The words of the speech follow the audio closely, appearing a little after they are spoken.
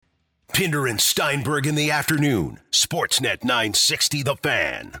Pinder and Steinberg in the afternoon. Sportsnet 960 The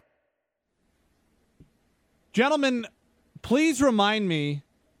Fan. Gentlemen, please remind me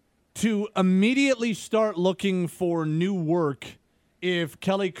to immediately start looking for new work if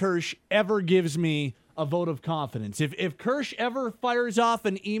Kelly Kirsch ever gives me a vote of confidence. If Kirsch ever fires off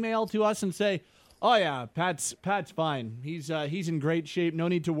an email to us and say, "Oh yeah, Pat's fine. He's in great shape. No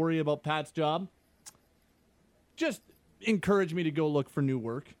need to worry about Pat's job." Just encourage me to go look for new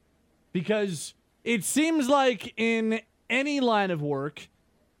work, because it seems like in any line of work,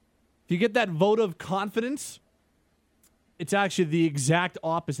 if you get that vote of confidence, it's actually the exact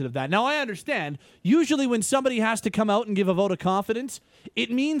opposite of that. Now, I understand. Usually when somebody has to come out and give a vote of confidence,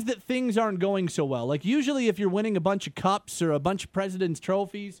 it means that things aren't going so well. Like usually if you're winning a bunch of cups or a bunch of President's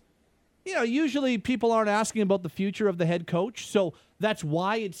trophies, usually people aren't asking about the future of the head coach. So that's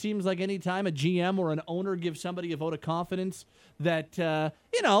why it seems like anytime a GM or an owner gives somebody a vote of confidence that,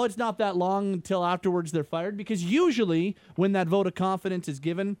 it's not that long until afterwards they're fired. Because usually when that vote of confidence is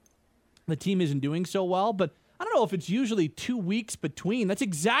given, the team isn't doing so well. But I don't know if it's usually 2 weeks between. That's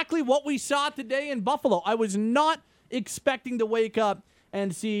exactly what we saw today in Buffalo. I was not expecting to wake up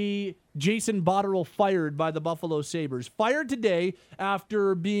and see Jason Botterill fired by the Buffalo Sabres. Fired today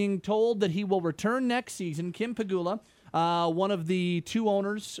after being told that he will return next season. Kim Pegula, one of the two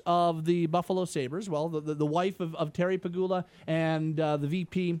owners of the Buffalo Sabres, well, the wife of Terry Pegula and the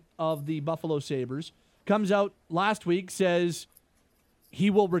VP of the Buffalo Sabres, comes out last week, says he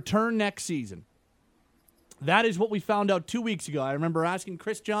will return next season. That is what we found out 2 weeks ago. I remember asking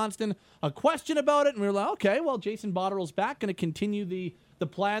Chris Johnston a question about it, and we were like, okay, well, Jason Botterill's back, going to continue the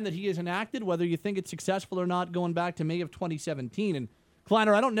plan that he has enacted, whether you think it's successful or not, going back to May of 2017. And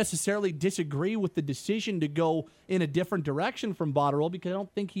Kleiner, I don't necessarily disagree with the decision to go in a different direction from Botterill, because I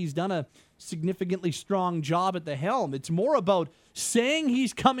don't think he's done a significantly strong job at the helm. It's more about saying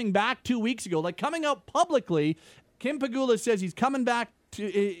he's coming back 2 weeks ago, like coming out publicly. Kim Pegula says he's coming back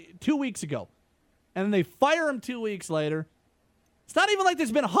 2 weeks ago. And then they fire him 2 weeks later. It's not even like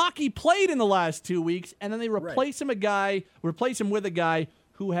there's been hockey played in the last 2 weeks. And then they replace him with a guy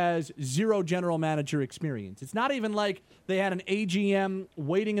who has zero general manager experience. It's not even like they had an AGM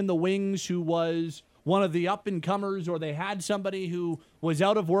waiting in the wings who was one of the up-and-comers, or they had somebody who was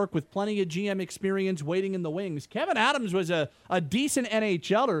out of work with plenty of GM experience waiting in the wings. Kevyn Adams was a decent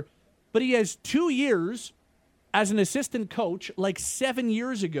NHLer, but he has 2 years as an assistant coach, like 7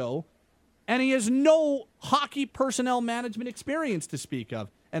 years ago. And he has no hockey personnel management experience to speak of.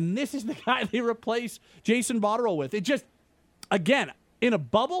 And this is the guy they replace Jason Botterill with. It just, again, in a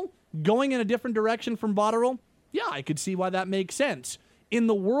bubble, going in a different direction from Botterill, yeah, I could see why that makes sense. In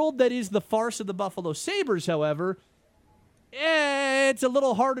the world that is the farce of the Buffalo Sabres, however, it's a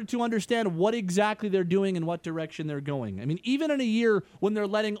little harder to understand what exactly they're doing and what direction they're going. I mean, even in a year when they're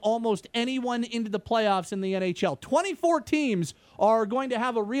letting almost anyone into the playoffs in the NHL, 24 teams are going to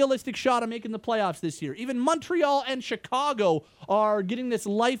have a realistic shot of making the playoffs this year. Even Montreal and Chicago are getting this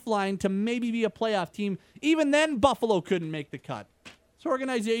lifeline to maybe be a playoff team. Even then, Buffalo couldn't make the cut. This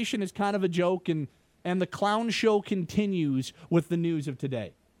organization is kind of a joke, and the clown show continues with the news of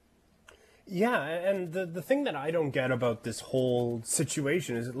today. Yeah, and the thing that I don't get about this whole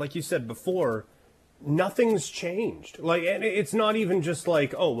situation is, like you said before, nothing's changed. Like, it's not even just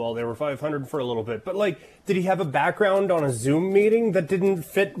like, oh, well, they were 500 for a little bit. But, like, did he have a background on a Zoom meeting that didn't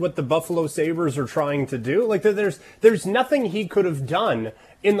fit what the Buffalo Sabres are trying to do? Like, there's nothing he could have done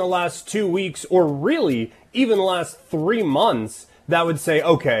in the last 2 weeks, or really even the last 3 months, that would say,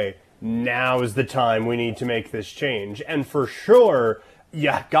 okay, now is the time we need to make this change. And for sure,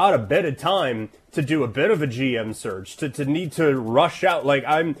 you got a bit of time to do a bit of a GM search, to need to rush out. Like,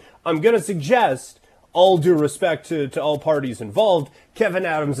 I'm going to suggest, all due respect to all parties involved, Kevyn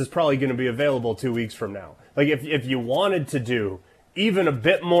Adams is probably going to be available 2 weeks from now. Like, if you wanted to do even a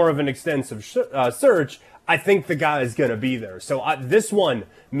bit more of an extensive search, I think the guy is going to be there. So this one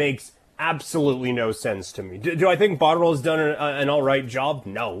makes absolutely no sense to me. Do I think Botterill has done an all right job?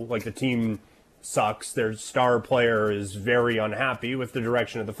 No. Like, the team sucks. Their star player is very unhappy with the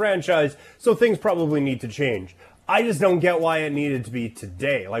direction of the franchise, so things probably need to change. I just don't get why it needed to be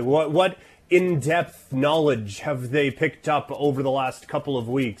today. Like, what in-depth knowledge have they picked up over the last couple of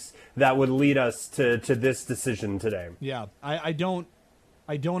weeks that would lead us to this decision today? Yeah, I don't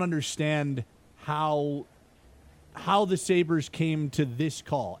understand how the Sabres came to this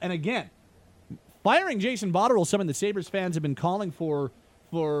call. And again, firing Jason Botterill, something the Sabres fans have been calling for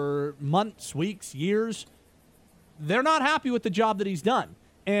months, weeks, years. They're not happy with the job that he's done.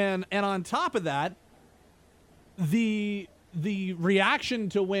 And on top of that, the reaction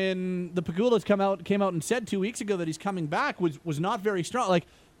to when the Pegulas came out and said 2 weeks ago that he's coming back was not very strong. Like,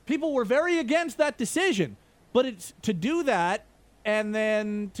 people were very against that decision. But it's to do that and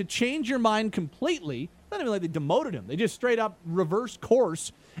then to change your mind completely. It's not even like they demoted him. They just straight up reversed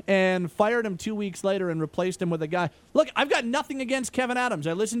course and fired him 2 weeks later and replaced him with a guy. Look, I've got nothing against Kevin Adams.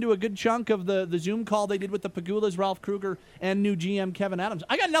 I listened to a good chunk of the Zoom call they did with the Pagulas, Ralph Kruger, and new GM Kevin Adams.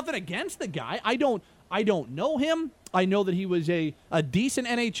 I got nothing against the guy. I don't know him. I know that he was a decent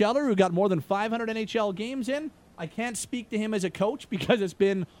NHLer who got more than 500 NHL games in. I can't speak to him as a coach because it's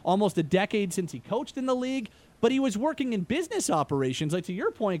been almost a decade since he coached in the league, but he was working in business operations. Like to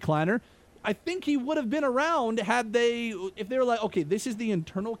your point, Kleiner, I think he would have been around if they were like, okay, this is the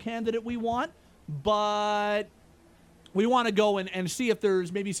internal candidate we want, but we want to go and see if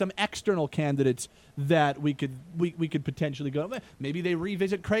there's maybe some external candidates that we could potentially go. Maybe they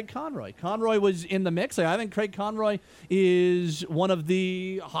revisit Craig Conroy. Conroy was in the mix. I think Craig Conroy is one of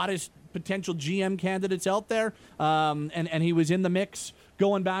the hottest potential GM candidates out there, and he was in the mix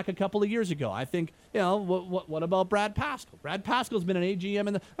going back a couple of years ago. I think, what about Brad Pascal? Brad Pascal's been an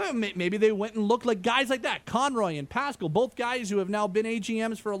AGM, maybe they went and looked like guys like that, Conroy and Pascal, both guys who have now been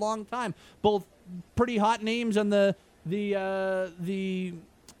AGMs for a long time, both pretty hot names on the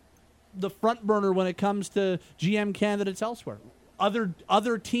front burner when it comes to GM candidates elsewhere.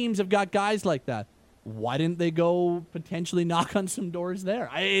 Other teams have got guys like that. Why didn't they go potentially knock on some doors there?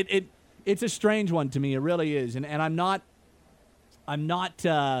 It's a strange one to me. It really is, and I'm not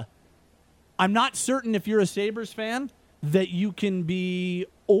certain if you're a Sabres fan that you can be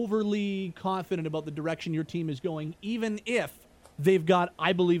overly confident about the direction your team is going, even if they've got,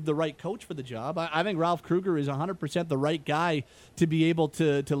 I believe, the right coach for the job. I think Ralph Kruger is 100% the right guy to be able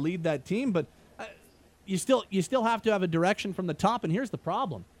to lead that team, but you still have to have a direction from the top, and here's the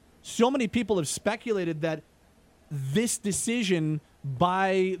problem. So many people have speculated that this decision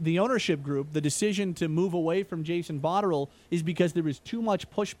by the ownership group, the decision to move away from Jason Botterill, is because there was too much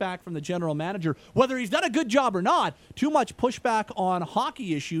pushback from the general manager. Whether he's done a good job or not, too much pushback on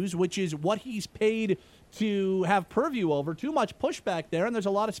hockey issues, which is what he's paid to have purview over, too much pushback there, and there's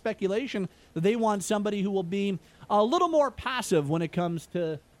a lot of speculation that they want somebody who will be a little more passive when it comes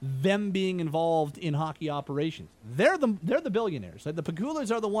to them being involved in hockey operations. They're the billionaires. The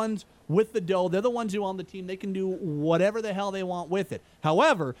Pagulas are the ones with the dough. They're the ones who own the team. They can do whatever the hell they want with it.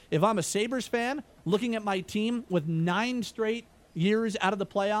 However, if I'm a Sabres fan looking at my team with 9 straight years out of the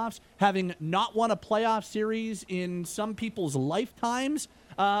playoffs, having not won a playoff series in some people's lifetimes,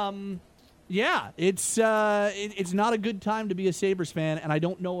 it's not a good time to be a Sabres fan, and I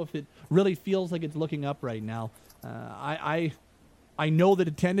don't know if it really feels like it's looking up right now. I know that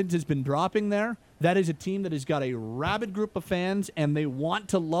attendance has been dropping there. That is a team that has got a rabid group of fans, and they want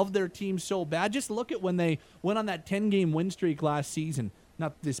to love their team so bad. Just look at when they went on that 10-game win streak last season,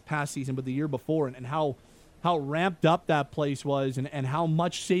 not this past season, but the year before, and how ramped up that place was and how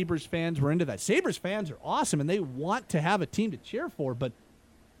much Sabres fans were into that. Sabres fans are awesome, and they want to have a team to cheer for, but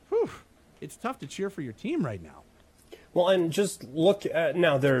it's tough to cheer for your team right now. Well, and just look at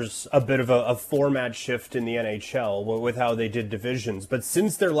now, there's a bit of a format shift in the NHL with how they did divisions. But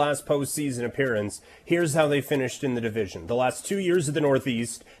since their last postseason appearance, here's how they finished in the division. The last 2 years of the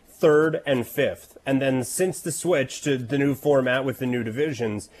Northeast, 3rd and 5th. And then since the switch to the new format with the new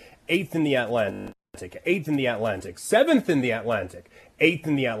divisions, 8th in the Atlantic, 8th in the Atlantic, 7th in the Atlantic, 8th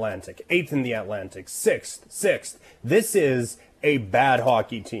in the Atlantic, 8th in the Atlantic, 6th. This is a bad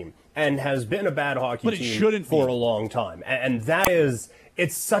hockey team. And has been a bad hockey team for a long time. And that is,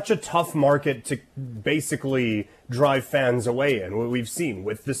 it's such a tough market to basically drive fans away in. What we've seen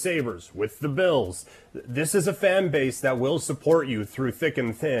with the Sabres, with the Bills. This is a fan base that will support you through thick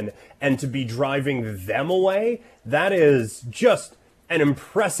and thin. And to be driving them away, that is just an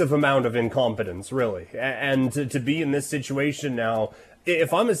impressive amount of incompetence, really. And to be in this situation now,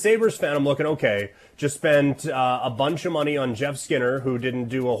 if I'm a Sabres fan, I'm looking, okay, just spent a bunch of money on Jeff Skinner, who didn't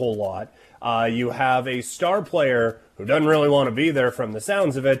do a whole lot. You have a star player who doesn't really want to be there from the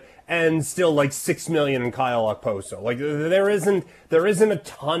sounds of it, and still like $6 million in Kyle Okposo. Like there isn't a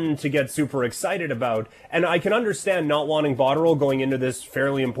ton to get super excited about. And I can understand not wanting Botterill going into this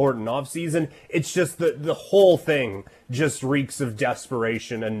fairly important offseason. It's just the whole thing just reeks of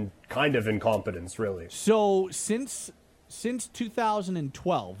desperation and kind of incompetence, really. So since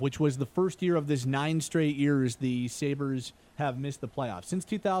 2012, which was the first year of this 9 straight years the Sabres have missed the playoffs. Since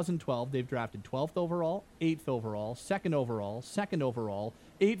 2012, they've drafted 12th overall, 8th overall, 2nd overall, 2nd overall,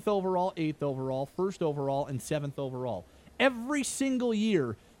 8th overall, 8th overall, 1st overall, and 7th overall. Every single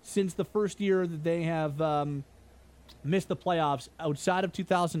year since the first year that they have missed the playoffs outside of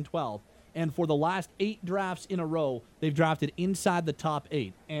 2012, and for the last 8 drafts in a row, they've drafted inside the top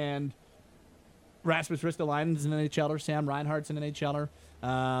 8. And Rasmus Ristolainen's an NHLer. Sam Reinhart's an NHLer.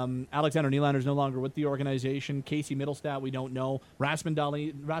 Alexander Nylander is no longer with the organization. Casey Middlestat, we don't know. Rasmus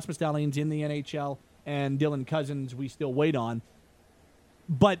Dahlin's in the NHL, and Dylan Cousins we still wait on.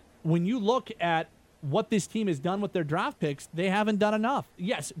 But when you look at what this team has done with their draft picks, they haven't done enough.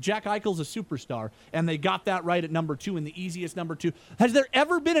 Yes, Jack Eichel's a superstar, and they got that right at number 2 in the easiest number 2. Has there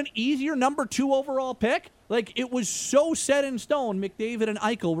ever been an easier number 2 overall pick? Like, it was so set in stone. McDavid and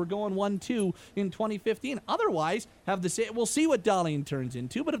Eichel were going 1-2 in 2015. Otherwise, we'll see what Dahlin turns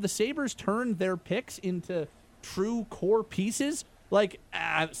into, but if the Sabres turn their picks into true core pieces, like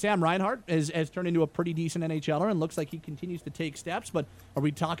Sam Reinhart has turned into a pretty decent NHLer and looks like he continues to take steps, but are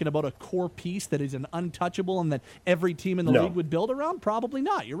we talking about a core piece that is an untouchable and that every team in the league would build around? Probably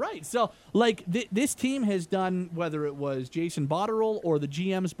not. You're right. So, like, this team has done, whether it was Jason Botterill or the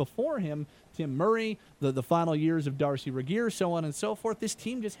GMs before him, Tim Murray, the final years of Darcy Regier, so on and so forth, this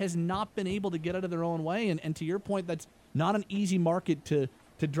team just has not been able to get out of their own way. And to your point, that's not an easy market to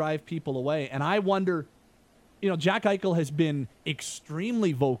drive people away. And I wonder, Jack Eichel has been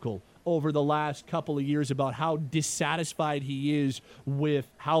extremely vocal over the last couple of years about how dissatisfied he is with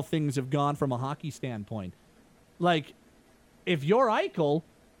how things have gone from a hockey standpoint. Like, if you're Eichel,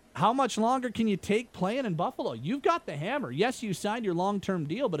 how much longer can you take playing in Buffalo? You've got the hammer. Yes, you signed your long-term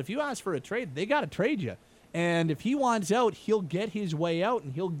deal, but if you ask for a trade, they got to trade you. And if he wants out, he'll get his way out,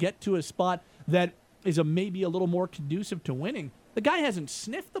 and he'll get to a spot that is maybe a little more conducive to winning. The guy hasn't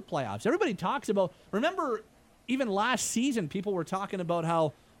sniffed the playoffs. Everybody talks about, remember, even last season, people were talking about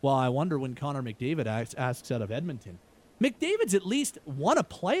how, well, I wonder when Connor McDavid asks out of Edmonton. McDavid's at least won a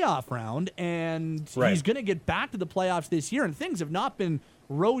playoff round, and he's going to get back to the playoffs this year, and things have not been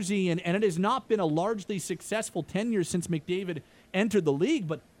rosy, and it has not been a largely successful tenure since McDavid entered the league,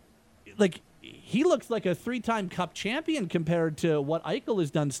 but, like, he looks like a 3-time Cup champion compared to what Eichel has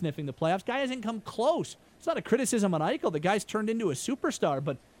done sniffing the playoffs. Guy hasn't come close. It's not a criticism on Eichel. The guy's turned into a superstar,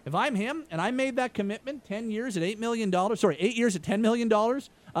 but if I'm him and I made that commitment, 10 years at $8 million, 8 years at $10 million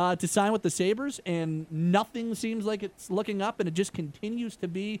to sign with the Sabres, and nothing seems like it's looking up and it just continues to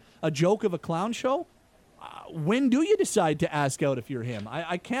be a joke of a clown show, when do you decide to ask out if you're him?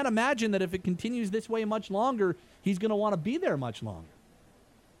 I can't imagine that if it continues this way much longer, he's going to want to be there much longer.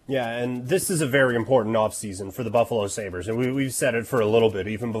 Yeah, and this is a very important offseason for the Buffalo Sabres, and we've said it for a little bit,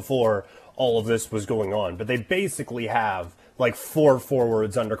 even before all of this was going on, but they basically have like 4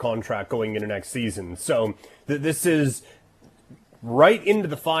 forwards under contract going into next season. So this is right into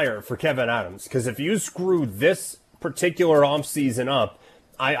the fire for Kevyn Adams, because if you screw this particular offseason up,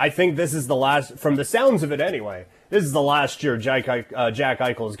 I think this is the last, from the sounds of it anyway, this is the last year Jack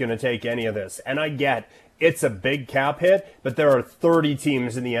Eichel is going to take any of this. And I get it's a big cap hit, but there are 30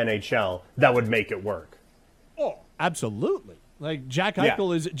 teams in the NHL that would make it work. Oh, absolutely. Like, Jack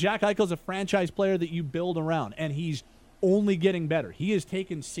Eichel's a franchise player that you build around, and he's only getting better. He has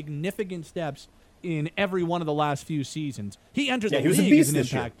taken significant steps in every one of the last few seasons. He entered the league as an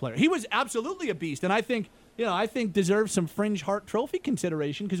impact player. He was absolutely a beast, and I think deserves some fringe Hart Trophy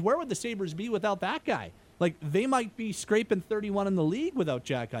consideration, because where would the Sabres be without that guy? Like, they might be scraping 31 in the league without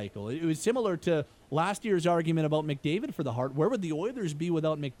Jack Eichel. It was similar to last year's argument about McDavid for the Hart. Where would the Oilers be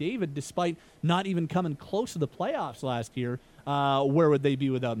without McDavid, despite not even coming close to the playoffs last year? Where would they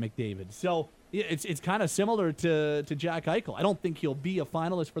be without McDavid? So it's kind of similar to Jack Eichel. I don't think he'll be a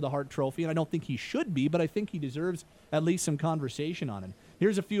finalist for the Hart Trophy, and I don't think he should be, but I think he deserves at least some conversation on it.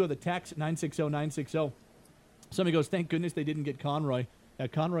 Here's a few of the texts, 960-960. Somebody goes, thank goodness they didn't get Conroy.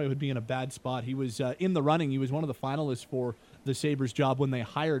 Conroy would be in a bad spot. He was in the running. He was one of the finalists for the Sabres job when they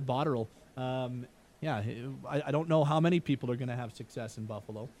hired Botterill. I don't know how many people are going to have success in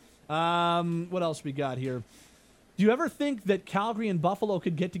Buffalo. What else we got here? Do you ever think that Calgary and Buffalo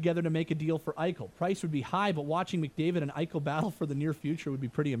could get together to make a deal for Eichel? Price would be high, but watching McDavid and Eichel battle for the near future would be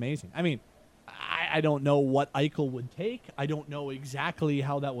pretty amazing. I mean, I don't know what Eichel would take. I don't know exactly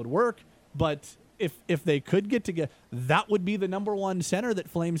how that would work, but if they could get together, that would be the number one center that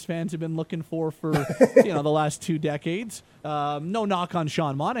Flames fans have been looking for the last 2 decades. No knock on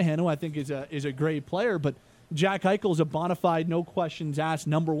Sean Monahan, who I think is a great player, but Jack Eichel's a bona fide, no questions asked,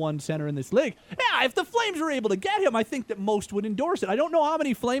 number one center in this league. Yeah, if the Flames were able to get him, I think that most would endorse it. I don't know how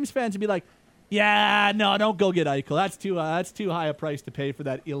many Flames fans would be like, yeah, no, don't go get Eichel. That's too high a price to pay for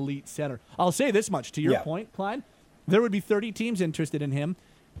that elite center. I'll say this much, to your point, Klein. There would be 30 teams interested in him.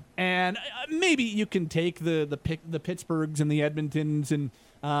 And maybe you can take the Pittsburghs and the Edmontons and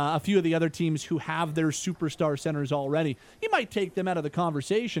a few of the other teams who have their superstar centers already. You might take them out of the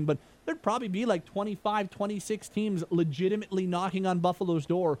conversation, but there'd probably be like 25, 26 teams legitimately knocking on Buffalo's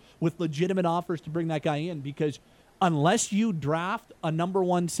door with legitimate offers to bring that guy in, because unless you draft a number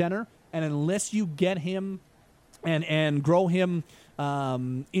one center and unless you get him and grow him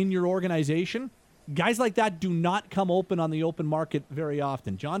in your organization. Guys like that do not come open on the open market very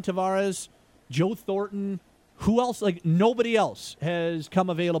often. John Tavares, Joe Thornton, who else? Like, nobody else has come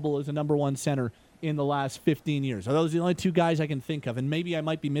available as a number one center in the last 15 years. Are those the only two guys I can think of? And maybe I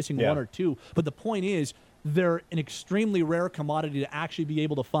might be missing one or two. But the point is, they're an extremely rare commodity to actually be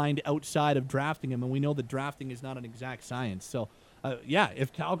able to find outside of drafting him. And we know that drafting is not an exact science. So,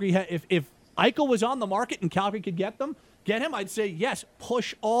 if Calgary if Eichel was on the market and Calgary could get him, I'd say yes,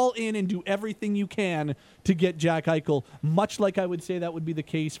 push all in and do everything you can to get Jack Eichel, much like I would say that would be the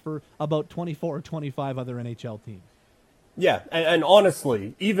case for about 24 or 25 other NHL teams. Yeah, and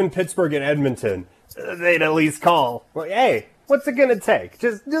honestly, even Pittsburgh and Edmonton, they'd at least call, like, hey, what's it gonna take?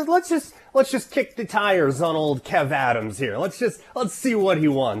 Let's just kick the tires on old Kev Adams here. Let's see what he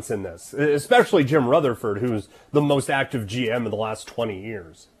wants in this. Especially Jim Rutherford, who's the most active GM of the last 20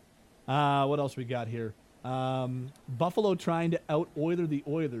 years. What else we got here? Buffalo trying to out-Oiler the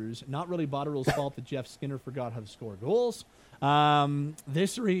Oilers. Not really Botterill's fault that Jeff Skinner forgot how to score goals.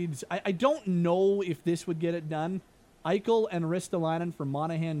 This reads, I don't know if this would get it done. Eichel and Ristolainen for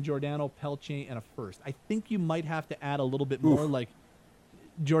Monahan, Giordano, Pelche, and a first. I think you might have to add a little bit more, like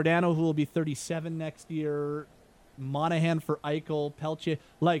Giordano, who will be 37 next year, Monahan for Eichel, Pelche.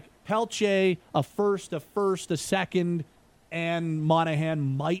 Like, Pelche, a first, a second, and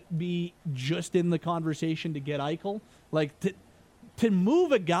Monahan might be just in the conversation to get Eichel. Like, to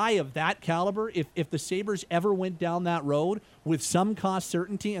move a guy of that caliber, if the Sabres ever went down that road with some cost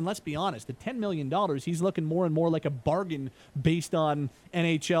certainty, and let's be honest, at $10 million, he's looking more and more like a bargain based on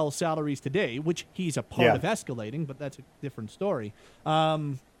NHL salaries today, which he's a part of escalating, but that's a different story.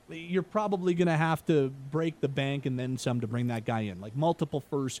 You're probably going to have to break the bank and then some to bring that guy in, like multiple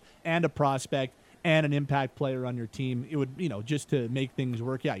firsts and a prospect and an impact player on your team. It would, just to make things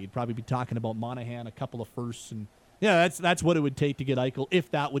work, you'd probably be talking about Monahan, a couple of firsts, and that's what it would take to get Eichel,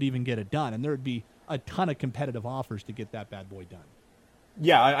 if that would even get it done. And there would be a ton of competitive offers to get that bad boy done.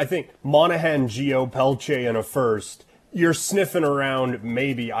 Yeah, I think Monahan, Gio, Pelche, and a first. You're sniffing around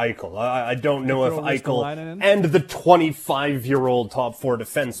maybe Eichel. I don't know if Eichel and the 25-year-old top four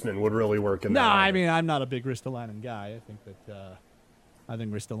defenseman would really work in that. No, I mean, I'm not a big Ristolainen guy. I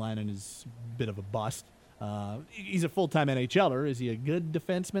think Ristolainen is a bit of a bust. He's a full-time NHLer. Is he a good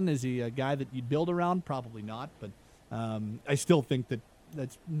defenseman? Is he a guy that you'd build around? Probably not, but I still think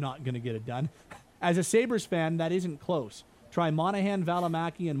that's not going to get it done. As a Sabres fan, that isn't close. Try Monahan,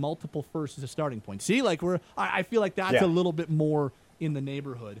 Valimaki, and multiple firsts as a starting point. See, I feel like that's a little bit more in the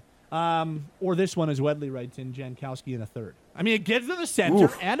neighborhood. Or this one, as Wedley writes in, Jankowski in a third. I mean, it gives them a center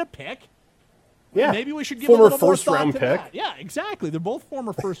and a pick. Yeah, maybe we should give former a little first more round thought pick. To that. Yeah, exactly. They're both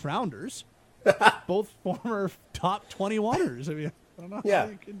former first rounders. Both former top 21ers. I mean, I don't know how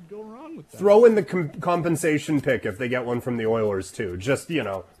you can go wrong with that. Throw in the compensation pick if they get one from the Oilers, too. Just,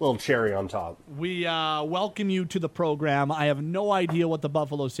 little cherry on top. We welcome you to the program. I have no idea what the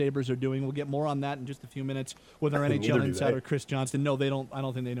Buffalo Sabres are doing. We'll get more on that in just a few minutes with our NHL insider, Chris Johnston. No, they don't. I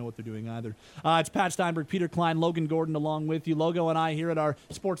don't think they know what they're doing either. It's Pat Steinberg, Peter Klein, Logan Gordon along with you. Logo and I here at our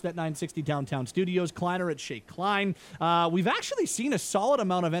Sportsnet 960 downtown studios. Kleiner at Shea Klein. We've actually seen a solid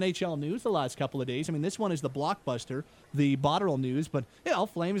amount of NHL news the last couple of days. I mean, this one is the blockbuster, the Botterill news. But,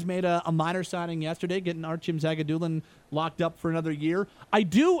 Flames made a minor signing yesterday, getting Artyom Zagadulin locked up for another year. We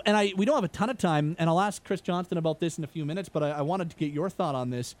don't have a ton of time, and I'll ask Chris Johnston about this in a few minutes, but I wanted to get your thought on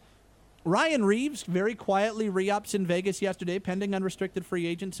this. Ryan Reeves very quietly re-ups in Vegas yesterday, pending unrestricted free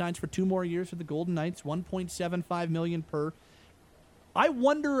agent, signs for 2 more years for the Golden Knights, $1.75 million per. I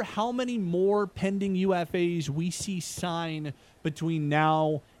wonder how many more pending UFAs we see sign between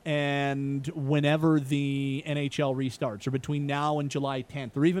now and whenever the NHL restarts, or between now and July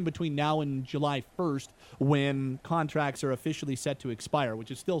 10th, or even between now and July 1st when contracts are officially set to expire, which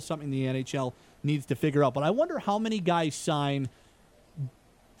is still something the NHL needs to figure out. But I wonder how many guys sign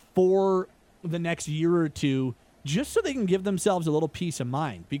for the next year or two just so they can give themselves a little peace of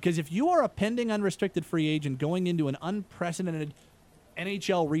mind. Because if you are a pending unrestricted free agent going into an unprecedented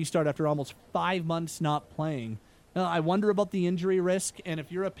NHL restart after almost 5 months not playing, I wonder about the injury risk, and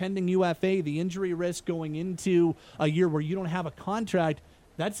if you're a pending UFA, the injury risk going into a year where you don't have a contract,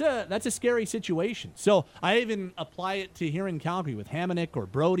 that's a scary situation. So I even apply it to here in Calgary with Hamonic or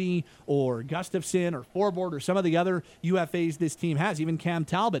Brody or Gustafsson or Forbort or some of the other UFAs this team has, even Cam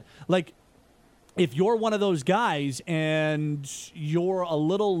Talbot. Like, if you're one of those guys and you're a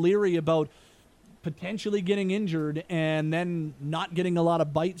little leery about potentially getting injured and then not getting a lot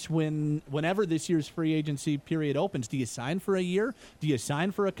of bites whenever this year's free agency period opens? Do you sign for a year? Do you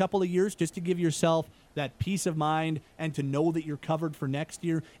sign for a couple of years just to give yourself that peace of mind and to know that you're covered for next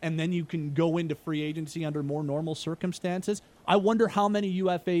year, and then you can go into free agency under more normal circumstances? I wonder how many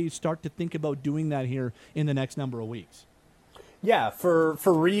UFAs start to think about doing that here in the next number of weeks. Yeah, for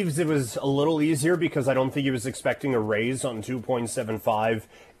Reeves, it was a little easier because I don't think he was expecting a raise on 2.75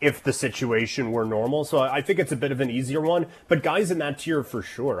 if the situation were normal. So I think it's a bit of an easier one. But guys in that tier, for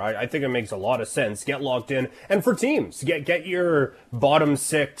sure, I think it makes a lot of sense. Get locked in. And for teams, get your bottom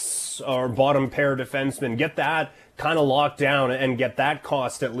six or bottom pair defensemen. Get that kind of locked down and get that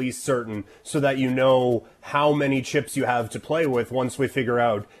cost at least certain so that you know how many chips you have to play with once we figure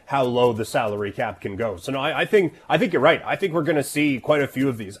out how low the salary cap can go. So no, I think you're right. I think we're going to see quite a few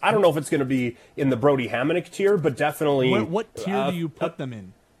of these. I don't know if it's going to be in the Brody Hamonic tier, but definitely. What tier do you put them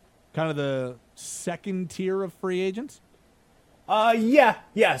in? Kind of the second tier of free agents?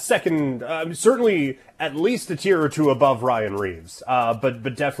 Yeah, second, certainly at least a tier or two above Ryan Reeves,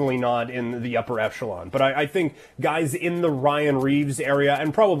 but definitely not in the upper echelon. But I think guys in the Ryan Reeves area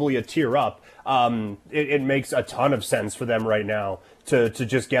and probably a tier up, it makes a ton of sense for them right now to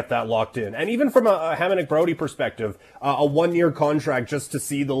just get that locked in. And even from a Hamonic Brody perspective, a 1-year contract just to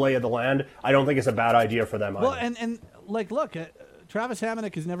see the lay of the land, I don't think it's a bad idea for them either. Well, and look, Travis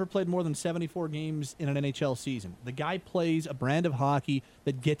Hamonic has never played more than 74 games in an NHL season. The guy plays a brand of hockey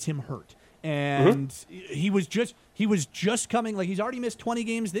that gets him hurt. And he was just coming, like, he's already missed 20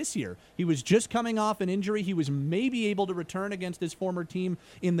 games this year. He was just coming off an injury. He was maybe able to return against his former team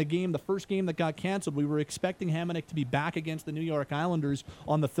in the first game that got canceled. We were expecting Hamonic to be back against the New York Islanders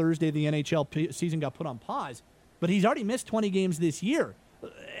on the Thursday the NHL season got put on pause. But he's already missed 20 games this year.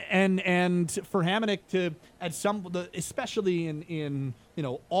 And for Hamonic to, at especially in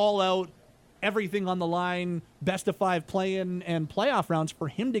all out, everything on the line, best of 5 play-in and playoff rounds, for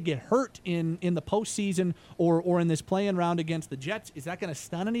him to get hurt in the postseason or in this play-in round against the Jets, is that going to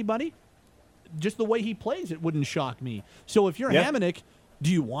stun anybody? Just the way he plays, it wouldn't shock me. So if you're Hamonic,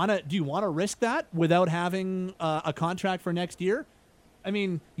 do you want to risk that without having a contract for next year? I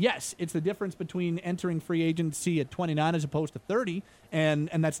mean, yes, it's the difference between entering free agency at 29 as opposed to 30, and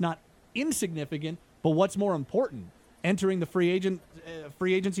that's not insignificant. But what's more important, entering the free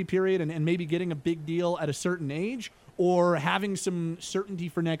agency period and maybe getting a big deal at a certain age, or having some certainty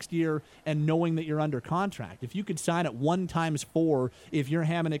for next year and knowing that you're under contract? If you could sign at 1 times 4, if you're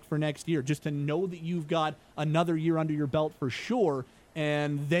Hamonic for next year, just to know that you've got another year under your belt for sure,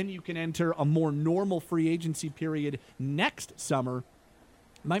 and then you can enter a more normal free agency period next summer,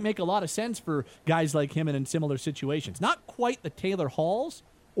 might make a lot of sense for guys like him and in similar situations. Not quite the Taylor Halls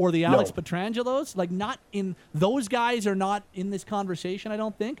or the Alex Petrangelos. Like, not in those guys are not in this conversation, I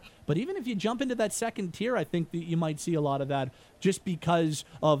don't think. But even if you jump into that second tier, I think that you might see a lot of that just because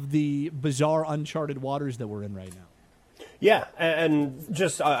of the bizarre uncharted waters that we're in right now. Yeah, and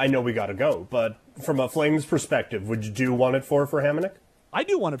just I know we got to go, but from a Flames perspective, would you want it for Hamonic? I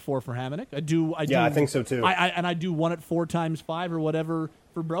do want it for Hamonic. I do. Yeah, I think so too. I do want it 4 times 5 or whatever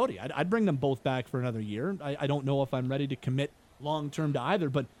for Brody. I'd bring them both back for another year. I don't know if I'm ready to commit long-term to either,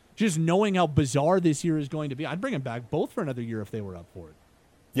 but just knowing how bizarre this year is going to be, I'd bring them back both for another year if they were up for it.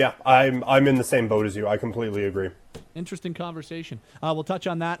 Yeah, I'm in the same boat as you. I completely agree. Interesting conversation. We'll touch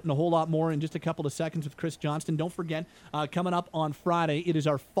on that and a whole lot more in just a couple of seconds with Chris Johnston. Don't forget, coming up on Friday, it is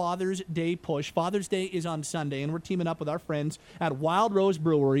our Father's Day push. Father's Day is on Sunday, and we're teaming up with our friends at Wild Rose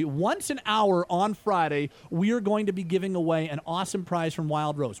Brewery. Once an hour on Friday, we are going to be giving away an awesome prize from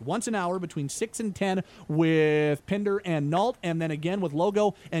Wild Rose. Once an hour between 6 and 10 with Pinder and Nault, and then again with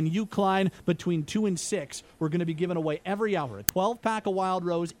Logo and Hugh Klein between 2 and 6. We're going to be giving away every hour a 12-pack of Wild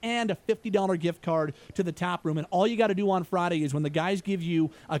Rose and a $50 gift card to the tap room. And all you got to do on Friday is when the guys give you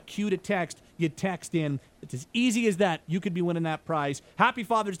a cue to text, you text in. It's as easy as that. You could be winning that prize. Happy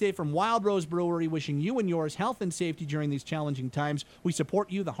Father's Day from Wild Rose Brewery, wishing you and yours health and safety during these challenging times. We support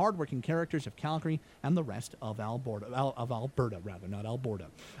you, the hardworking characters of Calgary and the rest of Alberta, not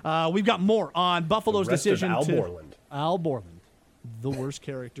Alberta. We've got more on Buffalo's decision to Al Borland, the worst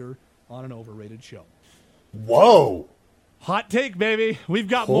character on an overrated show. Whoa. Hot take, baby. We've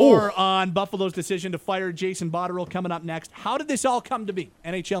got more on Buffalo's decision to fire Jason Botterill coming up next. How did this all come to be?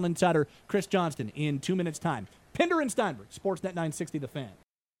 NHL insider Chris Johnston in 2 minutes' time. Pinder and Steinberg, Sportsnet 960 The Fan.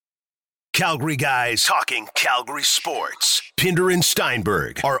 Calgary guys talking Calgary sports. Pinder and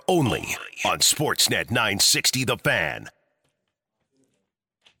Steinberg are only on Sportsnet 960 The Fan.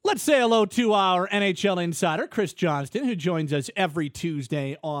 Let's say hello to our NHL insider, Chris Johnston, who joins us every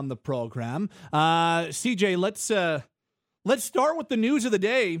Tuesday on the program. CJ, Let's start with the news of the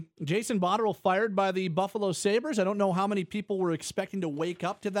day. Jason Botterill fired by the Buffalo Sabres. I don't know how many people were expecting to wake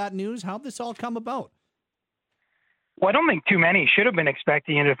up to that news. How'd this all come about? Well, I don't think too many should have been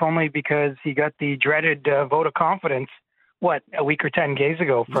expecting it, if only because he got the dreaded vote of confidence, a week or 10 days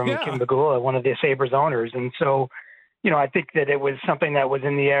ago from Kim Pegula, one of the Sabres owners. And so, I think that it was something that was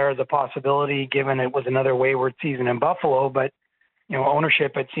in the air as a possibility, given it was another wayward season in Buffalo. But,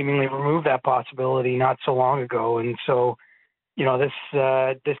 ownership had seemingly removed that possibility not so long ago. And so,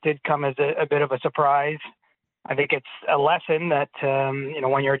 this did come as a bit of a surprise. I think it's a lesson that,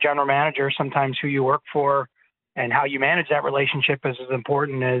 when you're a general manager, sometimes who you work for and how you manage that relationship is as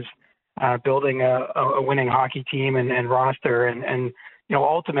important as building a winning hockey team and roster. And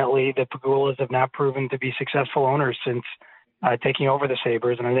ultimately, the Pegulas have not proven to be successful owners since taking over the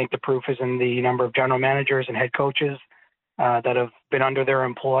Sabres. And I think the proof is in the number of general managers and head coaches that have been under their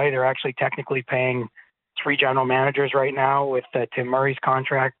employ. They're actually technically paying 3 general managers right now with Tim Murray's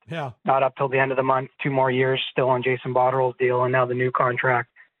contract. Not up till the end of the month, 2 more years still on Jason Botterill's deal, and now the new contract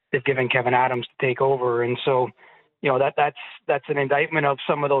they've given Kevyn Adams to take over. And so, that's an indictment of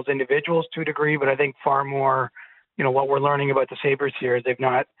some of those individuals to a degree, but I think far more, what we're learning about the Sabres here is they've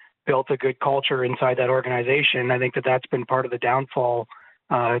not built a good culture inside that organization. I think that's been part of the downfall,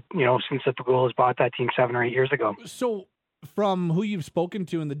 since the Pegulas bought that team 7 or 8 years ago. So, from who you've spoken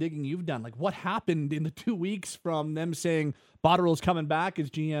to and the digging you've done, what happened in the 2 weeks from them saying Botterill's coming back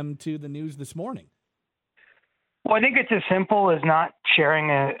as GM to the news this morning? Well, I think it's as simple as not sharing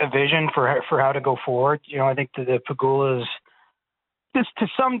a vision for how to go forward. I think the Pegulas, just to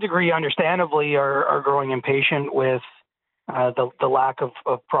some degree, understandably, are growing impatient with the lack of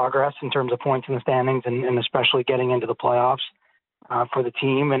progress in terms of points in the standings and especially getting into the playoffs for the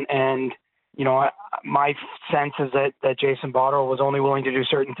team. And my sense is that Jason Botterill was only willing to do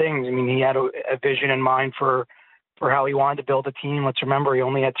certain things. I mean, he had a vision in mind for how he wanted to build a team. Let's remember, he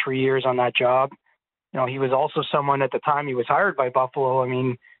only had 3 years on that job. He was also someone at the time he was hired by Buffalo. I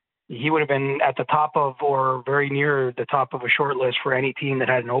mean, he would have been at the top of or very near the top of a short list for any team that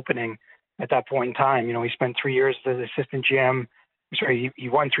had an opening at that point in time. He spent 3 years as assistant GM. He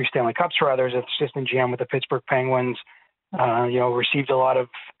won 3 Stanley Cups for others as assistant GM with the Pittsburgh Penguins. Received a lot of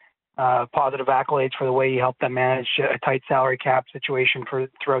positive accolades for the way he helped them manage a tight salary cap situation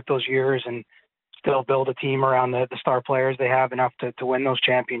throughout those years and still build a team around the star players they have enough to win those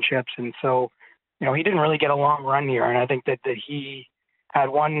championships. And so, he didn't really get a long run here. And I think that he had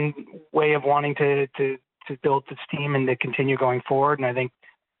one way of wanting to build this team and to continue going forward. And I think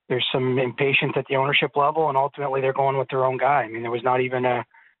there's some impatience at the ownership level, and ultimately they're going with their own guy. I mean, there was not even a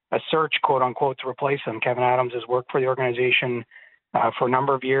search, quote unquote, to replace him. Kevyn Adams has worked for the organization for a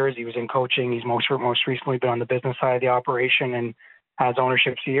number of years. He was in coaching. He's most recently been on the business side of the operation and has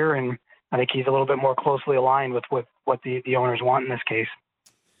ownership here. And I think he's a little bit more closely aligned with what the owners want in this case.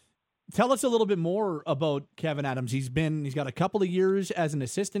 Tell us a little bit more about Kevyn Adams. He's got a couple of years as an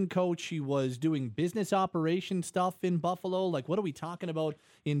assistant coach. He was doing business operation stuff in Buffalo. What are we talking about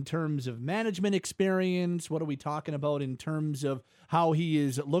in terms of management experience? What are we talking about in terms of how he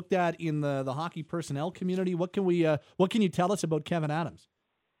is looked at in the hockey personnel community? What can you tell us about Kevyn Adams?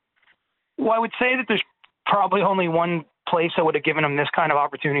 Well, I would say that there's probably only one place that would have given him this kind of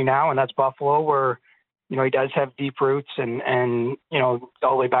opportunity now, and that's Buffalo, where he does have deep roots and all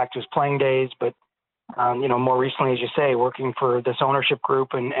the way back to his playing days. But, more recently, as you say, working for this ownership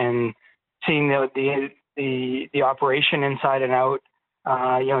group and seeing the operation inside and out.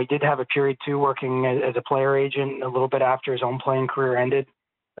 He did have a period, too, working as a player agent a little bit after his own playing career ended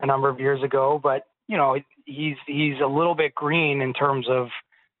a number of years ago. But, he's a little bit green in terms of,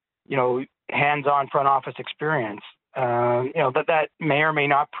 hands-on front office experience. That may or may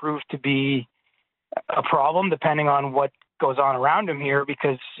not prove to be a problem depending on what goes on around him here,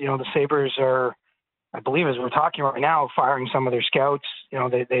 because the Sabres are, I believe as we're talking right now, firing some of their scouts.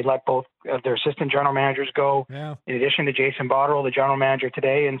 They let both of their assistant general managers go, in addition to Jason Botterill, the general manager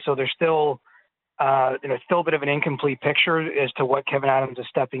today. And so there's still still a bit of an incomplete picture as to what Kevyn Adams is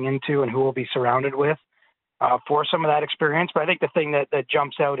stepping into and who will be surrounded with for some of that experience. But I think the thing that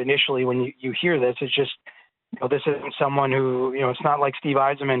jumps out initially when you hear this is just, this isn't someone who, it's not like Steve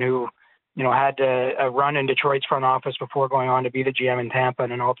Yzerman, who had a run in Detroit's front office before going on to be the GM in Tampa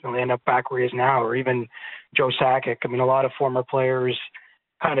and then ultimately end up back where he is now, or even Joe Sakic. I mean, a lot of former players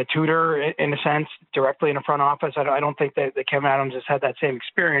kind of tutor, in a sense, directly in the front office. I don't think that Kevyn Adams has had that same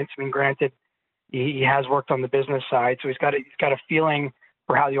experience. I mean, granted, he has worked on the business side, so he's got a feeling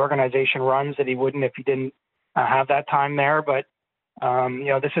for how the organization runs that he wouldn't if he didn't have that time there. But,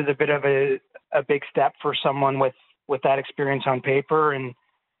 this is a bit of a big step for someone with that experience on paper. And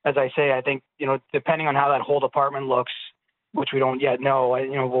as I say, I think, depending on how that whole department looks, which we don't yet know,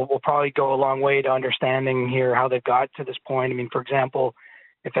 we'll probably go a long way to understanding here how they've got to this point. I mean, for example,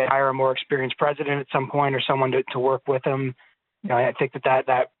 if they hire a more experienced president at some point or someone to work with them, I think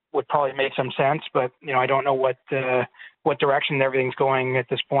that would probably make some sense. But, I don't know what direction everything's going at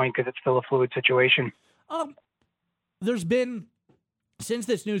this point because it's still a fluid situation. There's been, since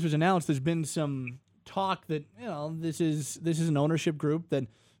this news was announced, there's been some talk that, this is an ownership group that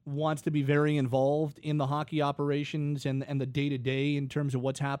wants to be very involved in the hockey operations and the day-to-day in terms of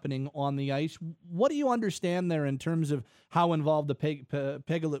what's happening on the ice. What do you understand there in terms of how involved the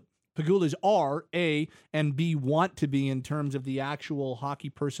Pegulas are, A, and B, want to be in terms of the actual hockey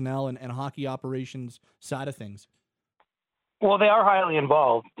personnel and hockey operations side of things? Well, they are highly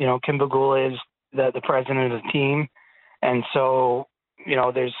involved. Kim Pegula is the president of the team, and so,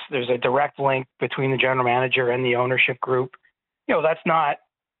 there's a direct link between the general manager and the ownership group. That's not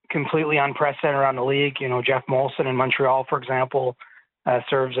completely unprecedented around the league. Jeff Molson in Montreal, for example,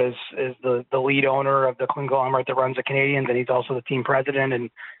 serves as the lead owner of the conglomerate that runs the Canadiens, and he's also the team president, and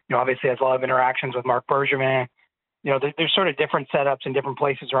obviously has a lot of interactions with Marc Bergevin. There's sort of different setups in different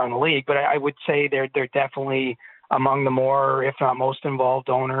places around the league, but I would say they're definitely among the more, if not most, involved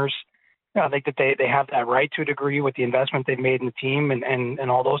owners. I think that they have that right to a degree with the investment they've made in the team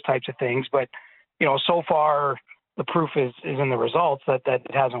and all those types of things. But so far the proof is in the results that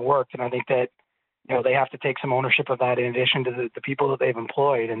it hasn't worked, and I think that they have to take some ownership of that in addition to the people that they've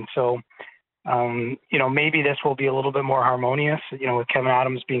employed. And so, maybe this will be a little bit more harmonious, with Kevin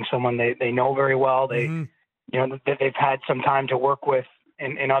Adams being someone they know very well. They've had some time to work with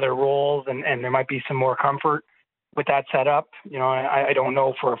in other roles, and there might be some more comfort with that setup. I don't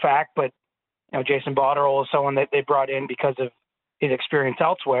know for a fact, but, Jason Botterill is someone that they brought in because of his experience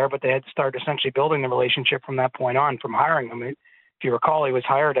elsewhere, but they had to start essentially building the relationship from that point on, from hiring him. If you recall, he was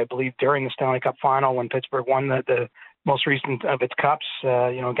hired, I believe, during the Stanley Cup final when Pittsburgh won the most recent of its cups,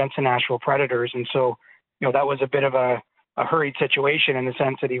 against the Nashville Predators. And so, that was a bit of a hurried situation in the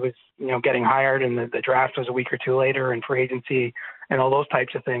sense that he was, getting hired and the draft was a week or two later and free agency and all those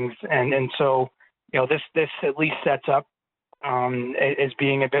types of things. And so, this at least sets up as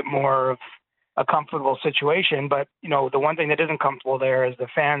being a bit more of a comfortable situation. But, the one thing that isn't comfortable there is the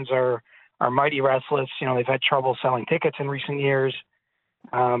fans are mighty restless. They've had trouble selling tickets in recent years.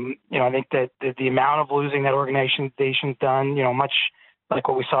 I think that the amount of losing that organization's done, much like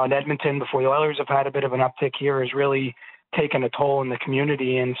what we saw in Edmonton before the Oilers have had a bit of an uptick here, has really taken a toll in the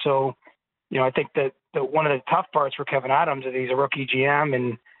community. And so, I think that one of the tough parts for Kevin Adams is he's a rookie GM,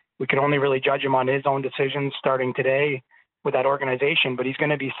 and we can only really judge him on his own decisions starting today with that organization, but he's going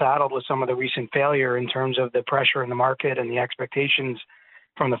to be saddled with some of the recent failure in terms of the pressure in the market and the expectations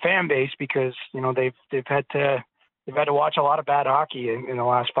from the fan base, because they've had to watch a lot of bad hockey in the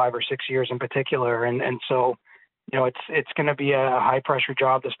last 5 or 6 years in particular, and so it's going to be a high pressure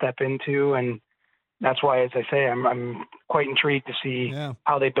job to step into, and that's why, as I say, I'm quite intrigued to see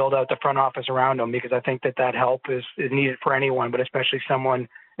how they build out the front office around them, because I think that help is needed for anyone, but especially someone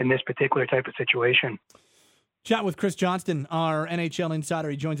in this particular type of situation. Chat with Chris Johnston, our NHL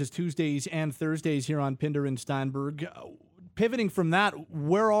insider. He joins us Tuesdays and Thursdays here on Pinder and Steinberg. Pivoting from that,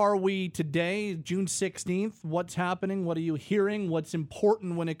 where are we today, June 16th? What's happening? What are you hearing? What's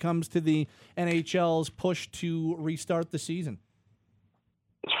important when it comes to the NHL's push to restart the season?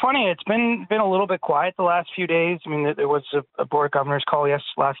 It's funny. It's been a little bit quiet the last few days. I mean, there was a board of governors call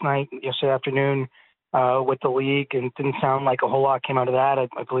yesterday afternoon with the league, and it didn't sound like a whole lot came out of that.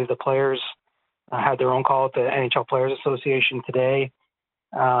 I believe the players had their own call at the NHL Players Association today.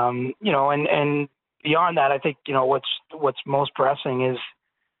 And beyond that, I think, what's most pressing is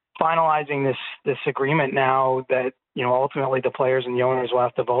finalizing this agreement now that, ultimately the players and the owners will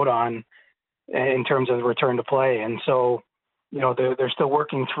have to vote on in terms of the return to play. And so, they're still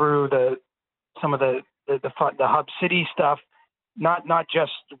working through some of the hub city stuff, not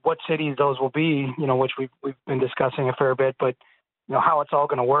just what cities those will be, which we've been discussing a fair bit, but how it's all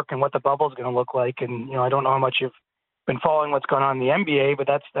going to work and what the bubble is going to look like. And, I don't know how much you've been following what's going on in the NBA, but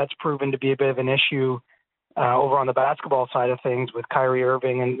that's proven to be a bit of an issue over on the basketball side of things with Kyrie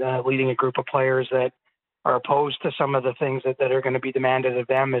Irving and leading a group of players that are opposed to some of the things that are going to be demanded of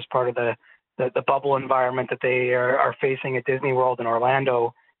them as part of the bubble environment that they are facing at Disney World in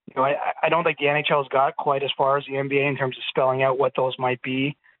Orlando. I don't think the NHL's got quite as far as the NBA in terms of spelling out what those might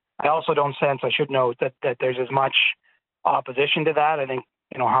be. I also don't sense, I should note, that there's as much opposition to that. I think,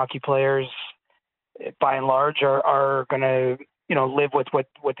 hockey players, by and large, are going to, live with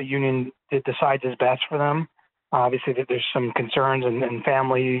what the union decides is best for them. Obviously, there's some concerns and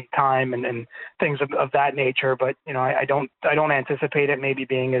family time and things of that nature, but I don't anticipate it maybe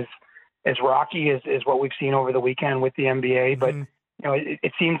being as as rocky as what we've seen over the weekend with the NBA. But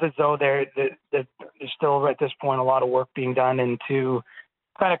it seems as though there's still at this point a lot of work being done into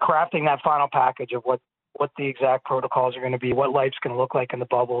kind of crafting that final package of what the exact protocols are going to be, what life's going to look like in the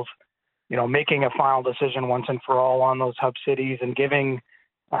bubbles. Making a final decision once and for all on those hub cities and giving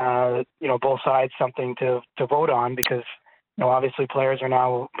both sides something to vote on, because obviously players are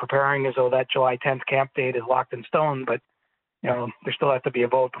now preparing as though that July 10th camp date is locked in stone, but there still has to be a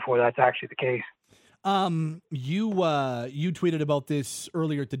vote before that's actually the case. You tweeted about this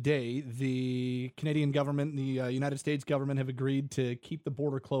earlier today. The Canadian government and the United States government have agreed to keep the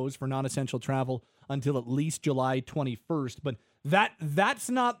border closed for non-essential travel until at least July 21st. But that's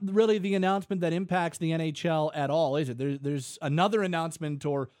not really the announcement that impacts the NHL at all, is it? There's another announcement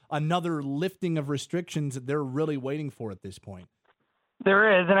or another lifting of restrictions that they're really waiting for at this point.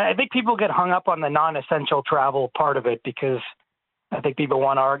 There is, and I think people get hung up on the non-essential travel part of it because I think people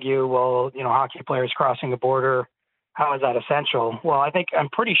want to argue, well, hockey players crossing the border, how is that essential? Well, I'm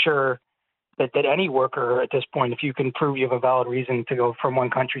pretty sure that any worker at this point, if you can prove you have a valid reason to go from one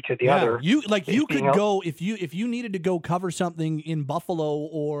country to the other. You could go, if you needed to go cover something in Buffalo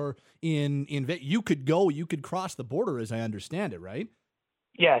or in you could cross the border, as I understand it, right?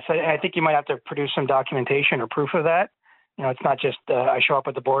 Yes, I think you might have to produce some documentation or proof of that. It's not just I show up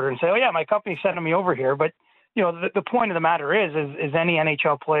at the border and say, oh yeah, my company's sending me over here, but the point of the matter is any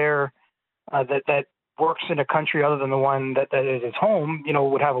NHL player that works in a country other than the one that is his home,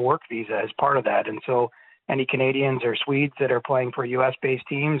 would have a work visa as part of that. And so any Canadians or Swedes that are playing for U.S.-based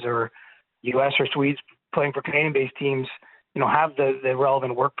teams or U.S. or Swedes playing for Canadian-based teams, have the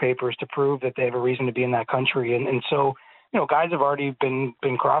relevant work papers to prove that they have a reason to be in that country. And so, guys have already been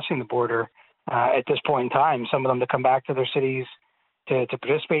crossing the border at this point in time, some of them to come back to their cities to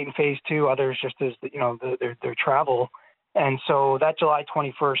participate in phase 2, others just as their travel. And so that July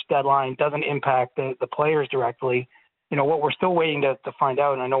 21st deadline doesn't impact the players directly. What we're still waiting to find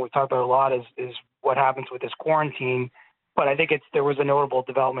out, and I know we've talked about it a lot, is what happens with this quarantine. But I think there was a notable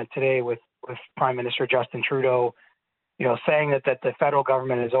development today with Prime Minister Justin Trudeau, saying that the federal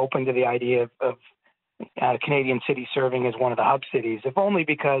government is open to the idea of Canadian cities serving as one of the hub cities, if only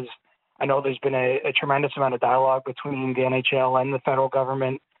because I know there's been a tremendous amount of dialogue between the NHL and the federal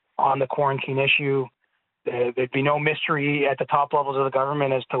government on the quarantine issue. There'd be no mystery at the top levels of the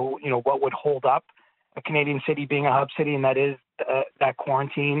government as to what would hold up a Canadian city being a hub city, and that is that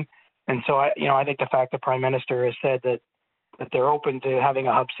quarantine. And so I think the fact that Prime Minister has said that they're open to having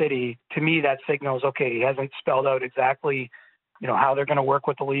a hub city, to me that signals, okay, he hasn't spelled out exactly how they're going to work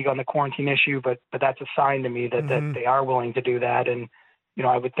with the league on the quarantine issue, but that's a sign to me that they are willing to do that. And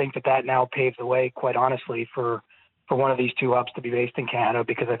I would think that now paves the way, quite honestly, for one of these two hubs to be based in Canada,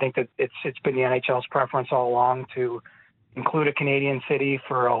 because I think that it's been the NHL's preference all along to include a Canadian city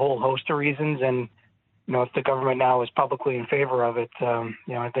for a whole host of reasons. And, if the government now is publicly in favor of it,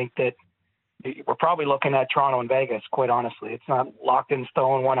 I think that we're probably looking at Toronto and Vegas, quite honestly. It's not locked in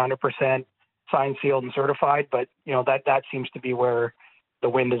stone, 100% signed, sealed, and certified, but, that seems to be where the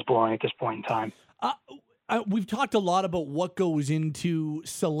wind is blowing at this point in time. We've talked a lot about what goes into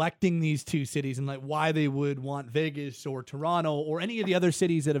selecting these two cities and like why they would want Vegas or Toronto or any of the other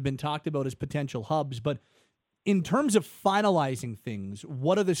cities that have been talked about as potential hubs. But in terms of finalizing things,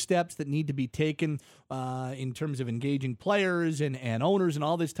 what are the steps that need to be taken in terms of engaging players and owners and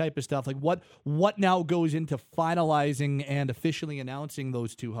all this type of stuff? Like what now goes into finalizing and officially announcing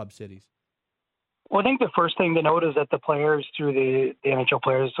those two hub cities? Well, I think the first thing to note is that the players through the NHL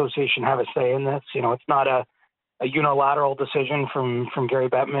Players Association have a say in this. It's not a unilateral decision from Gary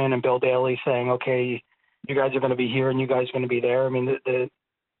Bettman and Bill Daly saying, okay, you guys are going to be here and you guys are going to be there. I mean, the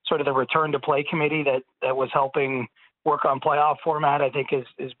sort of the return to play committee that was helping work on playoff format, I think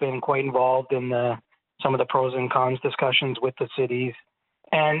has been quite involved in some of the pros and cons discussions with the cities.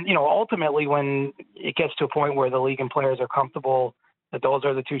 And, ultimately when it gets to a point where the league and players are comfortable that those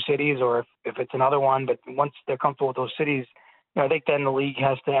are the two cities, or if it's another one, but once they're comfortable with those cities, I think then the league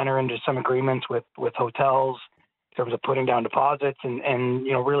has to enter into some agreements with hotels in terms of putting down deposits and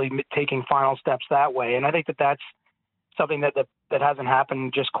really taking final steps that way. And I think that's something that hasn't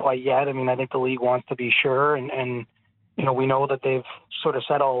happened just quite yet. I mean, I think the league wants to be sure, and we know that they've sort of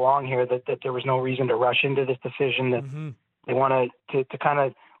said all along here that there was no reason to rush into this decision, that they want to kind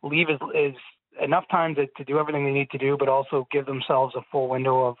of leave as enough time to do everything they need to do, but also give themselves a full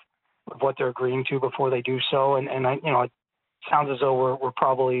window of what they're agreeing to before they do so. And it sounds as though we're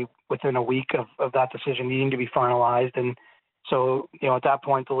probably within a week of that decision needing to be finalized. And so, at that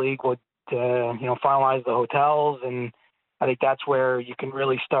point, the league would, finalize the hotels. And I think that's where you can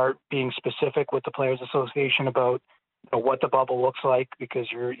really start being specific with the Players Association about what the bubble looks like, because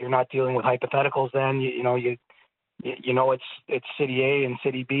you're not dealing with hypotheticals then. You know it's city A and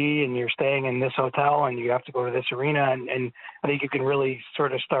city B, and you're staying in this hotel and you have to go to this arena, and I think you can really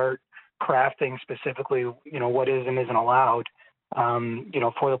sort of start crafting specifically, what is and isn't allowed,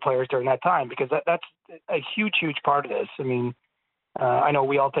 for the players during that time, because that's a huge part of this. I mean, I know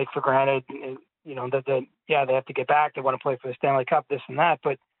we all take for granted, that they have to get back, they want to play for the Stanley Cup, this and that,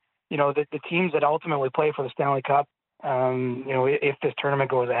 but the teams that ultimately play for the Stanley Cup, if this tournament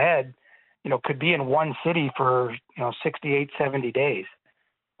goes ahead, could be in one city for 68, 70 days,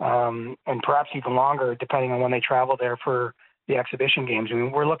 and perhaps even longer, depending on when they travel there for the exhibition games. I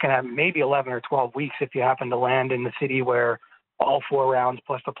mean, we're looking at maybe 11 or 12 weeks if you happen to land in the city where all 4 rounds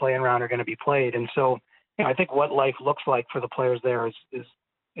plus the play-in round are going to be played. And so, I think what life looks like for the players there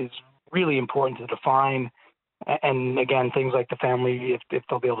is really important to define. And again, things like the family, if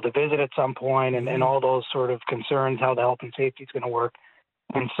they'll be able to visit at some point, and all those sort of concerns, how the health and safety is going to work.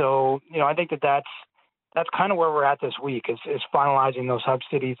 And so, I think that's kind of where we're at this week is finalizing those hub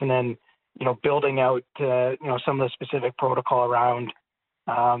cities, and then, building out, some of the specific protocol around,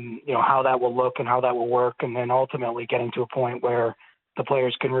 how that will look and how that will work. And then ultimately getting to a point where the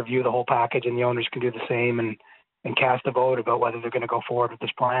players can review the whole package and the owners can do the same and cast a vote about whether they're going to go forward with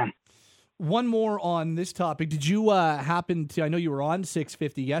this plan. One more on this topic. Did you happen to, I know you were on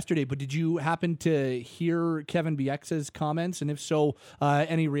 650 yesterday, but did you happen to hear Kevin Bieksa's comments? And if so,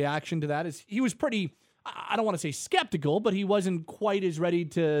 any reaction to that? He was pretty, I don't want to say skeptical, but he wasn't quite as ready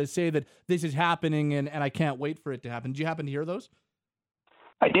to say that this is happening and I can't wait for it to happen. Did you happen to hear those?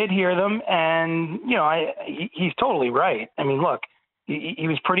 I did hear them, and, he's totally right. I mean, look, he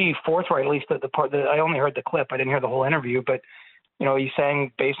was pretty forthright, at least the part that I only heard the clip. I didn't hear the whole interview, but he's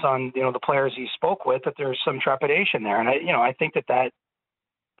saying based on, the players he spoke with that there's some trepidation there. And I think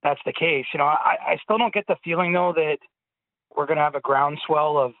that's the case. I still don't get the feeling though that we're going to have a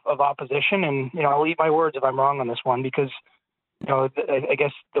groundswell of opposition. And, I'll eat my words if I'm wrong on this one, because, I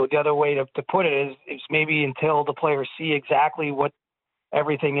guess the other way to put it is maybe until the players see exactly what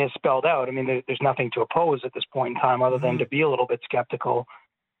everything is spelled out. I mean, there's nothing to oppose at this point in time other than to be a little bit skeptical.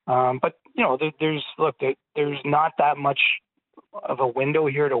 But, there's not that much of a window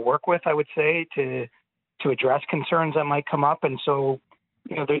here to work with, I would say, to address concerns that might come up. And so,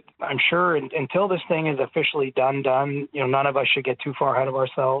 I'm sure until this thing is officially done, none of us should get too far ahead of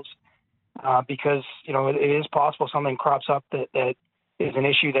ourselves, because, it is possible something crops up that is an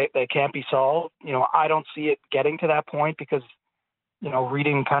issue that can't be solved. I don't see it getting to that point because,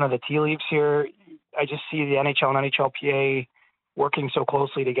 reading kind of the tea leaves here, I just see the NHL and NHLPA working so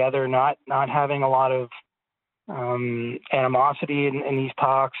closely together, not having a lot of animosity in these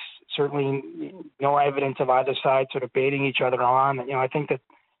talks, certainly no evidence of either side sort of baiting each other on. I think that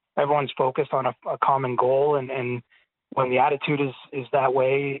everyone's focused on a common goal, and when the attitude is that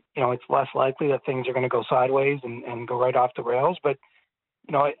way, it's less likely that things are going to go sideways and go right off the rails. But,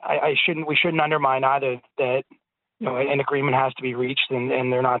 we shouldn't undermine either that, an agreement has to be reached and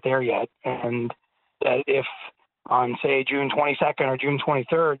they're not there yet. And that if on, say, June 22nd or June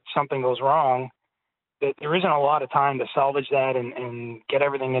 23rd, something goes wrong, that there isn't a lot of time to salvage that and get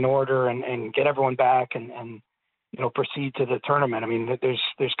everything in order and get everyone back and proceed to the tournament. I mean,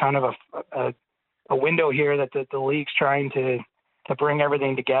 there's kind of a window here that the league's trying to bring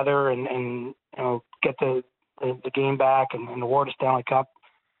everything together and get the game back and award a Stanley Cup,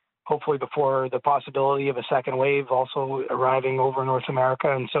 hopefully before the possibility of a second wave also arriving over North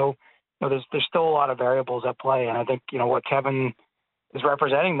America. And so there's still a lot of variables at play. And I think, what Kevin is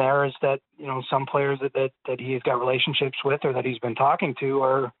representing there is that, some players that he's got relationships with or that he's been talking to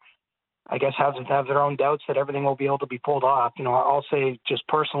are, I guess, have their own doubts that everything will be able to be pulled off. I'll say just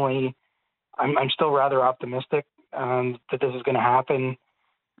personally, I'm still rather optimistic that this is going to happen.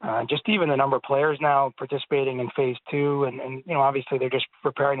 Just even the number of players now participating in phase 2 and obviously they're just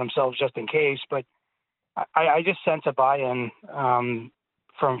preparing themselves just in case, but I just sense a buy-in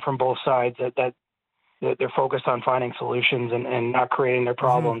from both sides that they're focused on finding solutions and not creating their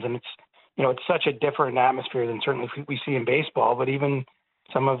problems. And it's such a different atmosphere than certainly we see in baseball, but even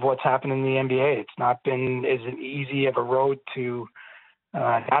some of what's happened in the NBA, it's not been as easy of a road to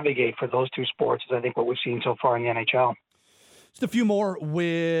navigate for those two sports as I think what we've seen so far in the NHL. Just a few more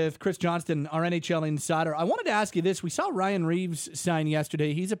with Chris Johnston, our NHL insider. I wanted to ask you this. We saw Ryan Reeves sign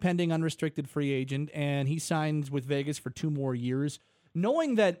yesterday. He's a pending unrestricted free agent, and he signs with Vegas for 2 more years.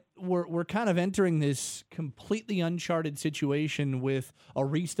 Knowing that we're kind of entering this completely uncharted situation with a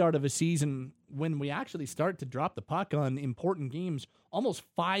restart of a season when we actually start to drop the puck on important games almost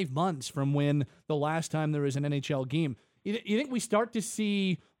 5 months from when the last time there was an NHL game. You think we start to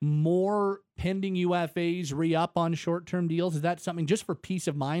see more pending UFAs re-up on short-term deals? Is that something just for peace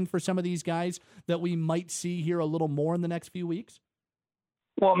of mind for some of these guys that we might see here a little more in the next few weeks?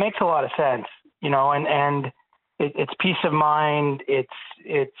 Well, it makes a lot of sense, and it's peace of mind.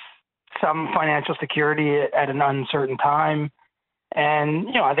 It's some financial security at an uncertain time. And,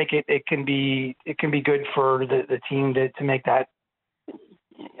 I think it can be good for the team to make that,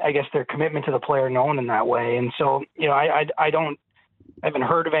 I guess, their commitment to the player known in that way. And so, I haven't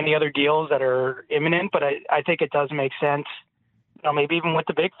heard of any other deals that are imminent, but I think it does make sense, maybe even with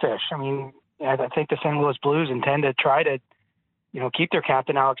the big fish. I mean, I think the St. Louis Blues intend to try to, keep their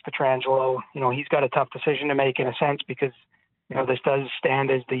captain, Alex Pietrangelo. He's got a tough decision to make in a sense because, this does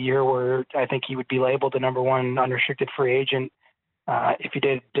stand as the year where I think he would be labeled the number one unrestricted free agent. If he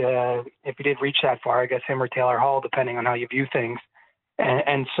did reach that far, I guess him or Taylor Hall, depending on how you view things.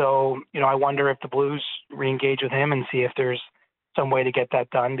 And so, I wonder if the Blues re-engage with him and see if there's some way to get that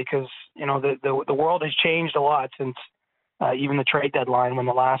done because, the world has changed a lot since even the trade deadline when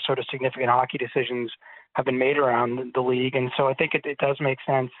the last sort of significant hockey decisions have been made around the league. And so I think it does make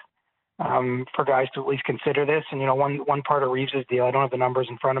sense for guys to at least consider this. And, one part of Reeves' deal, I don't have the numbers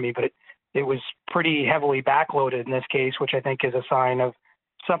in front of me, but it was pretty heavily backloaded in this case, which I think is a sign of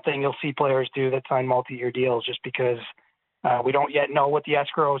something you'll see players do that sign multi-year deals just because we don't yet know what the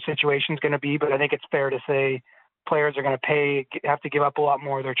escrow situation is going to be. But I think it's fair to say players are going to have to give up a lot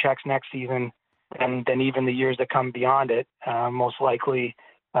more of their checks next season than even the years that come beyond it, most likely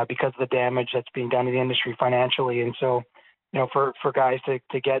because of the damage that's being done to the industry financially. And so, for guys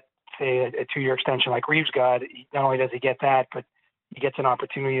to get, say, a 2-year extension like Reeves got, not only does he get that, but he gets an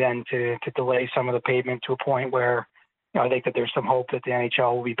opportunity then to delay some of the payment to a point where, I think that there's some hope that the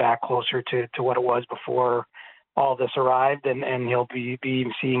NHL will be back closer to what it was before all this arrived, and he'll be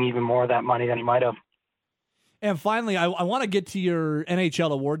seeing even more of that money than he might have. And finally, I want to get to your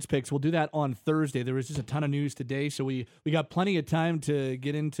NHL awards picks. We'll do that on Thursday. There was just a ton of news today, so we got plenty of time to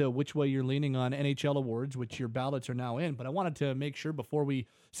get into which way you're leaning on NHL awards, which your ballots are now in. But I wanted to make sure before we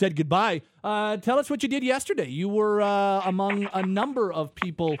said goodbye, tell us what you did yesterday. You were among a number of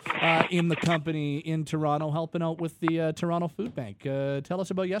people in the company in Toronto helping out with the Toronto Food Bank. Tell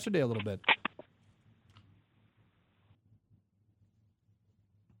us about yesterday a little bit.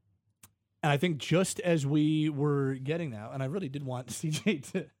 And I think just as we were getting that, and I really did want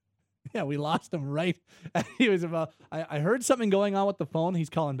CJ to, we lost him right. He was about, I heard something going on with the phone. He's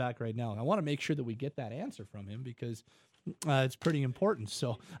calling back right now. I want to make sure that we get that answer from him because it's pretty important.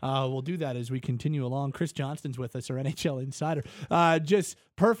 So we'll do that as we continue along. Chris Johnston's with us, our NHL insider. Just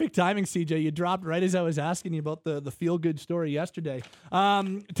perfect timing, CJ. You dropped right as I was asking you about the feel-good story yesterday.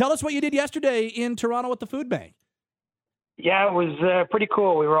 Tell us what you did yesterday in Toronto with the Food Bank. Yeah, it was pretty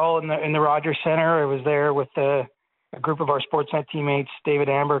cool. We were all in the Rogers Center. I was there with a group of our Sportsnet teammates: David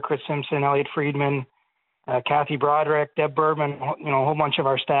Amber, Chris Simpson, Elliot Friedman, Kathy Broderick, Deb Bergman. A whole bunch of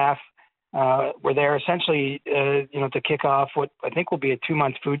our staff were there essentially, to kick off what I think will be a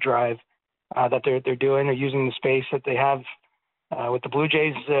 2-month food drive that they're doing. They're using the space that they have with the Blue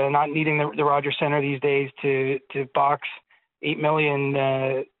Jays not needing the Rogers Center these days to box 8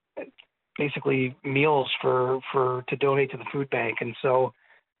 million. Basically meals to donate to the food bank. And so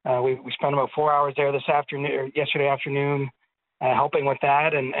we spent about 4 hours there yesterday afternoon helping with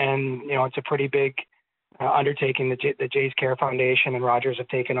that. And it's a pretty big undertaking that the Jays Care Foundation and Rogers have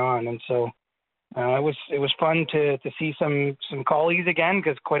taken on. And so it was fun to see some colleagues again,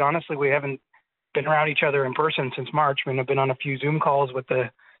 because quite honestly, we haven't been around each other in person since March. I mean, I've been on a few Zoom calls with the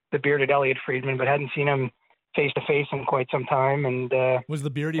bearded Elliot Friedman, but hadn't seen him face to face in quite some time. And was the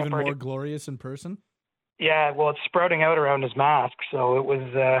beard even more glorious in person? Yeah, well, it's sprouting out around his mask, so it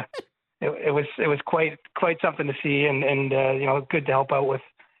was it was quite something to see, and good to help out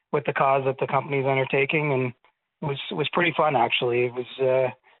with the cause that the company's undertaking, and it was pretty fun actually. It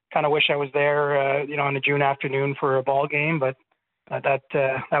was kind of wish I was there on a June afternoon for a ball game, but that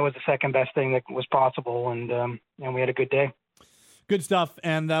was the second best thing that was possible, and we had a good day. Good stuff,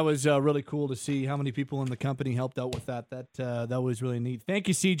 and that was really cool to see how many people in the company helped out with that. That was really neat. Thank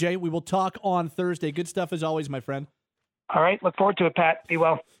you, CJ. We will talk on Thursday. Good stuff as always, my friend. All right, look forward to it, Pat. Be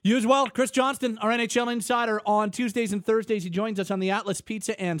well. You as well. Chris Johnston, our NHL insider, on Tuesdays and Thursdays. He joins us on the Atlas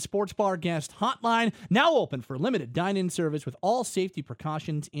Pizza and Sports Bar guest hotline, now open for limited dine-in service with all safety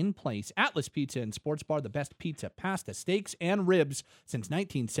precautions in place. Atlas Pizza and Sports Bar, the best pizza, pasta, steaks, and ribs since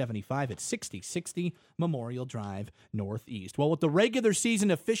 1975 at 6060 Memorial Drive, Northeast. Well, with the regular season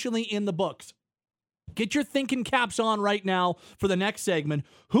officially in the books, get your thinking caps on right now for the next segment.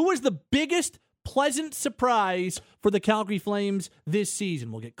 Who is the biggest pleasant surprise for the Calgary Flames this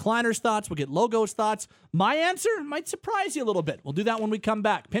season? We'll get Kleiner's thoughts. We'll get Logo's thoughts. My answer might surprise you a little bit. We'll do that when we come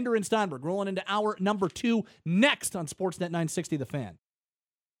back. Pinder and Steinberg rolling into hour number 2 next on Sportsnet 960 The Fan.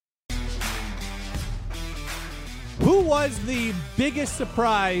 Who was the biggest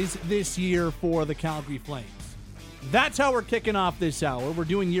surprise this year for the Calgary Flames? That's how we're kicking off this hour. We're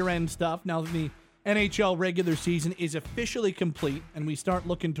doing year-end stuff now that the NHL regular season is officially complete, and we start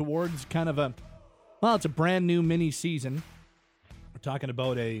looking towards kind of it's a brand new mini season. We're talking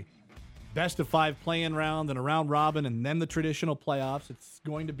about a best-of-5 play-in round and a round robin and then the traditional playoffs. It's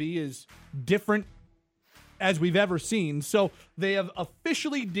going to be as different as we've ever seen. So they have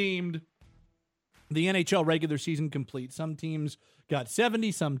officially deemed the NHL regular season complete. Some teams got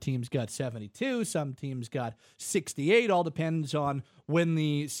 70, some teams got 72, some teams got 68. All depends on when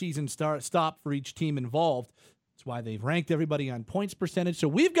the season stopped for each team involved. That's why they've ranked everybody on points percentage. So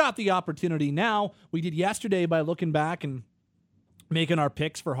we've got the opportunity now. We did yesterday by looking back and making our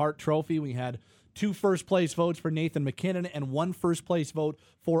picks for Hart Trophy. We had 2 first-place votes for Nathan MacKinnon and 1 first-place vote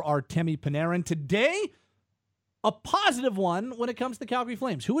for Artemi Panarin. Today, a positive one when it comes to the Calgary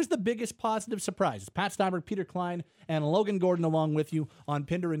Flames. Who is the biggest positive surprise? It's Pat Steinberg, Peter Klein, and Logan Gordon along with you on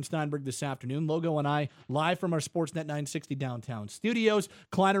Pinder and Steinberg this afternoon. Logo and I live from our Sportsnet 960 downtown studios.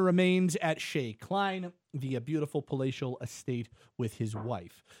 Kleiner remains at Shea Klein, the beautiful palatial estate with his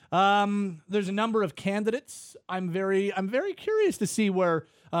wife. There's a number of candidates. I'm very curious to see where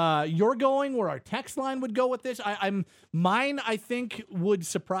you're going, where our text line would go with this. Mine, I think, would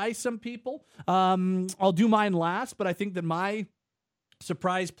surprise some people. I'll do mine last, but I think that my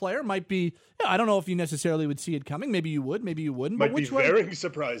surprise player might be, I don't know if you necessarily would see it coming. Maybe you would, maybe you wouldn't. Might be very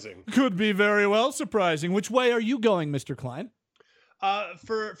surprising. Could be very well surprising. Which way are you going, Mr. Klein?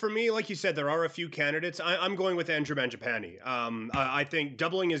 For me, like you said, there are a few candidates. I'm going with Andrew Mangiapane. I think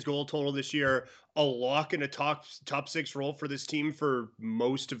doubling his goal total this year, a lock in a top 6 role for this team for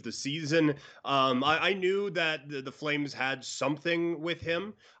most of the season. I knew that the Flames had something with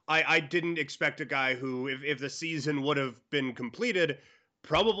him. I didn't expect a guy who, if the season would have been completed,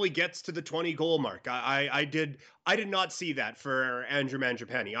 probably gets to the 20 goal mark. I did not see that for Andrew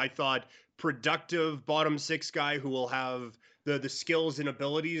Mangiapane. I thought productive bottom 6 guy who will have the skills and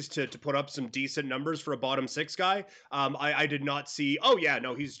abilities to put up some decent numbers for a bottom 6 guy. I did not see,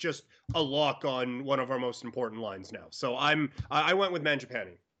 he's just a lock on one of our most important lines now. So I went with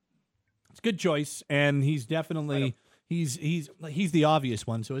Mangiapane. It's a good choice, and he's definitely he's the obvious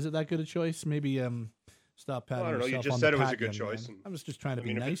one. So is it that good a choice? Maybe stop patting yourself on the back. I don't know. You just said it was a good choice. I was just trying to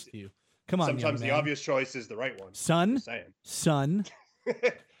be nice to you. Come on, sometimes the obvious choice is the right one. Son.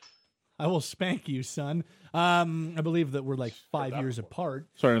 I will spank you, son. I believe that we're like 5 years apart.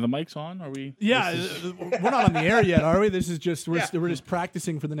 Sorry, are the mics on? Are we? Yeah, we're not on the air yet, are we? This is just we're just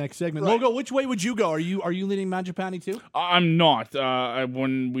practicing for the next segment. Right. Logo, which way would you go? Are you leaning Mangiapane too? I'm not.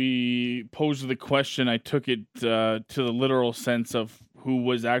 When we posed the question, I took it to the literal sense of who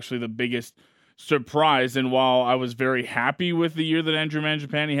was actually the biggest surprise. And while I was very happy with the year that Andrew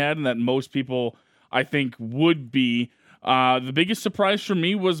Mangiapane had, and that most people I think would be. The biggest surprise for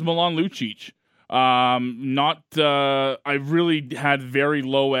me was Milan Lucic. I really had very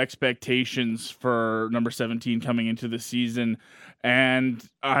low expectations for number 17 coming into the season. And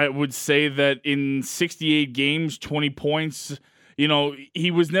I would say that in 68 games, 20 points, he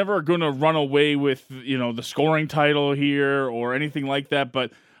was never going to run away with, the scoring title here or anything like that.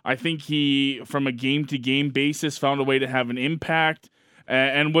 But I think he, from a game-to-game basis, found a way to have an impact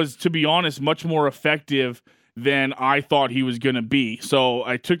and was, to be honest, much more effective than I thought he was going to be. So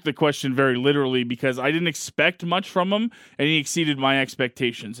I took the question very literally because I didn't expect much from him, and he exceeded my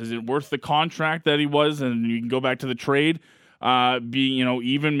expectations. Is it worth the contract that he was? And you can go back to the trade,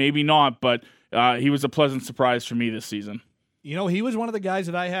 even, maybe not, but he was a pleasant surprise for me this season. He was one of the guys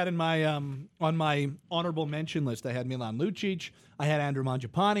that I had in my on my honorable mention list. I had Milan Lucic. I had Andrew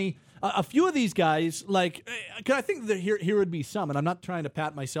Mangiapane. A few of these guys, because I think that here would be some, and I'm not trying to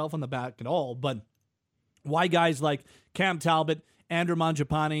pat myself on the back at all, but why guys like Cam Talbot, Andrew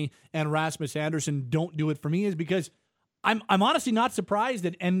Mangiapane, and Rasmus Andersson don't do it for me is because I'm honestly not surprised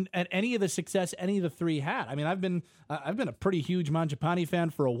at any of the success any of the three had. I mean, I've been a pretty huge Mangiapane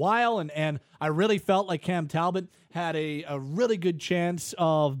fan for a while, and I really felt like Cam Talbot had a really good chance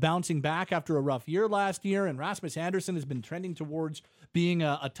of bouncing back after a rough year last year, and Rasmus Andersson has been trending towards being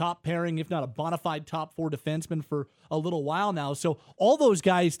a top pairing, if not a bona fide top 4 defenseman for a little while now. So all those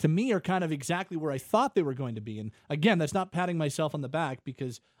guys, to me, are kind of exactly where I thought they were going to be. And again, that's not patting myself on the back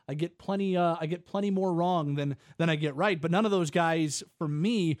because I get plenty more wrong than I get right. But none of those guys, for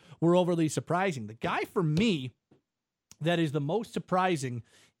me, were overly surprising. The guy for me that is the most surprising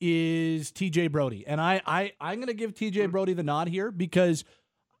is TJ Brodie. And I'm going to give TJ Brodie the nod here because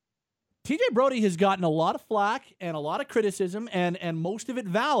TJ Brodie has gotten a lot of flack and a lot of criticism, and most of it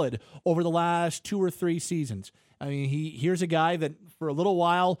valid over the last 2 or 3 seasons. I mean, here's a guy that for a little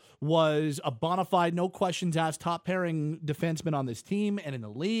while was a bona fide, no questions asked, top pairing defenseman on this team and in the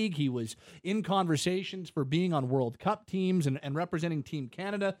league. He was in conversations for being on World Cup teams and representing Team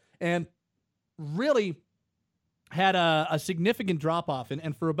Canada, and really had a significant drop-off.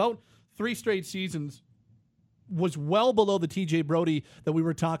 And for about 3 straight seasons was well below the TJ Brodie that we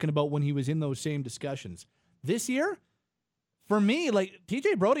were talking about when he was in those same discussions. This year, for me, like,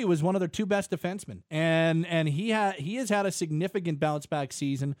 TJ Brodie was one of their 2 best defensemen, and he has had a significant bounce back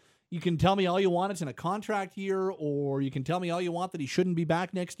season. You can tell me all you want it's in a contract year, or you can tell me all you want that he shouldn't be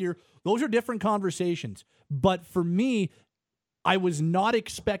back next year. Those are different conversations. But for me, I was not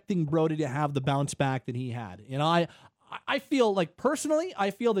expecting Brodie to have the bounce back that he had. You know, I feel like, personally,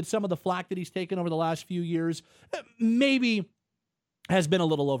 I feel that some of the flack that he's taken over the last few years maybe has been a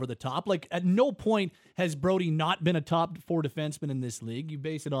little over the top. Like, at no point has Brodie not been a top 4 defenseman in this league. You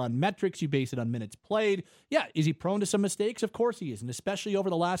base it on metrics, you base it on minutes played. Yeah, is he prone to some mistakes? Of course he is, and especially over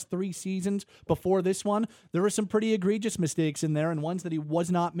the last 3 seasons before this one, there were some pretty egregious mistakes in there and ones that he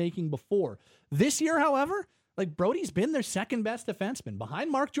was not making before. This year, however, like, Brodie's been their second best defenseman.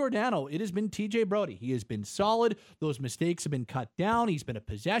 Behind Mark Giordano, it has been TJ Brodie. He has been solid. Those mistakes have been cut down. He's been a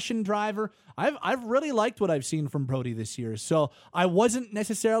possession driver. I've really liked what I've seen from Brodie this year. So I wasn't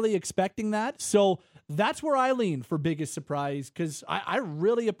necessarily expecting that. So that's where I lean for biggest surprise, because I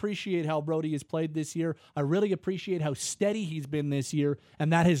really appreciate how Brodie has played this year. I really appreciate how steady he's been this year,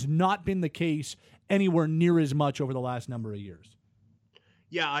 and that has not been the case anywhere near as much over the last number of years.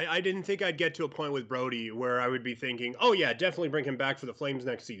 Yeah, I didn't think I'd get to a point with Brodie where I would be thinking, oh yeah, definitely bring him back for the Flames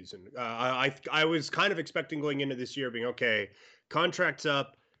next season. I was kind of expecting going into this year being, okay, contract's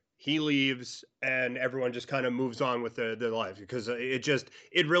up, he leaves, and everyone just kind of moves on with their life, because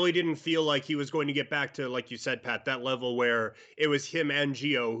it really didn't feel like he was going to get back to, like you said, Pat, that level where it was him and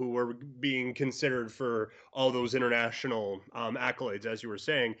Gio who were being considered for all those international accolades, as you were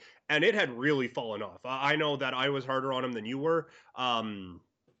saying. And it had really fallen off. I know that I was harder on him than you were.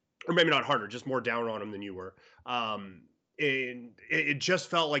 Or maybe not harder, just more down on him than you were. It just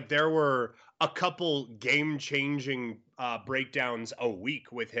felt like there were a couple game-changing breakdowns a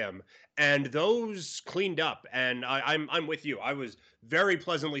week with him, and those cleaned up. And I'm with you. I was very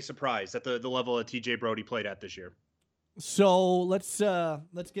pleasantly surprised at the level that TJ Brodie played at this year. So let's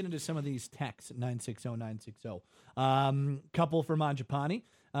get into some of these texts at 960-960. Couple from Manjapani.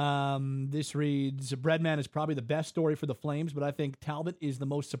 This reads, Breadman is probably the best story for the Flames, but I think Talbot is the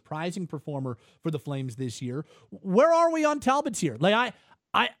most surprising performer for the Flames this year. Where are we on Talbot's here? Like,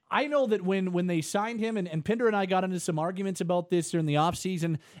 I know that when they signed him, and Pinder and I got into some arguments about this during the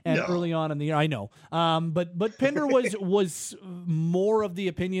offseason and early on in the year. I know. But Pinder was more of the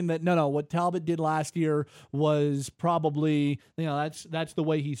opinion that no, what Talbot did last year was probably, that's the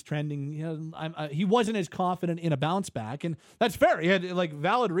way he's trending. He wasn't as confident in a bounce back, and that's fair. He had like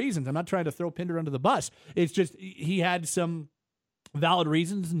valid reasons. I'm not trying to throw Pinder under the bus. It's just he had some valid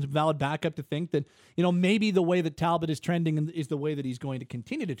reasons and valid backup to think that, maybe the way that Talbot is trending is the way that he's going to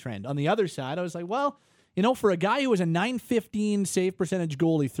continue to trend. On the other side, I was like, well, for a guy who was a .915 save percentage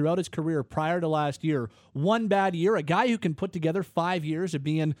goalie throughout his career prior to last year, one bad year, a guy who can put together 5 years of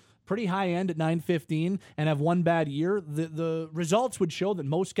being pretty high end at .915 and have one bad year, the results would show that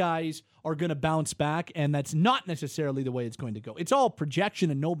most guys are going to bounce back, and that's not necessarily the way it's going to go. It's all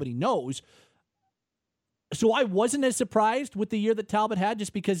projection and nobody knows. So I wasn't as surprised with the year that Talbot had,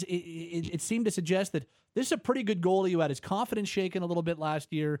 just because it seemed to suggest that this is a pretty good goalie who had his confidence shaken a little bit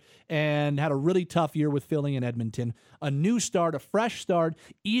last year and had a really tough year with Philly and Edmonton. A new start, a fresh start,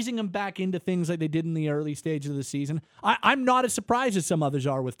 easing him back into things like they did in the early stages of the season. I'm not as surprised as some others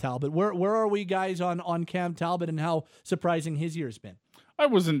are with Talbot. Where are we guys on Cam Talbot and how surprising his year's been? I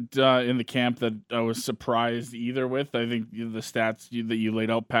wasn't in the camp that I was surprised either with. I think the stats that you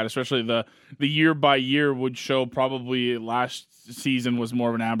laid out, Pat, especially the year by year, would show probably last season was more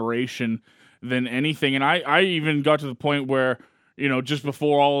of an aberration than anything. And I even got to the point where, just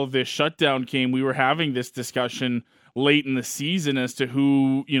before all of this shutdown came, we were having this discussion late in the season as to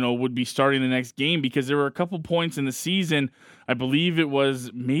who, would be starting the next game, because there were a couple points in the season, I believe it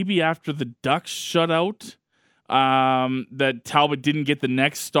was maybe after the Ducks shutout, that Talbot didn't get the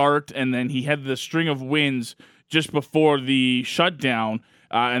next start, and then he had the string of wins just before the shutdown,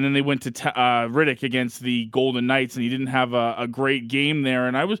 and then they went to Riddick against the Golden Knights, and he didn't have a great game there.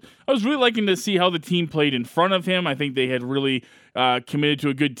 And I was really liking to see how the team played in front of him. I think they had really committed to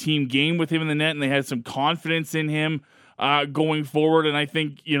a good team game with him in the net, and they had some confidence in him. going forward. And I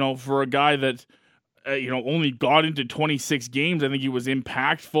think, for a guy that, only got into 26 games, I think he was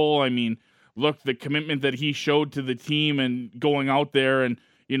impactful. I mean, look, the commitment that he showed to the team and going out there and,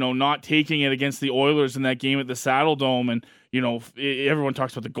 not taking it against the Oilers in that game at the Saddle Dome. And, everyone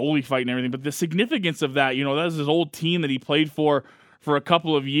talks about the goalie fight and everything, but the significance of that, that was his old team that he played for a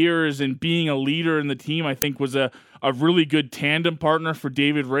couple of years, and being a leader in the team, I think was a really good tandem partner for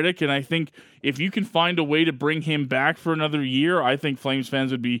David Rittich. And I think if you can find a way to bring him back for another year, I think Flames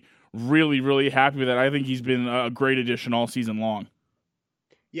fans would be really, really happy with that. I think he's been a great addition all season long.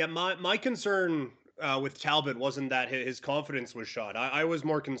 Yeah, my concern with Talbot wasn't that his confidence was shot. I was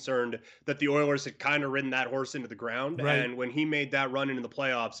more concerned that the Oilers had kind of ridden that horse into the ground. Right. And when he made that run into the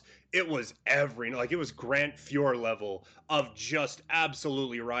playoffs, it was it was Grant Fuhr level of just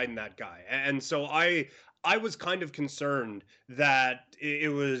absolutely riding that guy. And so I was kind of concerned that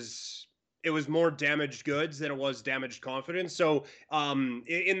it was more damaged goods than it was damaged confidence. So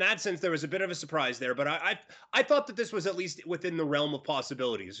in that sense, there was a bit of a surprise there. But I thought that this was at least within the realm of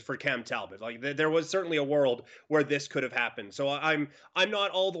possibilities for Cam Talbot. Like there was certainly a world where this could have happened. So I'm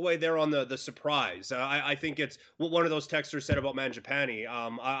not all the way there on the surprise. I think it's what one of those texters said about Mangiapane.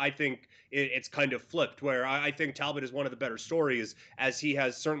 I think it's kind of flipped, where I think Talbot is one of the better stories, as he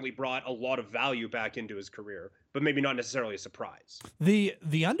has certainly brought a lot of value back into his career, but maybe not necessarily a surprise.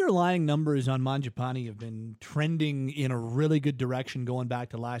 The underlying numbers on Mangiapane have been trending in a really good direction going back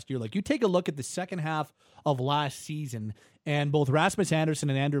to last year. Like, you take a look at the second half of last season, and both Rasmus Andersson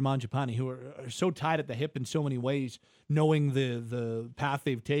and Andrew Mangiapane, who are so tied at the hip in so many ways, knowing the path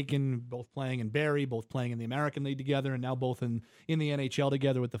they've taken, both playing in Barrie, both playing in the American League together, and now both in the NHL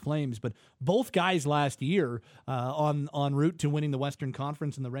together with the Flames. But both guys last year on route to winning the Western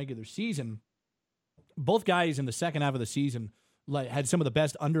Conference in the regular season, both guys in the second half of the season had some of the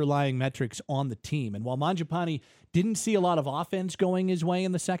best underlying metrics on the team. And while Mangiapane didn't see a lot of offense going his way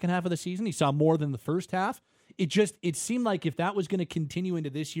in the second half of the season, he saw more than the first half. It seemed like if that was going to continue into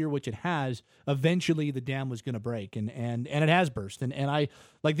this year, which it has, eventually the dam was going to break, and it has burst. And I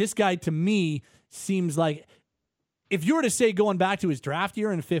like, this guy, to me, seems like, if you were to say going back to his draft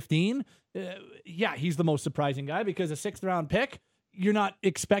year in 15, he's the most surprising guy, because a 6th round pick, you're not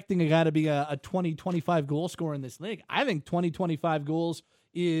expecting a guy to be a 20, 25 goal scorer in this league. I think 20, 25 goals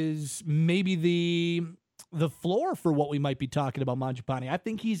is maybe the floor for what we might be talking about Mangiapane. I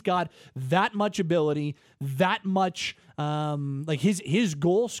think he's got that much ability, that much like his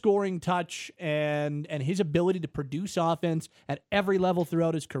goal scoring touch and his ability to produce offense at every level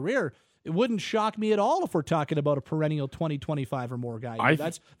throughout his career. It wouldn't shock me at all if we're talking about a perennial 20, 25 or more guy.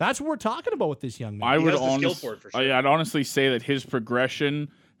 That's what we're talking about with this young man. I'd honestly say that his progression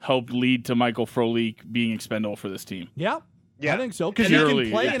helped lead to Michael Frolik being expendable for this team. Yeah, I think so. Because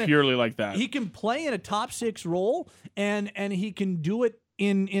purely like that. He can play in a top 6 role, and he can do it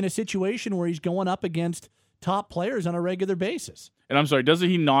in a situation where he's going up against top players on a regular basis. And I'm sorry, doesn't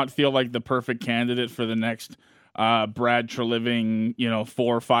he not feel like the perfect candidate for the next Brad Treliving,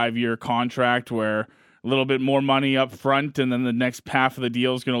 4 or 5 year contract, where a little bit more money up front, and then the next half of the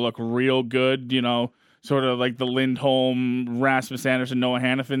deal is going to look real good, sort of like the Lindholm, Rasmus Andersson, Noah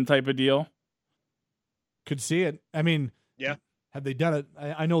Hannafin type of deal? Could see it. I mean, yeah. Had they done it,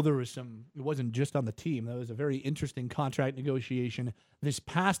 I know there was it wasn't just on the team. There was a very interesting contract negotiation this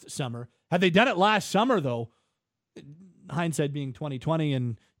past summer. Had they done it last summer, though, hindsight being 2020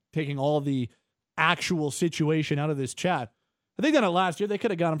 and taking all the actual situation out of this chat, had they done it last year, they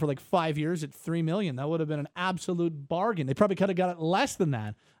could have got him for like 5 years at $3 million. That would have been an absolute bargain. They probably could have got it less than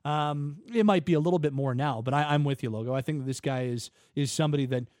that. It might be a little bit more now, but I'm with you, Logo. I think that this guy is somebody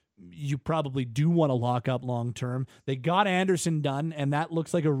that you probably do want to lock up long term. They got Anderson done, and that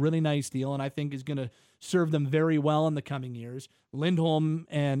looks like a really nice deal, and I think is going to serve them very well in the coming years. Lindholm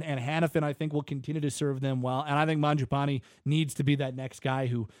and Hannafin, I think, will continue to serve them well, and I think Mangiapane needs to be that next guy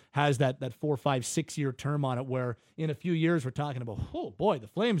who has that 4, 5, 6 year term on it, where in a few years we're talking about, oh boy, the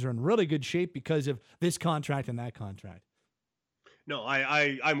Flames are in really good shape because of this contract and that contract. No,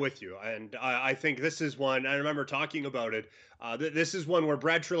 I'm with you. And I think this is one, I remember talking about it. This is one where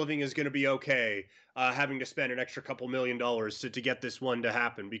Brad Treliving is going to be okay having to spend an extra couple $1 million to get this one to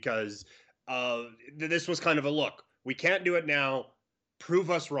happen, because this was kind of a look. We can't do it now.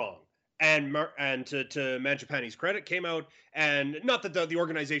 Prove us wrong. And to Mangiapane's credit, came out, and not that the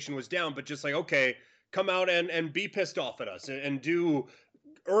organization was down, but just like, okay, come out and be pissed off at us and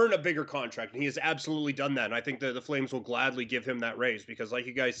earn a bigger contract, and he has absolutely done that. And I think the Flames will gladly give him that raise, because like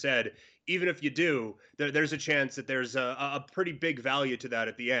you guys said, even if you do, there's a chance that there's a pretty big value to that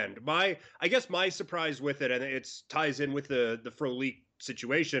at the end. I guess my surprise with it, and it ties in with the Frolik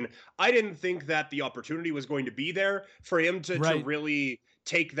situation. I didn't think that the opportunity was going to be there for him to really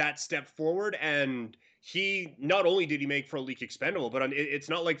take that step forward. And he, not only did he make Frolik expendable, but it's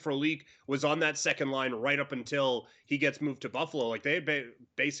not like Frolik was on that second line right up until he gets moved to Buffalo. Like they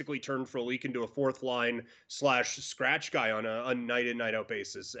basically turned Frolik into a fourth line / scratch guy on a night in, night out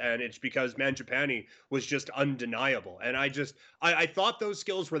basis. And it's because Mangiapane was just undeniable. And I thought those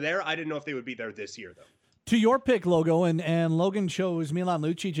skills were there. I didn't know if they would be there this year though. To your pick, Logo, and Logan chose Milan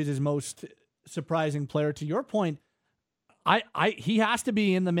Lucic as his most surprising player. To your point, he has to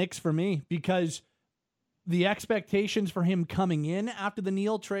be in the mix for me because the expectations for him coming in after the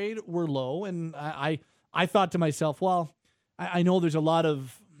Neal trade were low, and I thought to myself, well, I know there's a lot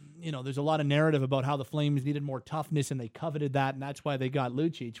of narrative about how the Flames needed more toughness and they coveted that, and that's why they got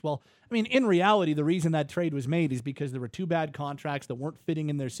Lucic. Well, I mean, in reality, the reason that trade was made is because there were two bad contracts that weren't fitting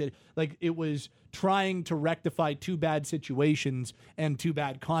in their city. Like, it was trying to rectify two bad situations and two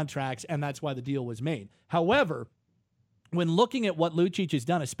bad contracts, and that's why the deal was made. However, when looking at what Lucic has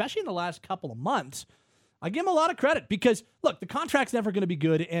done, especially in the last couple of months, I give him a lot of credit because, look, the contract's never going to be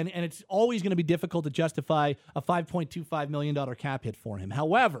good, and it's always going to be difficult to justify a $5.25 million cap hit for him.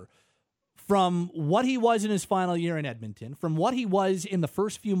 However, from what he was in his final year in Edmonton, from what he was in the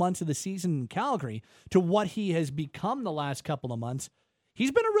first few months of the season in Calgary, to what he has become the last couple of months,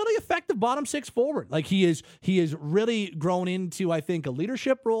 he's been a really effective bottom six forward. Like, he is really grown into, I think, a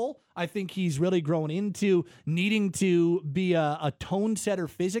leadership role. I think he's really grown into needing to be a tone setter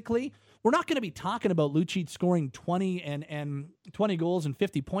physically. We're not going to be talking about Lucic scoring 20 and 20 goals and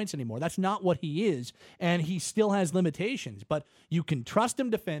 50 points anymore. That's not what he is, and he still has limitations. But you can trust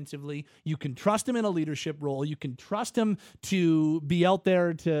him defensively. You can trust him in a leadership role. You can trust him to be out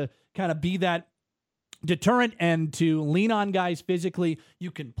there to kind of be that deterrent and to lean on guys physically.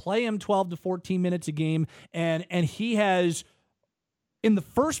 You can play him 12 to 14 minutes a game, and he has, in the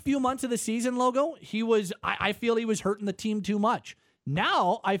first few months of the season, Logo, I feel he was hurting the team too much.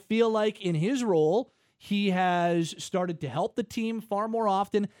 Now, I feel like in his role, he has started to help the team far more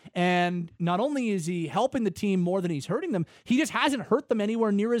often. And not only is he helping the team more than he's hurting them, he just hasn't hurt them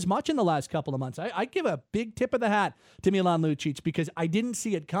anywhere near as much in the last couple of months. I give a big tip of the hat to Milan Lucic because I didn't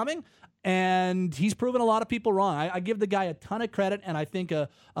see it coming. And he's proven a lot of people wrong. I give the guy a ton of credit, and I think a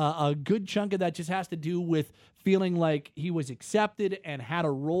good chunk of that just has to do with feeling like he was accepted and had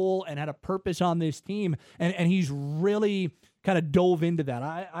a role and had a purpose on this team. And he's really kind of dove into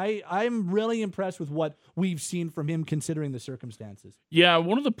that. I'm really impressed with what we've seen from him considering the circumstances. Yeah,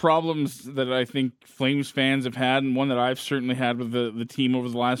 one of the problems that I think Flames fans have had, and one that I've certainly had with the team over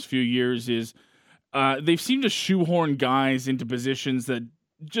the last few years, is they've seemed to shoehorn guys into positions that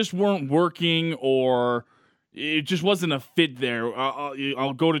just weren't working, or it just wasn't a fit there.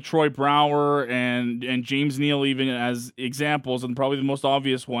 I'll go to Troy Brouwer and James Neal even as examples, and probably the most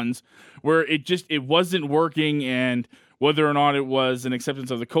obvious ones, where it wasn't working, and whether or not it was an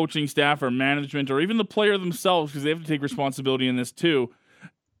acceptance of the coaching staff or management or even the player themselves, because they have to take responsibility in this too,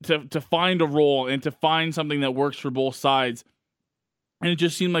 to find a role and to find something that works for both sides. And it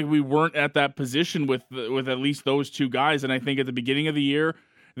just seemed like we weren't at that position with at least those two guys. And I think at the beginning of the year,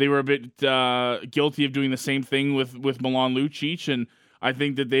 they were a bit guilty of doing the same thing with Milan Lucic. And I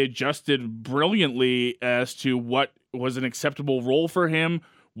think that they adjusted brilliantly as to what was an acceptable role for him,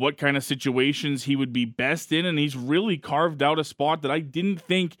 what kind of situations he would be best in, and he's really carved out a spot that I didn't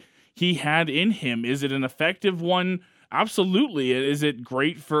think he had in him. Is it an effective one? Absolutely. Is it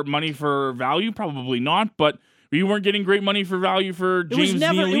great for money for value? Probably not, but we weren't getting great money for value for James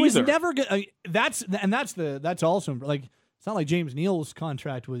Neal either. It was never good. That's also, like, it's not like James Neal's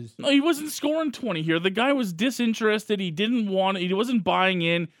contract was... No, he wasn't scoring 20 here. The guy was disinterested. He wasn't buying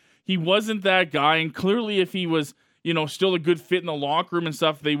in. He wasn't that guy, and clearly if he was, still a good fit in the locker room and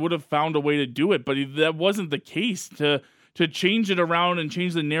stuff, they would have found a way to do it. But that wasn't the case. To change it around and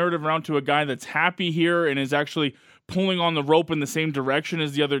change the narrative around to a guy that's happy here and is actually pulling on the rope in the same direction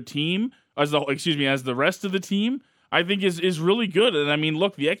as the other team, as the rest of the team, I think is really good. And I mean,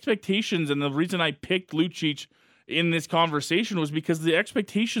 look, the expectations, and the reason I picked Lucic in this conversation was because the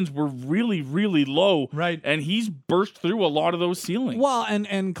expectations were really, really low. Right. And he's burst through a lot of those ceilings. Well,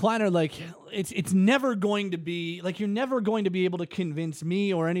 and Kleiner, like, it's never going to be, like, you're never going to be able to convince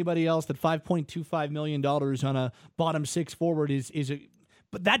me or anybody else that $5.25 million on a bottom six forward is a...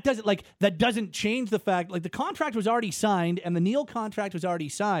 But that doesn't change the fact, like, the contract was already signed and the Neal contract was already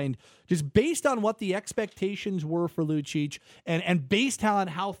signed, just based on what the expectations were for Lucic and based on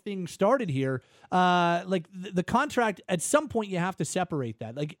how things started here. The contract, at some point you have to separate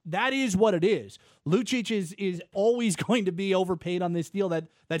that. Like, that is what it is. Lucic is always going to be overpaid on this deal.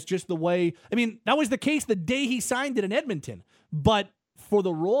 That's just the way. I mean, that was the case the day he signed it in Edmonton. But for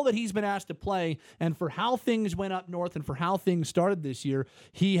the role that he's been asked to play and for how things went up north and for how things started this year,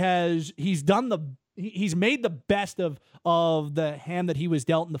 he's made the best of the hand that he was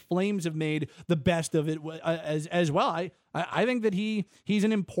dealt, and the Flames have made the best of it as well. I think that he's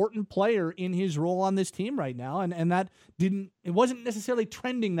an important player in his role on this team right now, and it wasn't necessarily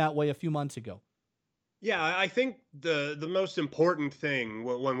trending that way a few months ago. Yeah, I think the most important thing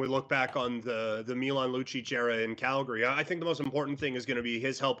when we look back on the Milan Lucic era in Calgary, I think the most important thing is going to be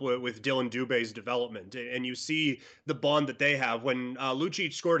his help with Dylan Dubé's development. And you see the bond that they have. When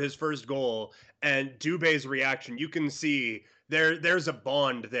Lucic scored his first goal and Dubé's reaction, you can see there's a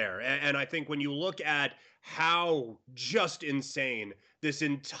bond there. And I think when you look at how just insane this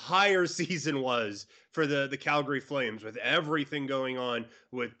entire season was for the Calgary Flames, with everything going on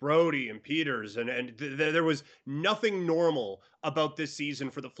with Brody and Peters, and there was nothing normal about this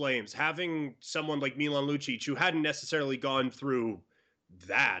season for the Flames. Having someone like Milan Lucic, who hadn't necessarily gone through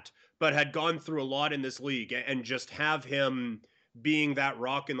that, but had gone through a lot in this league, and just have him being that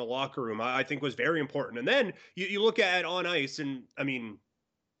rock in the locker room, I think was very important. And then you look at on ice, and I mean,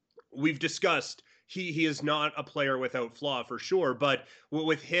 we've discussed he is not a player without flaw for sure, but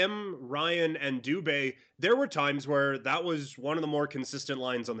with him, Ryan, and Dubé, there were times where that was one of the more consistent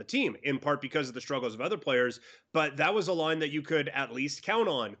lines on the team, in part because of the struggles of other players, but that was a line that you could at least count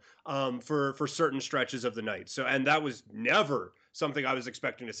on for certain stretches of the night. So, and that was never something I was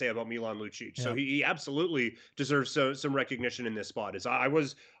expecting to say about Milan Lucic. Yeah. So he absolutely deserves some recognition in this spot. As I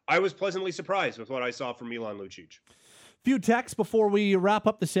was pleasantly surprised with what I saw from Milan Lucic. Few texts before we wrap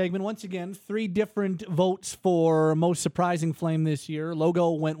up the segment. Once again, 3 different votes for most surprising Flame this year.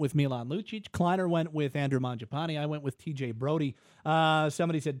 Logo went with Milan Lucic. Kleiner went with Andrew Mangiapane. I went with TJ Brody.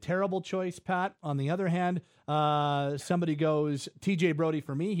 Somebody said terrible choice, Pat. On the other hand, somebody goes TJ Brody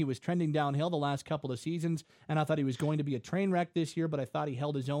for me. He was trending downhill the last couple of seasons, and I thought he was going to be a train wreck this year, but I thought he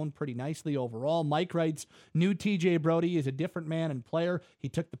held his own pretty nicely overall. Mike writes, new TJ Brody is a different man and player. He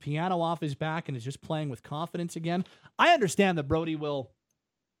took the piano off his back and is just playing with confidence again. I understand that Brody will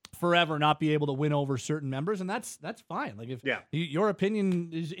forever not be able to win over certain members, and that's fine. Like, if your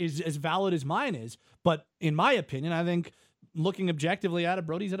opinion is as valid as mine is, but in my opinion, I think looking objectively at it,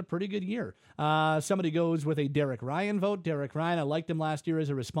 Brody's had a pretty good year. Somebody goes with a Derek Ryan vote. Derek Ryan, I liked him last year as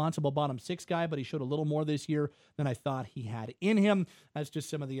a responsible bottom 6 guy, but he showed a little more this year than I thought he had in him. That's just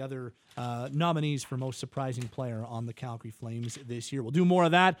some of the other nominees for most surprising player on the Calgary Flames this year. We'll do more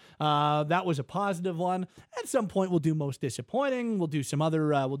of that. That was a positive one. At some point, we'll do most disappointing. We'll do some other,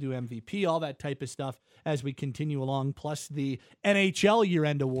 we'll do MVP, all that type of stuff as we continue along, plus the NHL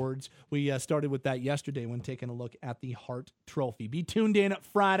year-end awards. We started with that yesterday when taking a look at the Hart Trophy. Be tuned in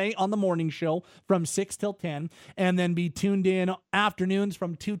Friday on the morning show from 6 till 10, and then be tuned in afternoons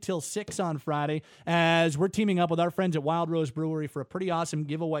from 2 till 6 on Friday as we're teaming up with our friends at Wild Rose Brewery for a pretty awesome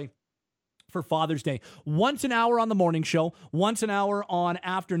giveaway for Father's Day. Once an hour on the morning show, once an hour on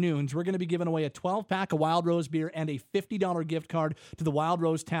afternoons. We're going to be giving away a 12-pack of Wild Rose beer and a $50 gift card to the Wild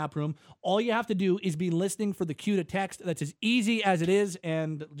Rose Tap Room. All you have to do is be listening for the cue to text. That's as easy as it is,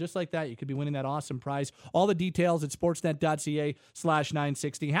 and just like that, you could be winning that awesome prize. All the details at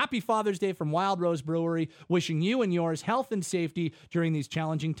sportsnet.ca/960. Happy Father's Day from Wild Rose Brewery. Wishing you and yours health and safety during these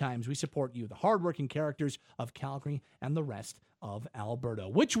challenging times. We support you, the hardworking characters of Calgary and the rest of Alberta.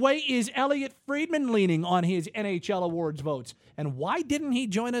 Which way is Elliot Friedman leaning on his NHL awards votes? And why didn't he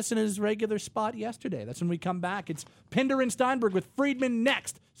join us in his regular spot yesterday? That's when we come back. It's Pinder and Steinberg with Friedman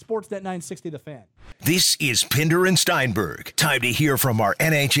next. Sportsnet 960 The Fan. This is Pinder and Steinberg. Time to hear from our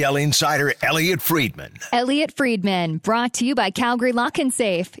NHL insider, Elliot Friedman. Elliot Friedman, brought to you by Calgary Lock and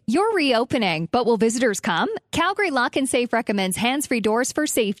Safe. You're reopening, but will visitors come? Calgary Lock and Safe recommends hands-free doors for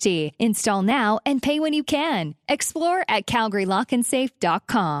safety. Install now and pay when you can. Explore at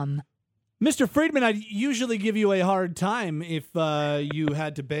calgarylockandsafe.com. Mr. Friedman, I'd usually give you a hard time if you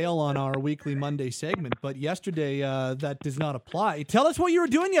had to bail on our weekly Monday segment, but yesterday that does not apply. Tell us what you were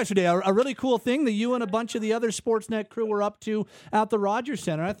doing yesterday, a really cool thing that you and a bunch of the other Sportsnet crew were up to at the Rogers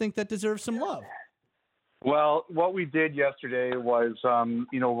Center. I think that deserves some love. Well, what we did yesterday was,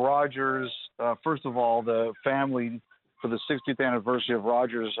 Rogers, first of all, the family for the 60th anniversary of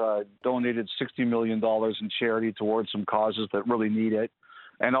Rogers donated $60 million in charity towards some causes that really need it.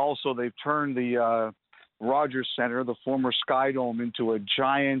 And also, they've turned the Rogers Center, the former Sky Dome, into a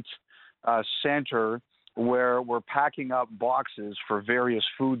giant center where we're packing up boxes for various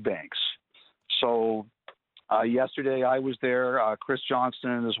food banks. So yesterday I was there. Chris Johnston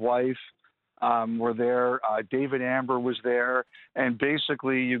and his wife were there. David Amber was there. And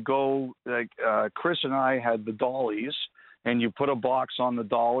basically you go, Chris and I had the dollies, and you put a box on the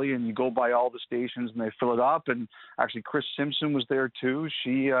dolly and you go by all the stations and they fill it up. And actually Chris Simpson was there too.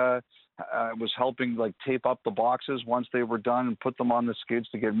 She was helping like tape up the boxes once they were done and put them on the skids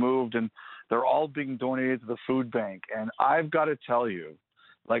to get moved. And they're all being donated to the food bank. And I've got to tell you,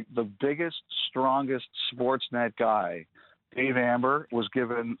 like the biggest, strongest Sportsnet guy, Dave Amber, was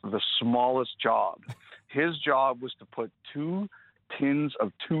given the smallest job. His job was to put 2 tins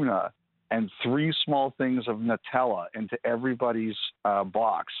of tuna and 3 small things of Nutella into everybody's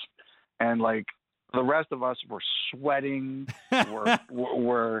box. And like the rest of us were sweating,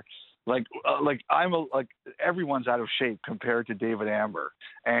 we're like everyone's out of shape compared to David Amber.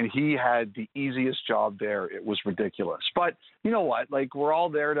 And he had the easiest job there. It was ridiculous. But you know what? Like we're all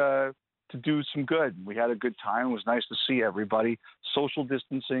there to do some good. We had a good time. It was nice to see everybody, social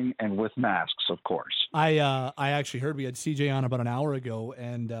distancing and with masks, of course. I actually heard we had CJ on about an hour ago,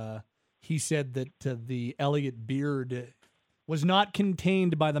 and he said that the Elliott beard was not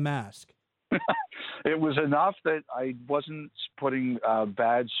contained by the mask. It was enough that I wasn't putting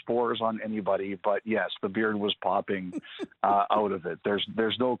bad spores on anybody, but yes, the beard was popping out of it.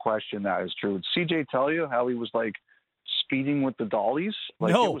 There's no question that is true. Did CJ tell you how he was like speeding with the dollies?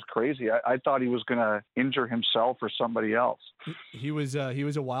 Like No. It was crazy. I thought he was going to injure himself or somebody else. He was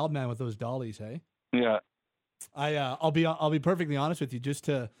a wild man with those dollies, hey? Yeah. I'll be perfectly honest with you, just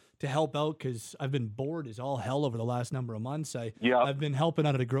to help out, because I've been bored as all hell over the last number of months. I've been helping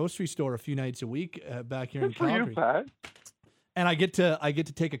out at a grocery store a few nights a week back here in Calgary. Good for you, Pat. And I get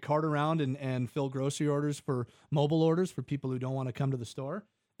to take a cart around and fill grocery orders for mobile orders for people who don't want to come to the store.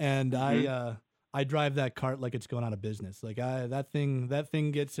 And I drive that cart like it's going out of business. Like that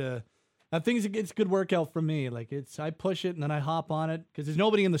thing gets good workout from me. Like I push it and then I hop on it because there's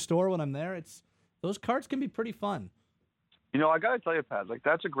nobody in the store when I'm there. Those carts can be pretty fun. You know, I got to tell you, Pat, like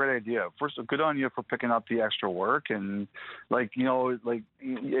that's a great idea. First, good on you for picking up the extra work. And like, you know, like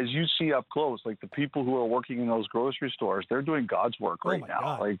as you see up close, like the people who are working in those grocery stores, they're doing God's work right now.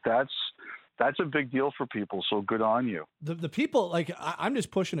 God. Like that's a big deal for people. So good on you. The people, like I'm just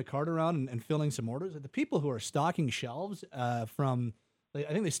pushing a cart around and filling some orders. The people who are stocking shelves from, like,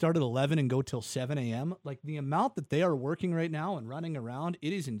 I think they start at 11 and go till 7 a.m. Like the amount that they are working right now and running around,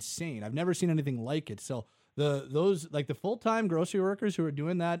 it is insane. I've never seen anything like it. So those like the full-time grocery workers who are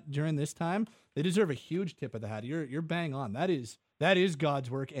doing that during this time, they deserve a huge tip of the hat. You're bang on. That is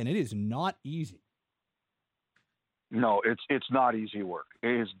God's work, and it is not easy. No, it's not easy work.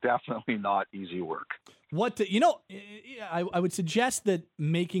 It is definitely not easy work. I would suggest that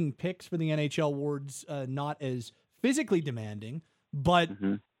making picks for the NHL awards not as physically demanding, but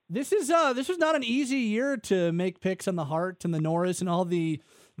this was not an easy year to make picks on the Hart and the Norris and all the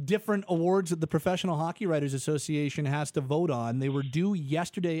different awards that the Professional Hockey Writers Association has to vote on. They were due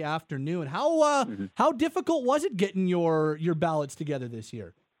yesterday afternoon. How difficult was it getting your ballots together this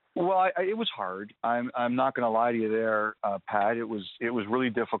year? Well, it was hard. I'm not going to lie to you there, Pat. It was really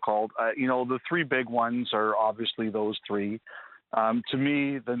difficult. You know, the 3 big ones are obviously those 3. To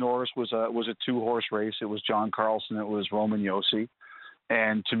me, the Norris was a 2-horse race. It was John Carlson. It was Roman Josi.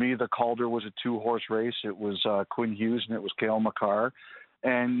 And to me, the Calder was a 2-horse race. It was Quinn Hughes and it was Cale Makar.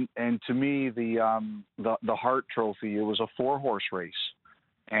 And to me, the Hart Trophy, it was a 4-horse race.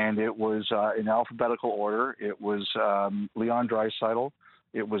 And it was in alphabetical order. It was Leon Draisaitl.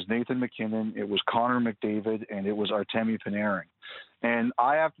 It was Nathan MacKinnon, it was Connor McDavid, and it was Artemi Panarin. And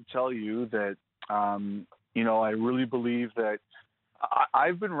I have to tell you that, you know, I really believe that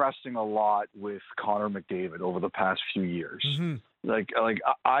I've been wrestling a lot with Connor McDavid over the past few years. Mm-hmm.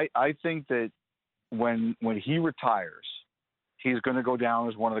 I think that when he retires, he's going to go down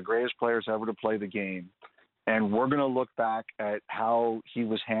as one of the greatest players ever to play the game. And we're going to look back at how he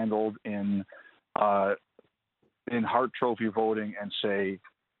was handled in Hart Trophy voting and say,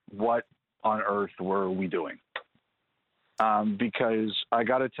 what on earth were we doing? Because I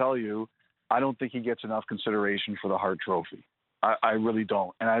got to tell you, I don't think he gets enough consideration for the Hart Trophy. I really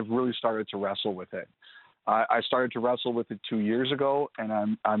don't. And I've really started to wrestle with it. I started to wrestle with it 2 years ago,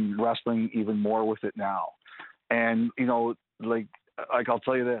 and I'm wrestling even more with it now. And, you know, like I'll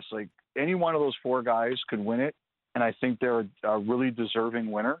tell you this, like any one of those 4 guys could win it. And I think they're a really deserving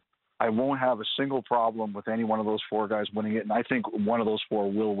winner. I won't have a single problem with any one of those 4 guys winning it, and I think one of those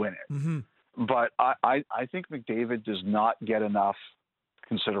 4 will win it. Mm-hmm. But I think McDavid does not get enough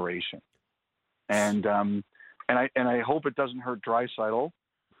consideration, and I hope it doesn't hurt Draisaitl,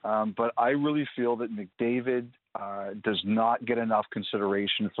 but I really feel that McDavid does not get enough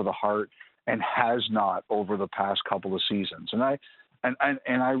consideration for the Hart and has not over the past couple of seasons, and I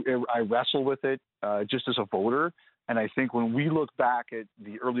wrestle with it just as a voter. And I think when we look back at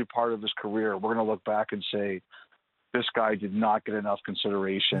the early part of his career, we're going to look back and say, this guy did not get enough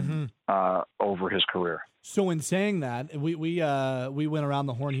consideration over his career. So in saying that, we went around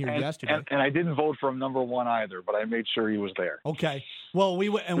the horn here yesterday, and I didn't vote for him number one either, but I made sure he was there. Okay, well we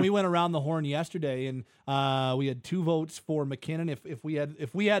went around the horn yesterday, and we had 2 votes for MacKinnon. If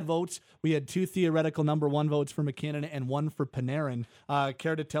we had votes, we had 2 theoretical number 1 votes for MacKinnon and 1 for Panarin.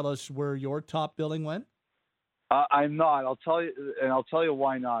 Care to tell us where your top billing went? I'm not. I'll tell you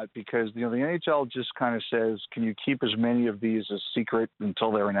why not. Because the NHL just kind of says, can you keep as many of these as secret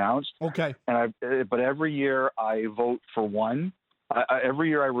until they're announced? Okay. But every year I vote for one. Every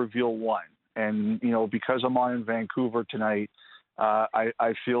year I reveal one, and because I'm on in Vancouver tonight,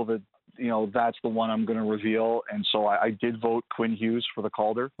 I feel that that's the one I'm going to reveal, and so I did vote Quinn Hughes for the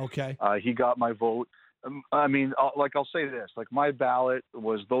Calder. Okay. He got my vote. I mean, I'll say this: my ballot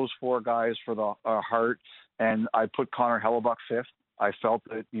was those 4 guys for the Hart. And I put Connor Hellebuyck 5th. I felt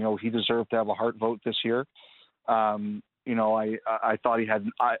that he deserved to have a Hart vote this year. I thought he had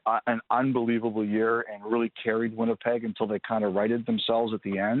an unbelievable year and really carried Winnipeg until they kind of righted themselves at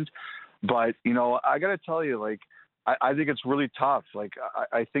the end. But I got to tell you, I think it's really tough.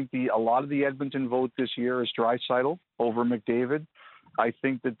 I think a lot of the Edmonton vote this year is Draisaitl over McDavid. I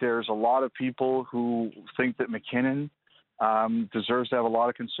think that there's a lot of people who think that MacKinnon deserves to have a lot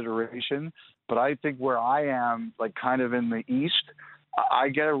of consideration. But I think where I am, kind of in the East, I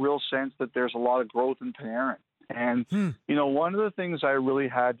get a real sense that there's a lot of growth in Panarin. And, one of the things I really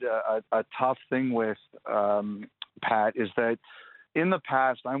had a tough thing with, Pat, is that in the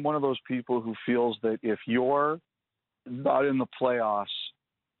past, I'm one of those people who feels that if you're not in the playoffs,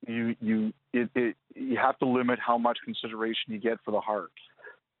 you have to limit how much consideration you get for the Hart.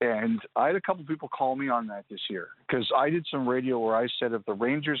 And I had a couple people call me on that this year because I did some radio where I said if the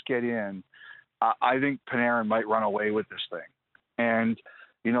Rangers get in, I think Panarin might run away with this thing. And,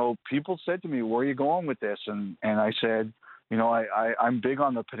 people said to me, where are you going with this? And I said, I'm big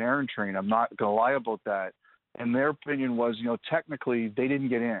on the Panarin train. I'm not going to lie about that. And their opinion was, technically they didn't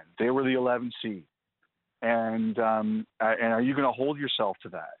get in. They were the 11th seed. And are you going to hold yourself to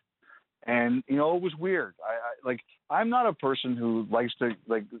that? And, it was weird. I'm not a person who likes to,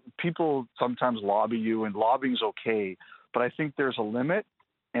 people sometimes lobby you, and lobbying's okay, but I think there's a limit.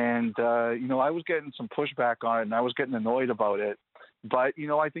 And, I was getting some pushback on it, and I was getting annoyed about it. But,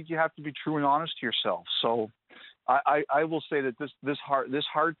 I think you have to be true and honest to yourself. So I will say that this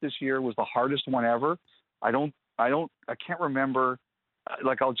Hart this year was the hardest one ever. I can't remember.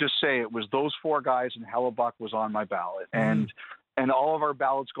 I'll just say it was those 4 guys, and Hellebuyck was on my ballot. And all of our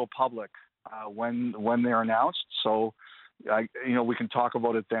ballots go public when they're announced. So, we can talk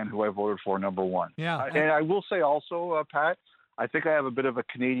about it then, who I voted for number 1. Yeah. And I will say also, Pat, I think I have a bit of a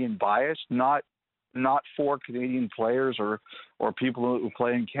Canadian bias, not for Canadian players or people who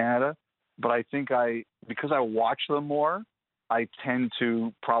play in Canada, but I think because I watch them more, I tend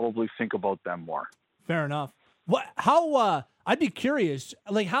to probably think about them more. Fair enough. I'd be curious,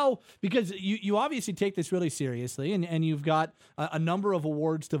 because you obviously take this really seriously, and you've got a number of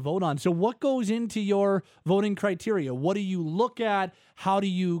awards to vote on. So what goes into your voting criteria? What do you look at? How do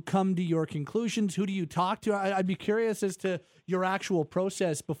you come to your conclusions? Who do you talk to? I'd be curious as to your actual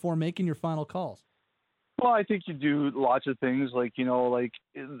process before making your final calls. Well, I think you do lots of things. One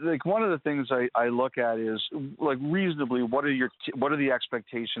of the things I look at is reasonably, what are the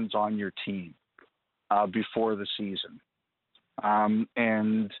expectations on your team before the season? I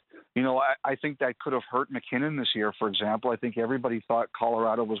think that could have hurt MacKinnon this year, for example. I think everybody thought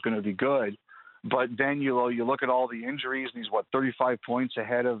Colorado was going to be good, but then you look at all the injuries, and he's 35 points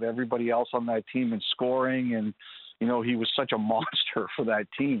ahead of everybody else on that team in scoring, and he was such a monster for that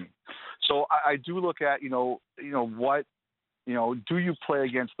team. So I do look at what do you play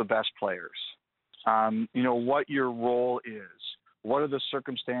against the best players? What your role is. What are the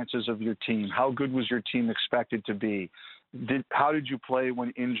circumstances of your team? How good was your team expected to be? How did you play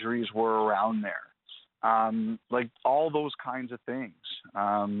when injuries were around there? All those kinds of things.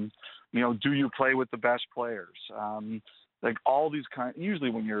 Do you play with the best players? All these usually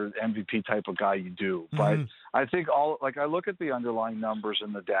when you're an MVP type of guy, you do. But I think I look at the underlying numbers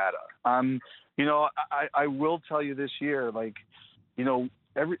and the data. I will tell you this year, everybody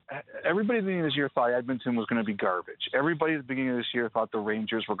at the beginning of this year thought Edmonton was going to be garbage. Everybody at the beginning of this year thought the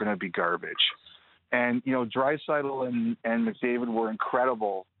Rangers were going to be garbage. And, Draisaitl and McDavid were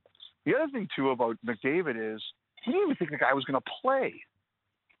incredible. The other thing, too, about McDavid is he didn't even think the guy was going to play.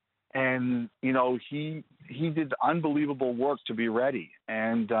 And, he did unbelievable work to be ready.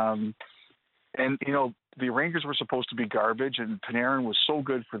 And the Rangers were supposed to be garbage, and Panarin was so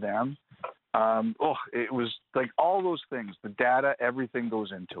good for them. It was like all those things, the data, everything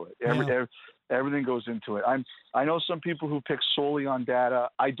goes into it. Everything goes into it. I know some people who pick solely on data.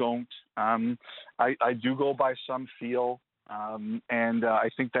 I don't. I do go by some feel, and I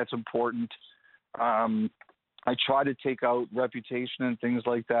think that's important. I try to take out reputation and things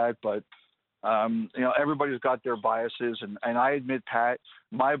like that, but everybody's got their biases, and I admit, Pat,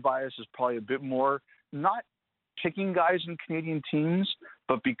 my bias is probably a bit more not picking guys in Canadian teams,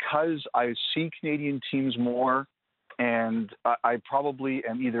 but because I see Canadian teams more, and I probably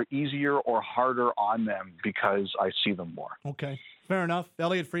am either easier or harder on them because I see them more. Okay, fair enough.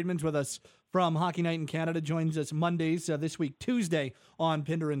 Elliot Friedman's with us from Hockey Night in Canada, joins us Mondays this week, Tuesday on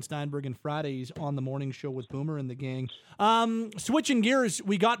Pinder and Steinberg, and Fridays on the morning show with Boomer and the gang. Switching gears,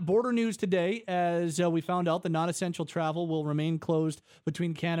 we got border news today as we found out that non-essential travel will remain closed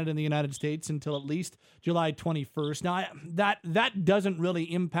between Canada and the United States until at least July 21st. Now, that doesn't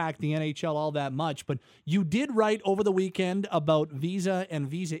really impact the NHL all that much, but you did write over the weekend about visa and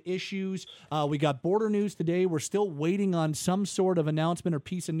visa issues. We got border news today. We're still waiting on some sort of announcement or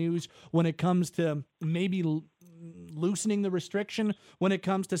piece of news when it comes to maybe loosening the restriction when it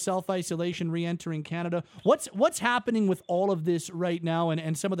comes to self-isolation re-entering Canada. What's happening with all of this right now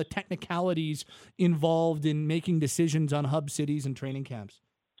and some of the technicalities involved in making decisions on hub cities and training camps?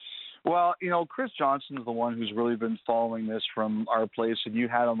 Well, Chris Johnson is the one who's really been following this from our place, and you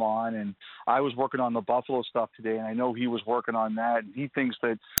had him on, and I was working on the Buffalo stuff today, and I know he was working on that, and he thinks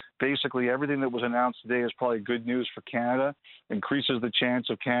that basically everything that was announced today is probably good news for Canada, increases the chance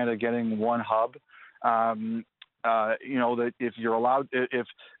of Canada getting one hub. That if you're allowed,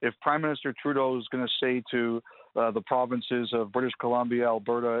 if Prime Minister Trudeau is going to say to the provinces of British Columbia,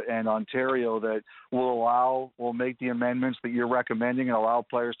 Alberta, and Ontario that we'll make the amendments that you're recommending and allow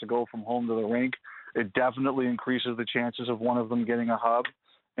players to go from home to the rink, it definitely increases the chances of one of them getting a hub,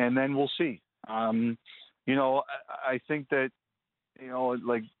 and then we'll see. I think that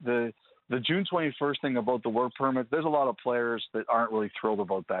like the June 21st thing about the work permit, there's a lot of players that aren't really thrilled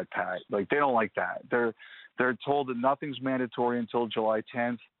about that, Pat. Like, they don't like that. They're told that nothing's mandatory until July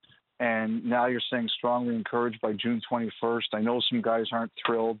 10th, and now you're saying strongly encouraged by June 21st. I know some guys aren't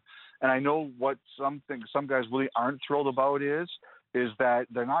thrilled, and I know what some guys really aren't thrilled about is that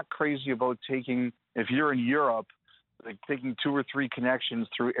they're not crazy about taking, if you're in Europe, like taking 2 or 3 connections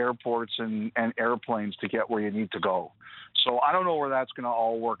through airports and airplanes to get where you need to go. So I don't know where that's going to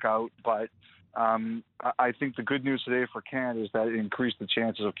all work out, but I think the good news today for Canada is that it increased the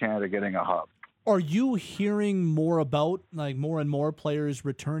chances of Canada getting a hub. Are you hearing more about, like, more and more players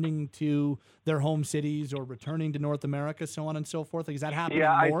returning to their home cities or returning to North America, so on and so forth? Like, is that happening more?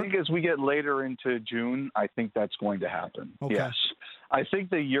 Yeah, I think as we get later into June, I think that's going to happen. Okay. Yes. I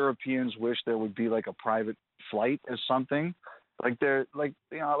think the Europeans wish there would be like a private flight or something. I got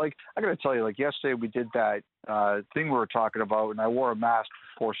to tell you, like yesterday we did that thing we were talking about, and I wore a mask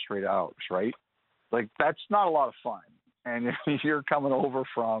for 4 straight hours, right? Like, that's not a lot of fun. And if you're coming over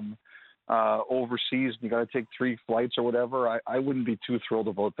from overseas and you got to take 3 flights or whatever, I wouldn't be too thrilled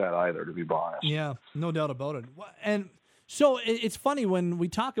about that either, to be honest. Yeah, no doubt about it. And so it's funny when we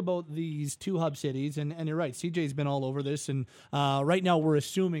talk about these 2 hub cities, and you're right, CJ's been all over this, and right now we're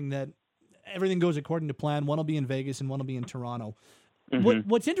assuming that everything goes according to plan. One will be in Vegas and one will be in Toronto. Mm-hmm.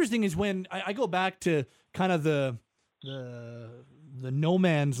 What's interesting is when I go back to kind of the no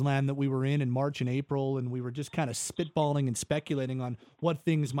man's land that we were in March and April, and we were just kind of spitballing and speculating on what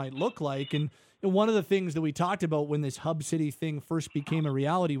things might look like. And one of the things that we talked about when this hub city thing first became a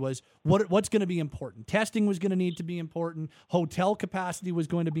reality was what's going to be important. Testing was going to need to be important. Hotel capacity was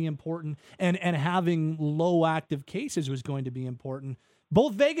going to be important, and having low active cases was going to be important.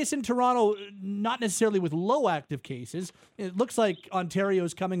 Both Vegas and Toronto, not necessarily with low active cases. It looks like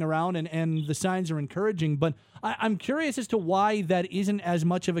Ontario's coming around and the signs are encouraging, but I'm curious as to why that isn't as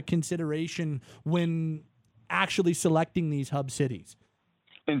much of a consideration when actually selecting these hub cities.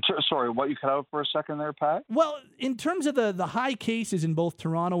 Sorry, what, you cut out for a second there, Pat? Well, in terms of the high cases in both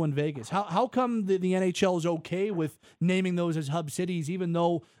Toronto and Vegas, how come the NHL is okay with naming those as hub cities, even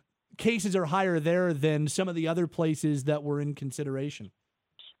though cases are higher there than some of the other places that were in consideration?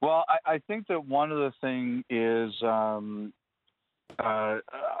 Well, I think that one of the things is,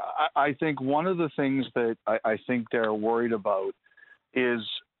 I think one of the things that I think they're worried about is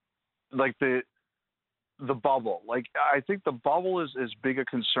like the bubble. Like, I think the bubble is as big a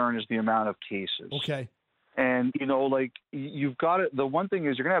concern as the amount of cases. Okay. And, like, you've got it. The one thing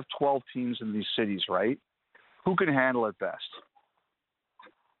is you're going to have 12 teams in these cities, right? Who can handle it best?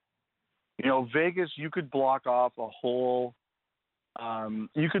 Vegas, you could block off a whole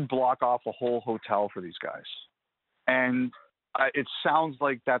hotel for these guys. And it sounds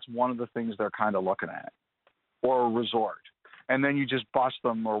like that's one of the things they're kind of looking at, or a resort. And then you just bust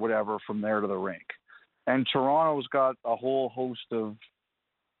them or whatever from there to the rink. And Toronto's got a whole host of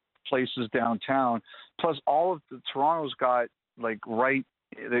places downtown. Plus, Toronto's got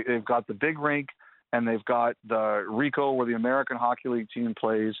they've got the big rink, and they've got the Ricoh where the American Hockey League team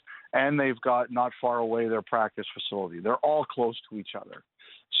plays, and they've got not far away their practice facility. They're all close to each other.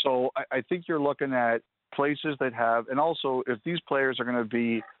 So I think you're looking at places that have, and also if these players are going to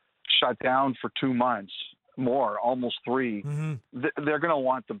be shut down for 2 months, more, almost 3, they're going to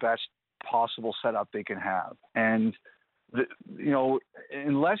want the best possible setup they can have. And,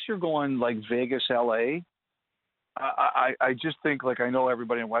 unless you're going like Vegas, LA, I just think, I know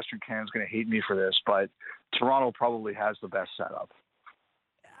everybody in Western Canada is going to hate me for this, but Toronto probably has the best setup.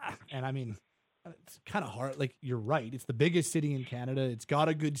 And I mean, it's kind of hard. You're right. It's the biggest city in Canada. It's got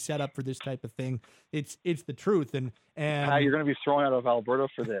a good setup for this type of thing. It's the truth. And you're going to be thrown out of Alberta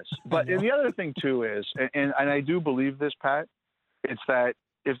for this. But and the other thing too is, and I do believe this, Pat, it's that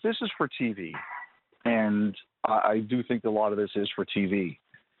if this is for TV, and I do think a lot of this is for TV,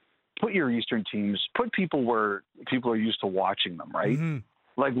 put your Eastern teams, put people where people are used to watching them, right?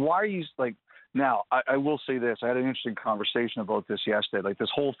 Why are you now? I will say this. I had an interesting conversation about this yesterday. This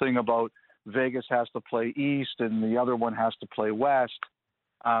whole thing about Vegas has to play East and the other one has to play West.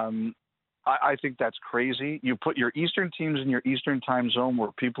 I think that's crazy. You put your Eastern teams in your Eastern time zone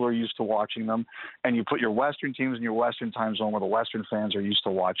where people are used to watching them, and you put your Western teams in your Western time zone where the Western fans are used to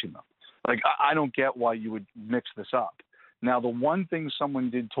watching them. I don't get why you would mix this up. Now, the one thing someone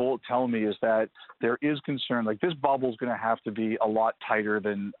did tell me is that there is concern, this bubble is going to have to be a lot tighter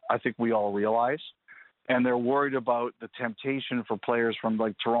than I think we all realize. And they're worried about the temptation for players from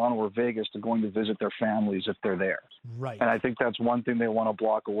Toronto or Vegas to going to visit their families if they're there. Right. And I think that's one thing they want to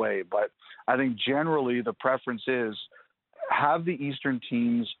block away. But I think generally the preference is have the Eastern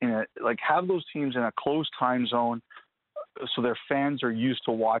teams have those teams in a close time zone so their fans are used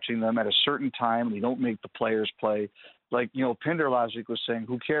to watching them at a certain time and you don't make the players play. Pinder last week was saying,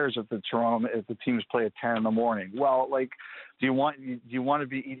 who cares if the teams play at 10 in the morning? Well, do you want to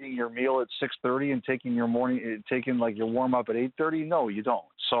be eating your meal at 6:30 and taking your warm up at 8:30? No, you don't.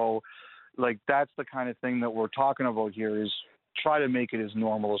 So, that's the kind of thing that we're talking about here is try to make it as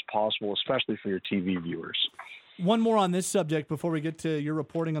normal as possible, especially for your TV viewers. One more on this subject before we get to your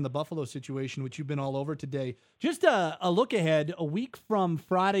reporting on the Buffalo situation, which you've been all over today. Just a look ahead. A week from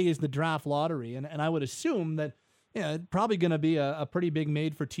Friday is the draft lottery, and I would assume that probably going to be a pretty big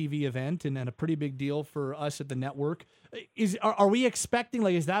made-for-TV event and a pretty big deal for us at the network. Are we expecting,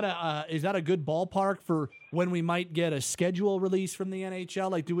 is that a good ballpark for when we might get a schedule release from the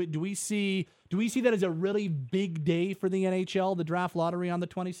NHL? Do we see that as a really big day for the NHL, the draft lottery on the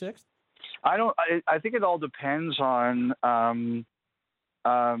 26th? I think it all depends on.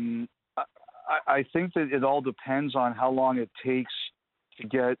 I think that it all depends on how long it takes to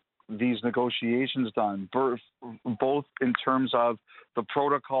get these negotiations done, both in terms of the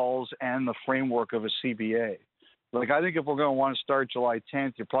protocols and the framework of a CBA. I think if we're going to want to start July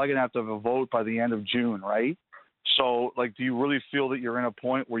 10th, you're probably going to have a vote by the end of June, right? So, do you really feel that you're in a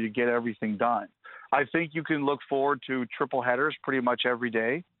point where you get everything done? I think you can look forward to triple headers pretty much every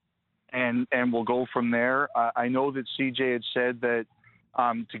day, and we'll go from there. I know that CJ had said that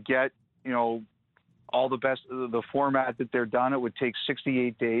to get, all the best, the format that they're done, it would take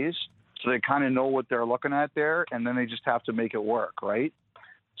 68 days. So they kind of know what they're looking at there, and then they just have to make it work, right?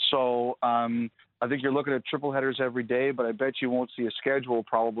 So I think you're looking at triple headers every day, but I bet you won't see a schedule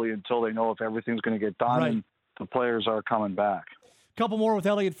probably until they know if everything's going to get done and the players are coming back. Couple more with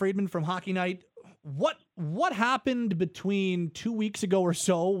Elliot Friedman from Hockey Night. What happened between 2 weeks ago or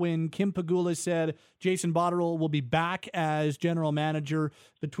so when Kim Pegula said Jason Botterill will be back as general manager?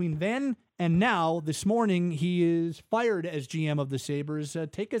 Between then and now, this morning, he is fired as GM of the Sabres.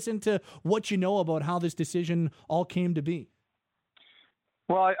 Take us into what you know about how this decision all came to be.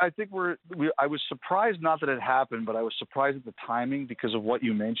 Well, I think I was surprised, not that it happened, but I was surprised at the timing because of what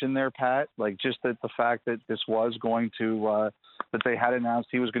you mentioned there, Pat. Just that the fact that this was going to, that they had announced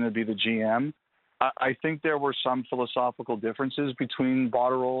he was going to be the GM. I think there were some philosophical differences between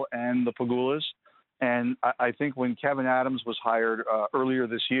Botterill and the Pegulas. And I think when Kevin Adams was hired earlier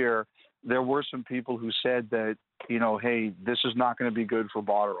this year, there were some people who said that, hey, this is not going to be good for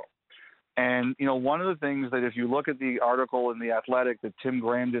Botterill. And, one of the things that if you look at the article in The Athletic that Tim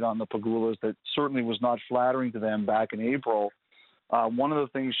Graham did on the Pegulas that certainly was not flattering to them back in April, one of the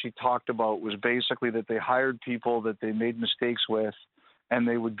things she talked about was basically that they hired people that they made mistakes with and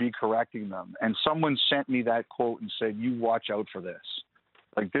they would be correcting them. And someone sent me that quote and said, you watch out for this.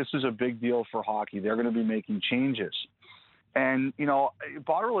 This is a big deal for hockey. They're going to be making changes. And,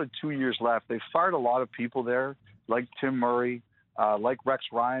 Botterill had 2 years left. They fired a lot of people there, like Tim Murray, like Rex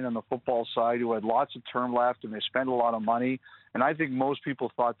Ryan on the football side, who had lots of term left, and they spent a lot of money. And I think most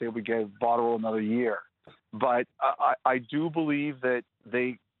people thought they would give Botterill another year. But I do believe that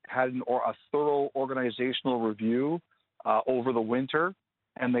they had a thorough organizational review over the winter,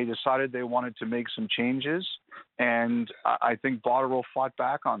 and they decided they wanted to make some changes. And I think Botterill fought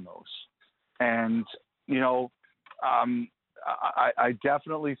back on those. And, I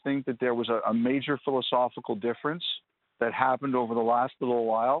definitely think that there was a major philosophical difference that happened over the last little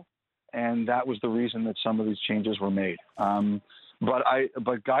while, and that was the reason that some of these changes were made.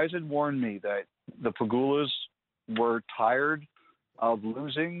 But guys had warned me that the Pegulas were tired of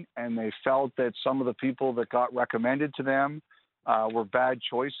losing, and they felt that some of the people that got recommended to them were bad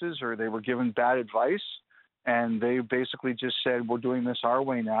choices, or they were given bad advice, and they basically just said, we're doing this our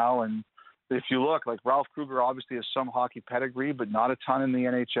way now. And if you look, like Ralph Kruger obviously has some hockey pedigree, but not a ton in the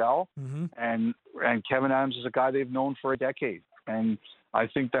NHL. Mm-hmm. And Kevin Adams is a guy they've known for a decade. And I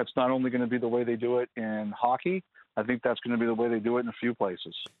think that's not only going to be the way they do it in hockey, I think that's going to be the way they do it in a few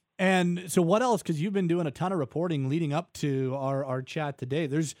places. And so what else? Because you've been doing a ton of reporting leading up to our chat today.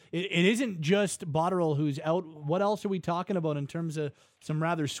 It isn't just Botterill who's out. What else are we talking about in terms of some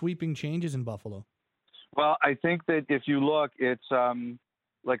rather sweeping changes in Buffalo? Well, I think that if you look, it's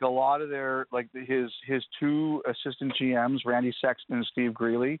like a lot of his two assistant GMs, Randy Sexton and Steve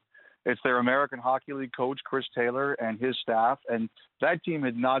Greeley. It's their American Hockey League coach, Chris Taylor, and his staff. And that team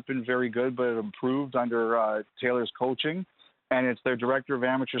had not been very good, but it improved under Taylor's coaching. And it's their director of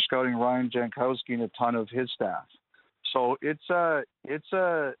amateur scouting, Ryan Jankowski, and a ton of his staff. So it's a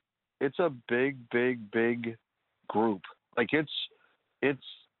big group. Like it's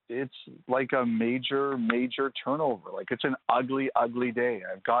like a major turnover. Like it's an ugly day.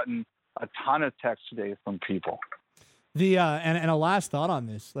 I've gotten a ton of texts today from people. And a last thought on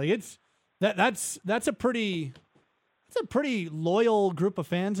this, like that's a pretty loyal group of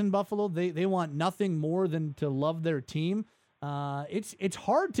fans in Buffalo. They want nothing more than to love their team. It's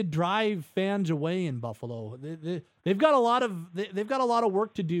hard to drive fans away in Buffalo. They've got a lot of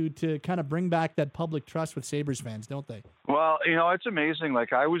work to do to kind of bring back that public trust with Sabres fans, don't they? Well, it's amazing.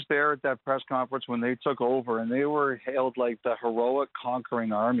 Like I was there at that press conference when they took over, and they were hailed like the heroic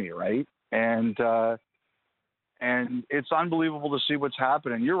conquering army, right? And it's unbelievable to see what's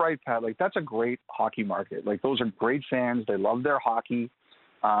happening. You're right, Pat. Like that's a great hockey market. Like those are great fans. They love their hockey.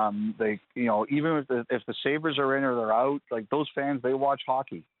 They, even if the Sabres are in or they're out, like those fans, they watch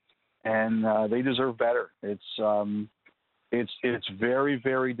hockey, and they deserve better. It's very,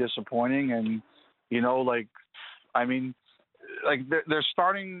 very disappointing, and they're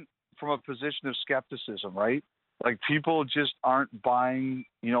starting from a position of skepticism, right? Like people just aren't buying,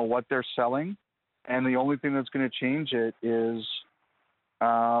 what they're selling. And the only thing that's going to change it is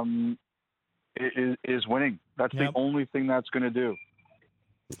winning. That's the only thing that's going to do.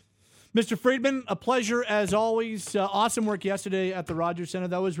 Mr. Friedman, a pleasure as always. Awesome work yesterday at the Rogers Center.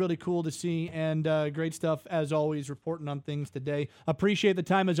 That was really cool to see, and great stuff as always, reporting on things today. Appreciate the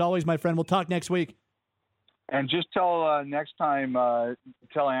time as always, my friend. We'll talk next week. And just next time,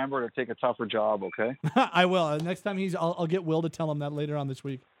 tell Amber to take a tougher job, okay? I will. Next time I'll get Will to tell him that later on this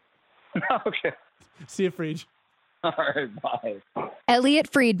week. Okay. See you, Friedge. All right, bye. Elliot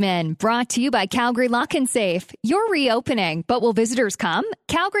Friedman, brought to you by Calgary Lock and Safe. You're reopening, but will visitors come?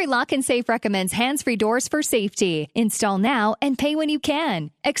 Calgary Lock and Safe recommends hands-free doors for safety. Install now and pay when you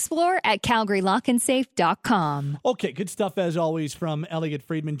can. Explore at calgarylockandsafe.com. Okay, good stuff as always from Elliot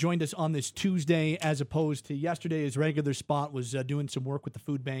Friedman. Joined us on this Tuesday as opposed to yesterday. His regular spot was doing some work with the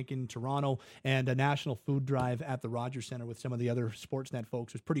food bank in Toronto and a national food drive at the Rogers Center with some of the other Sportsnet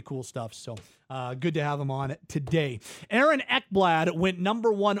folks. It was pretty cool stuff, so good to have him on today. Aaron Ekblad went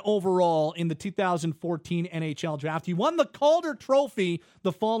number 1 overall in the 2014 NHL draft. He won the Calder Trophy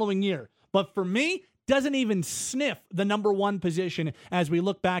the following year. But for me, doesn't even sniff the number 1 position as we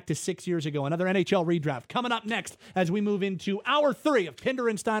look back to 6 years ago. Another NHL redraft coming up next as we move into hour 3 of Pinder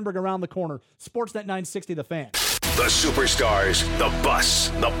and Steinberg Around the Corner. Sportsnet 960, The Fan. The superstars, the busts,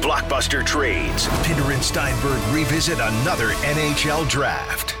 the blockbuster trades. Pinder and Steinberg revisit another NHL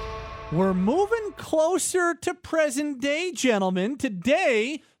draft. We're moving closer to present day, gentlemen.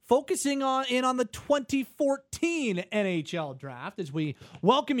 Today, focusing on the 2014 NHL draft as we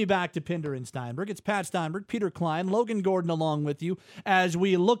welcome you back to Pinder and Steinberg. It's Pat Steinberg, Peter Klein, Logan Gordon along with you as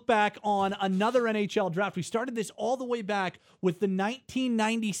we look back on another NHL draft. We started this all the way back with the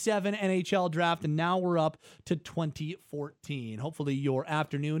 1997 NHL draft, and now we're up to 2014. Hopefully your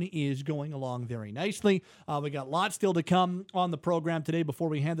afternoon is going along very nicely. We got lots still to come on the program today before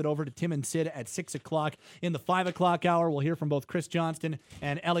we hand it over to Tim and Sid at 6 o'clock. In the 5 o'clock hour, we'll hear from both Chris Johnston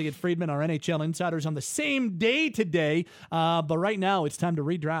and Elliot Friedman, our NHL insiders, on the same day today. But right now, it's time to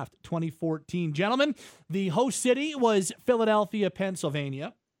redraft 2014. Gentlemen, the host city was Philadelphia,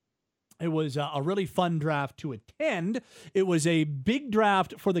 Pennsylvania. It was a really fun draft to attend. It was a big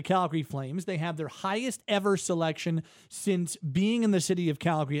draft for the Calgary Flames. They had their highest ever selection since being in the city of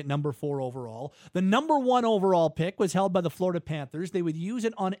Calgary at number 4 overall. The number 1 overall pick was held by the Florida Panthers. They would use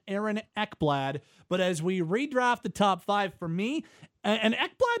it on Aaron Ekblad. But as we redraft the top 5, for me, and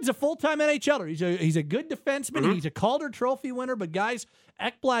Ekblad's a full-time NHLer. He's a good defenseman. Mm-hmm. He's a Calder Trophy winner. But guys,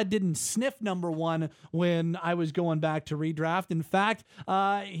 Ekblad didn't sniff number 1 when I was going back to redraft. In fact,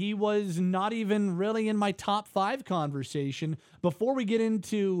 he was not even really in my top 5 conversation. Before we get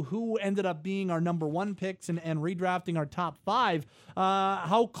into who ended up being our number 1 picks and redrafting our top 5,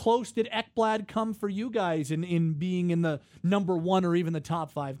 how close did Ekblad come for you guys in being in the number 1 or even the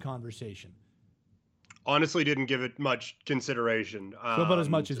top 5 conversation? Honestly, didn't give it much consideration. So about as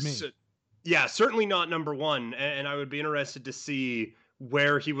much as me. Yeah, certainly not number 1. And I would be interested to see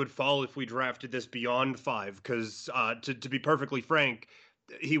where he would fall if we drafted this beyond 5. Because to be perfectly frank,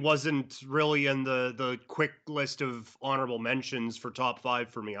 he wasn't really in the quick list of honorable mentions for top 5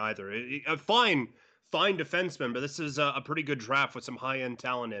 for me either. A fine defenseman, but this is a pretty good draft with some high-end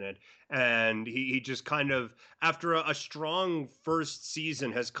talent in it. And he just kind of, after a strong first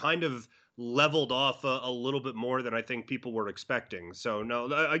season, has kind of leveled off a little bit more than I think people were expecting. So no,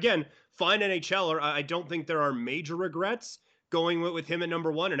 again, fine NHLer. I don't think there are major regrets going with him at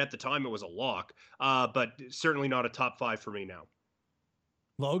number 1. And at the time it was a lock, but certainly not a top 5 for me now.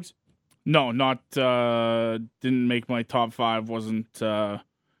 Logs? No, didn't make my top 5. Wasn't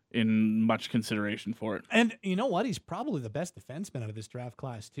in much consideration for it. And you know what? He's probably the best defenseman out of this draft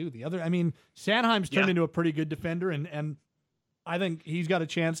class too. Sanheim's turned into a pretty good defender, and I think he's got a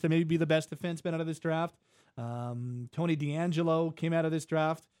chance to maybe be the best defenseman out of this draft. Tony DeAngelo came out of this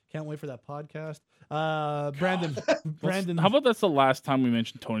draft. Can't wait for that podcast. Brandon. How about that's the last time we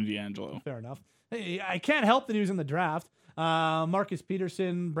mentioned Tony DeAngelo? Fair enough. Hey, I can't help that he was in the draft. Marcus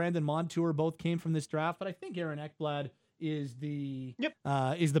Peterson, Brandon Montour both came from this draft, but I think Aaron Ekblad is the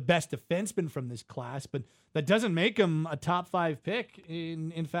best defenseman from this class. But that doesn't make him a top 5 pick.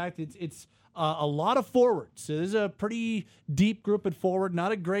 In fact, it's a lot of forwards. So this is a pretty deep group at forward.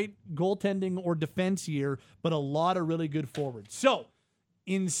 Not a great goaltending or defense year, but a lot of really good forwards. So,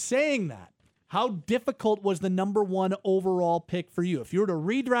 in saying that, how difficult was the number 1 overall pick for you? If you were to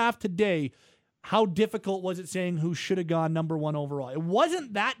redraft today, how difficult was it saying who should have gone number 1 overall? It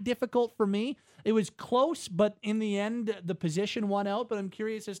wasn't that difficult for me. It was close, but in the end, the position won out. But I'm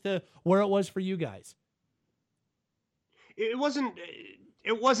curious as to where it was for you guys. It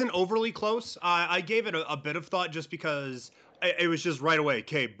wasn't overly close. I gave it a bit of thought just because it was just right away.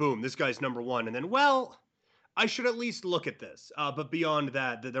 Okay, boom, this guy's number 1. And then, well, I should at least look at this. But beyond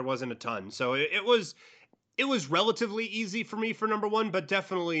that, there wasn't a ton. So it was relatively easy for me for number 1, but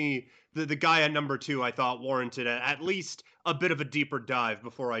definitely the guy at number 2 I thought warranted at least a bit of a deeper dive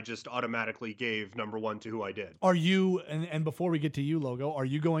before I just automatically gave number 1 to who I did. Are you, and before we get to you, Logo, are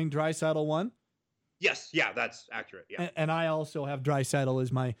you going Draisaitl 1? Yes, yeah, that's accurate. Yeah, and I also have Draisaitl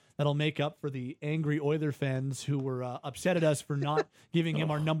as that'll make up for the angry Oiler fans who were upset at us for not giving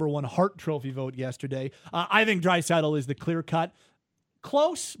him our number 1 Hart Trophy vote yesterday. I think Draisaitl is the clear-cut,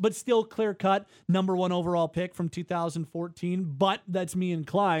 close but still clear-cut number 1 overall pick from 2014. But that's me and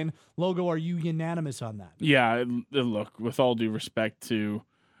Klein. Logo, are you unanimous on that? Yeah, look, with all due respect to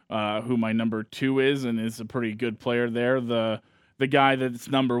who my number 2 is, and is a pretty good player there, the guy that's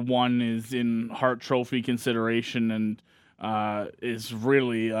number 1 is in Hart Trophy consideration and is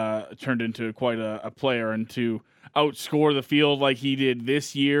really turned into quite a player, and to outscore the field like he did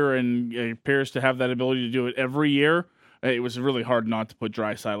this year and appears to have that ability to do it every year. It was really hard not to put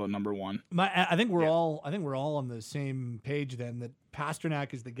Draisaitl at number 1. I think we're all on the same page then, that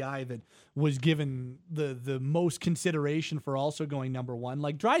Pastrnak is the guy that was given the most consideration for also going number 1.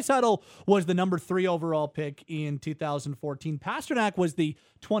 Like Draisaitl was the number 3 overall pick in 2014. Pastrnak was the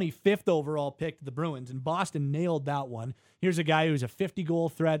 25th overall pick to the Bruins, and Boston nailed that one. Here's a guy who's a 50-goal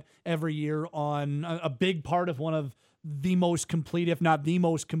threat every year on a big part of one of the most complete, if not the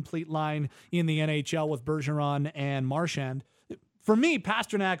most complete line in the NHL with Bergeron and Marchand. For me,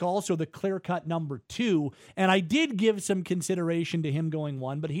 Pasternak also the clear-cut number 2, and I did give some consideration to him going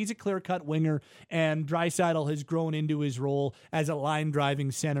 1, but he's a clear-cut winger, and Draisaitl has grown into his role as a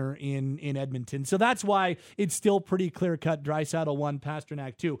line-driving center in Edmonton. So that's why it's still pretty clear-cut, Draisaitl 1,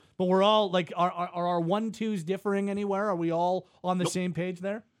 Pasternak 2. But we're all, like, are our 1-2s differing anywhere? Are we all on the same page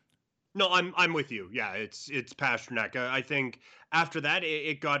there? No, I'm with you. Yeah, it's Pasternak. I think after that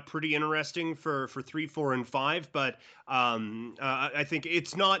it got pretty interesting for 3, 4, and 5. But I think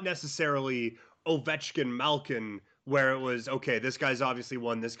it's not necessarily Ovechkin, Malkin, where it was okay. This guy's obviously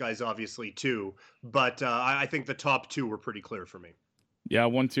 1. This guy's obviously 2. But I think the top 2 were pretty clear for me. Yeah,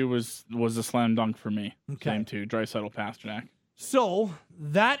 1-2 was a slam dunk for me. Okay. Same 2, Draisaitl, Pasternak. So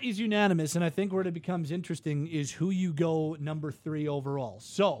that is unanimous, and I think where it becomes interesting is who you go number 3 overall.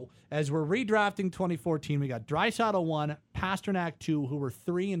 So as we're redrafting 2014, we got Draisaitl 1, Pasternak 2, who were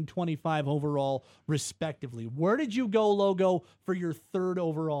 3 and 25 overall, respectively. Where did you go, Logo, for your 3rd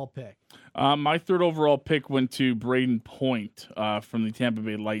overall pick? My 3rd overall pick went to Brayden Point from the Tampa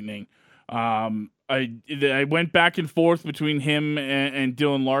Bay Lightning. I went back and forth between him and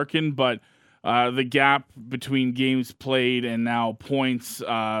Dylan Larkin, but the gap between games played and now points,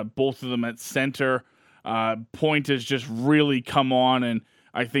 both of them at center. Point has just really come on and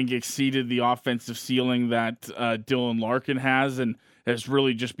I think exceeded the offensive ceiling that Dylan Larkin has and has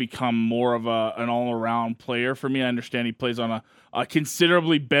really just become more of an all-around player for me. I understand he plays on a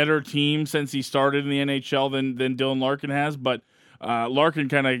considerably better team since he started in the NHL than Dylan Larkin has, but Larkin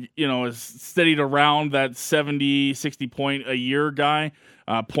kind of, is steadied around that 70, 60 point a year guy.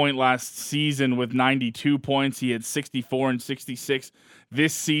 Point last season with 92 points. He had 64 and 66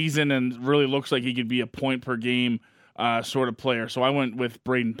 this season and really looks like he could be a point per game sort of player. So I went with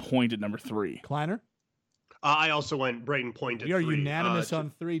Brayden Point at number 3. Kleiner? I also went Brayden Point at 3. We are unanimous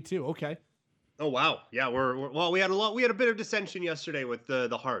on 3 too. Okay. Oh wow, yeah, we had a bit of dissension yesterday with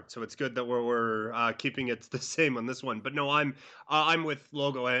the Hart, so it's good that we're keeping it the same on this one. But no, I'm with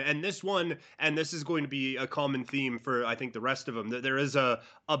Logo, and this one, and this is going to be a common theme for I think the rest of them. There is a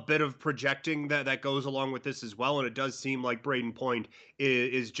bit of projecting that goes along with this as well, and it does seem like Brayden Point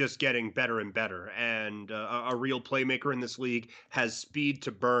is just getting better and better, and a real playmaker in this league, has speed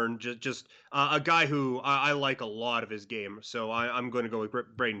to burn, just a guy who I like a lot of his game. So I'm going to go with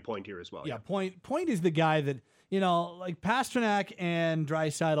Brayden Point here as well. Yeah, Point is the guy that, like Pasternak and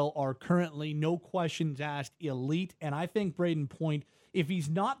Draisaitl are currently, no questions asked, elite. And I think Brayden Point, if he's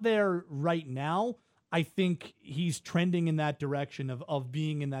not there right now, I think he's trending in that direction of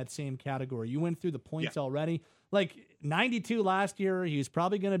being in that same category. You went through the points already. Like 92 last year, he was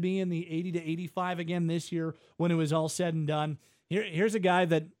probably going to be in the 80 to 85 again this year when it was all said and done. Here's a guy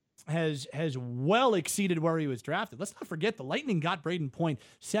that has well exceeded where he was drafted. Let's not forget the Lightning got Brayden Point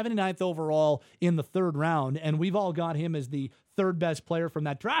 79th overall in the 3rd round, and we've all got him as the 3rd best player from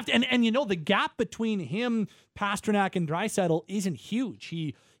that draft. And the gap between him, Pasternak, and Draisaitl isn't huge.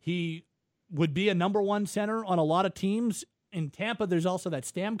 He would be a number 1 center on a lot of teams. In Tampa, there's also that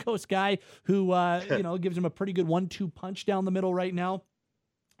Stamkos guy who gives him a pretty good 1-2 punch down the middle right now.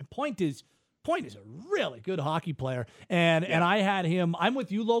 And Point is a really good hockey player, and I had him. I'm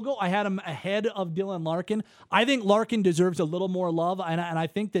with you, Logo. I had him ahead of Dylan Larkin. I think Larkin deserves a little more love, and I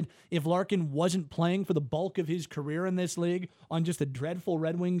think that if Larkin wasn't playing for the bulk of his career in this league on just a dreadful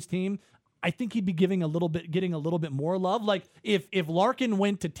Red Wings team, I think he'd be getting a little bit more love. Like if Larkin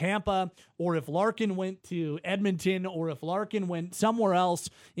went to Tampa, or if Larkin went to Edmonton, or if Larkin went somewhere else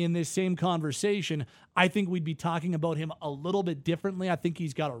in this same conversation, I think we'd be talking about him a little bit differently. I think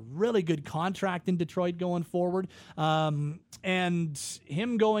he's got a really good contract in Detroit going forward. And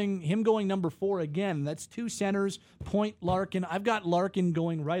him going number 4 again, that's 2 centers, Point, Larkin. I've got Larkin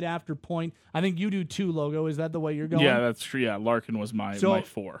going right after Point. I think you do too, Logo. Is that the way you're going? Yeah, that's true. Yeah, Larkin was my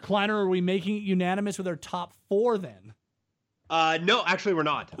 4. Kleiner, are we making it unanimous with our top 4 then? No, actually we're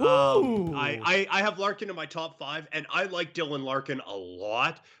not. I have Larkin in my top 5, and I like Dylan Larkin a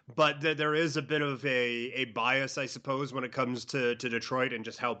lot, but there is a bit of a bias, I suppose, when it comes to Detroit and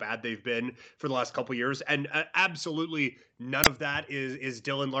just how bad they've been for the last couple years. And absolutely none of that is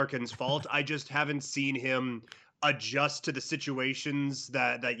Dylan Larkin's fault. I just haven't seen him adjust to the situations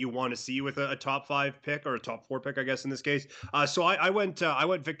that you want to see with a top 5 pick, or a top 4 pick, I guess in this case. So I went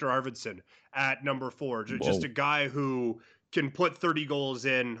Victor Arvidsson at number 4, just a guy who can put 30 goals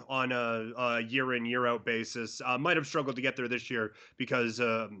in on a year in, year out basis. Might have struggled to get there this year because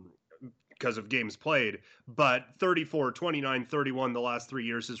of games played, but 34, 29, 31 the last 3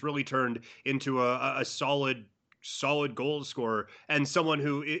 years has really turned into a solid goal scorer, and someone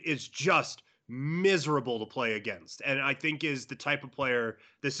who is just miserable to play against, and I think is the type of player,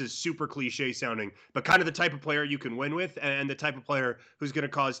 this is super cliche sounding, but kind of the type of player you can win with, and the type of player who's going to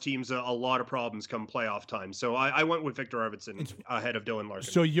cause teams a lot of problems come playoff time. So I went with Victor Arvidsson ahead of Dylan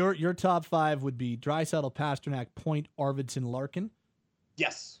Larkin. So your top 5 would be Draisaitl, Pastrnak, Point, Arvidsson, Larkin?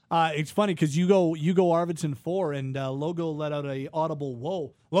 Yes. It's funny because you go Arvidsson 4, and Logo let out a audible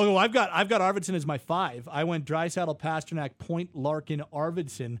whoa. Logo, I've got Arvidsson as my 5. I went Draisaitl, Pastrnak, Point, Larkin,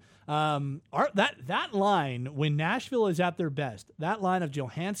 Arvidsson. That line, when Nashville is at their best, that line of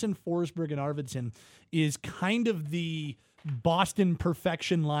Johansson, Forsberg, and Arvidsson is kind of the Boston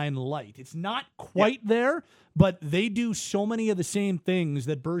perfection line light. It's not quite there, but they do so many of the same things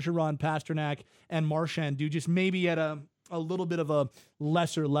that Bergeron, Pastrnak, and Marchand do, just maybe at a little bit of a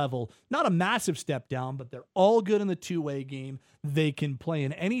lesser level. Not a massive step down, but they're all good in the two-way game. They can play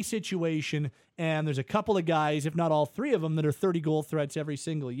in any situation, and there's a couple of guys, if not all 3 of them, that are 30-goal threats every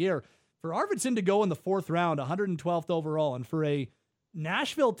single year. For Arvidsson to go in the 4th round, 112th overall, and for a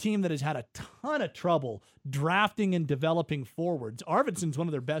Nashville team that has had a ton of trouble drafting and developing forwards, Arvidsson's one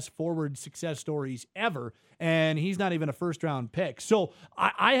of their best forward success stories ever, and he's not even a first-round pick. So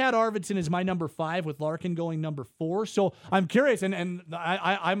I had Arvidsson as my number 5 with Larkin going number 4. So I'm curious, and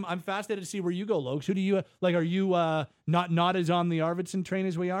I'm fascinated to see where you go, Lokes. Who do you like? Are you not as on the Arvidsson train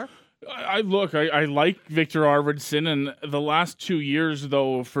as we are? I like Victor Arvidsson, and the last 2 years,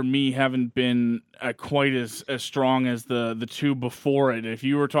 though, for me, haven't been quite as strong as the 2 before it. If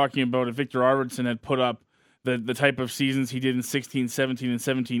you were talking about if Victor Arvidsson had put up the type of seasons he did in 16-17 and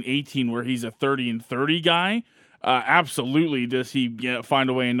 17-18, where he's a 30-30 guy, absolutely does he find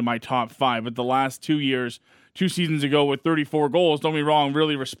a way into my top 5. But the last 2 years, 2 seasons ago with 34 goals, don't be wrong,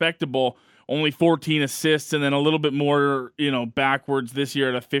 really respectable. Only 14 assists, and then a little bit more, backwards this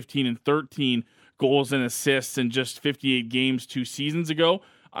year at a 15-13 goals and assists in just 58 games 2 seasons ago.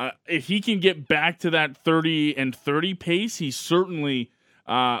 If he can get back to that 30-30 pace, he's certainly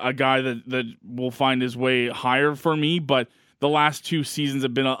a guy that will find his way higher for me. But the last 2 seasons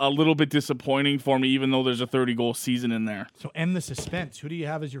have been a little bit disappointing for me, even though there's a 30-goal season in there. So end the suspense. Who do you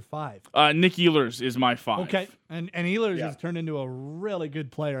have as your 5? Nick Ehlers is my 5. Okay, and Ehlers has turned into a really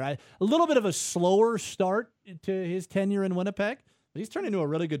good player. A little bit of a slower start to his tenure in Winnipeg, but he's turned into a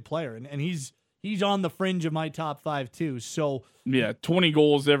really good player, and he's on the fringe of my top 5 too. So 20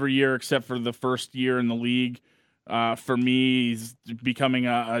 goals every year except for the first year in the league. For me, he's becoming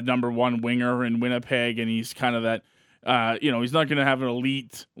a number 1 winger in Winnipeg, and he's kind of that. He's not going to have an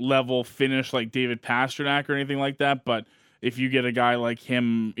elite level finish like David Pastrnak or anything like that. But if you get a guy like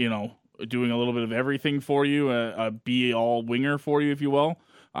him, doing a little bit of everything for you, a be all winger for you, if you will,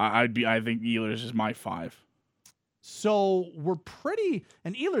 I think Ehlers is my 5. So we're pretty,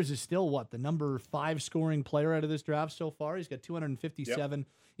 and Ehlers is still the number 5 scoring player out of this draft so far. He's got 257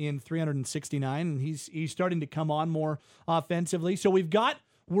 in 369, and he's starting to come on more offensively. So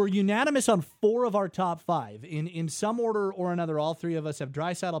we're unanimous on 4 of our top 5. In some order or another, all 3 of us have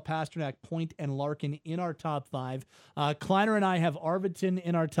Draisaitl, Pastrnak, Point, and Larkin in our top 5. Kleiner and I have Arvidsson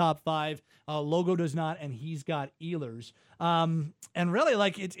in our top 5. Logo does not, and he's got Ehlers. And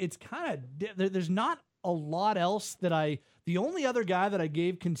really, it's kind of, there's not a lot else that the only other guy that I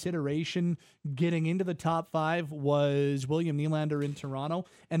gave consideration getting into the top 5 was William Nylander in Toronto,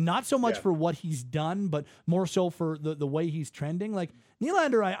 and not so much for what he's done, but more so for the way he's trending. Like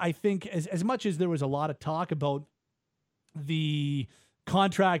Nylander, I think as much as there was a lot of talk about the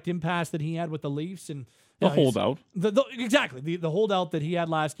contract impasse that he had with the Leafs and the holdout, exactly the holdout that he had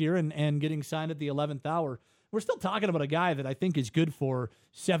last year and getting signed at the 11th hour. We're still talking about a guy that I think is good for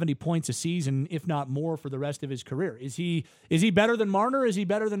 70 points a season, if not more, for the rest of his career. Is he better than Marner? Is he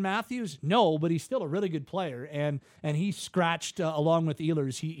better than Matthews? No, but he's still a really good player, and he scratched along with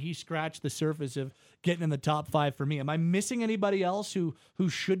Ehlers. He scratched the surface of getting in the top 5 for me. Am I missing anybody else who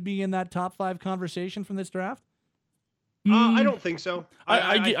should be in that top 5 conversation from this draft? I don't think so.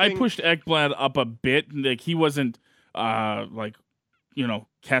 I pushed Ekblad up a bit. Like he wasn't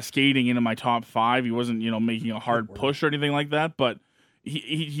cascading into my top 5. He wasn't, making a hard push or anything like that, but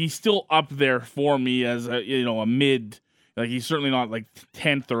he's still up there for me as a mid. Like he's certainly not like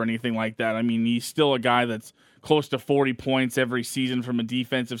 10th or anything like that. I mean, he's still a guy that's close to 40 points every season from a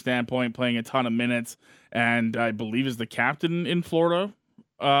defensive standpoint, playing a ton of minutes, and I believe is the captain in Florida.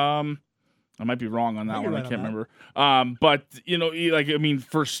 I might be wrong on that one. I can't remember. But,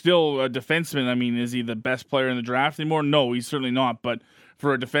 for still a defenseman, is he the best player in the draft anymore? No, he's certainly not. But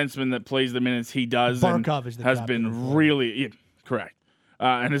for a defenseman that plays the minutes he does Barkov is the has been really correct.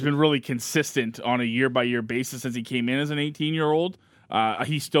 And has been really consistent on a year-by-year basis since he came in as an 18-year-old.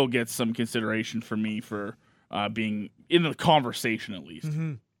 He still gets some consideration for me for being in the conversation at least.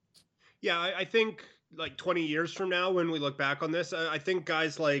 Mm-hmm. Yeah, I think like 20 years from now, when we look back on this, I think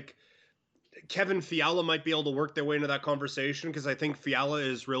guys like Kevin Fiala might be able to work their way into that conversation, because I think Fiala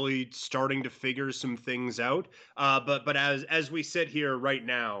is really starting to figure some things out. But as we sit here right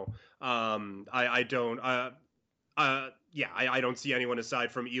now, I don't. I don't see anyone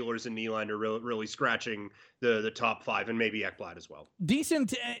aside from Ehlers and Nylander really scratching the top five, and maybe Ekblad as well.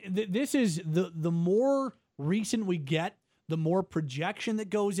 Decent. This is the more recent we get, the more projection that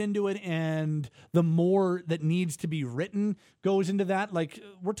goes into it, and the more that needs to be written goes into that. Like,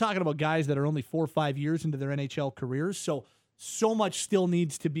 we're talking about guys that are only 4 or 5 years into their NHL careers, so much still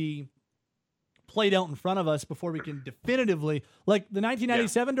needs to be played out in front of us before we can definitively, like the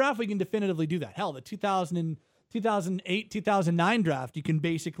 1997 draft, we can definitively do that. Hell, the 2008, 2009 draft, you can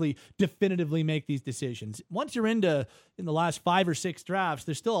basically definitively make these decisions. Once you're in the last 5 or 6 drafts,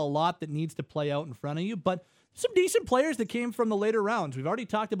 there's still a lot that needs to play out in front of you, but some decent players that came from the later rounds. We've already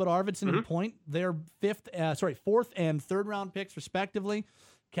talked about Arvidsson and Point. They're 4th and 3rd round picks respectively.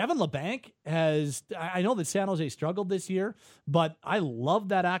 Kevin Labanc I know that San Jose struggled this year, but I love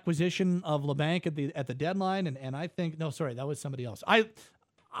that acquisition of Labanc at the deadline, and I think, no, sorry, that was somebody else. I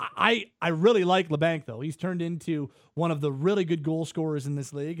really like Labanc, though. He's turned into one of the really good goal scorers in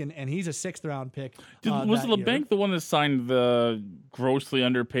this league, and he's a 6th round pick. Was Labanc the one that signed the grossly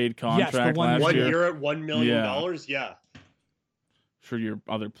underpaid contract last year? 1 year? year at $1 million? Yeah. Sure your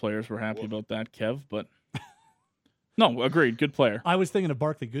other players were happy about that, Kev, but... No, agreed. Good player. I was thinking of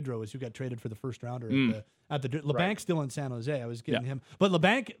Barclay Goodrow, who got traded for the 1st rounder at the Labanc's still in San Jose. I was getting him. But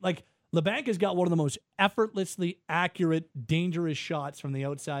Labanc has got one of the most effortlessly accurate, dangerous shots from the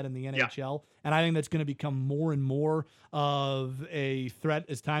outside in the NHL, and I think that's going to become more and more of a threat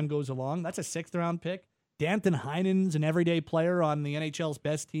as time goes along. That's a 6th round pick. Danton Heinen's an everyday player on the NHL's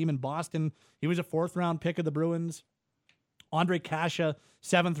best team in Boston. He was a 4th round pick of the Bruins. Andre Kasha,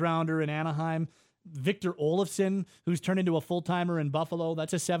 7th rounder in Anaheim. Victor Olofsson, who's turned into a full-timer in Buffalo,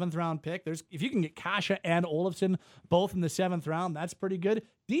 that's a 7th round pick. If you can get Kasha and Olofsson both in the 7th round, that's pretty good.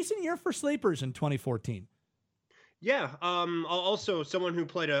 Decent year for sleepers in 2014. Yeah, also someone who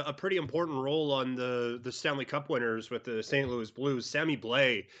played a pretty important role on the Stanley Cup winners with the St. Louis Blues, Sammy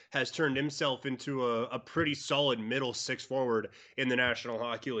Blais, has turned himself into a pretty solid middle 6 forward in the National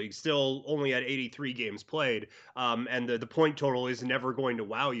Hockey League. Still only at 83 games played, and the point total is never going to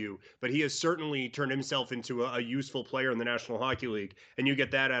wow you, but he has certainly turned himself into a useful player in the National Hockey League, and you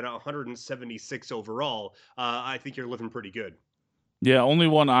get that at 176 overall. I think you're living pretty good. Yeah, only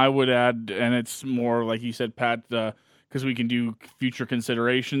one I would add, and it's more like you said, Pat, because we can do future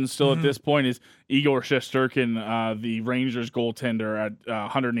considerations still at this point, is Igor Shesterkin, the Rangers goaltender at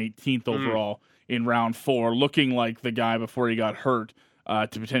 118th overall in round 4, looking like the guy before he got hurt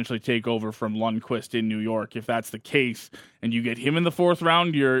to potentially take over from Lundqvist in New York. If that's the case, and you get him in the 4th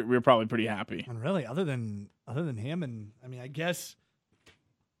round, you're probably pretty happy. And really, other than him, and I mean, I guess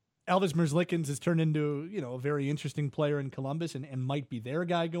Elvis Merzlikins has turned into, a very interesting player in Columbus and might be their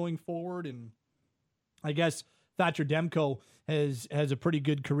guy going forward. And I guess Thatcher Demko has a pretty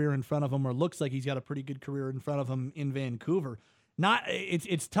good career in front of him, or looks like he's got a pretty good career in front of him in Vancouver.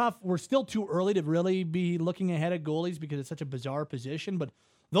 It's tough. We're still too early to really be looking ahead at goalies because it's such a bizarre position, but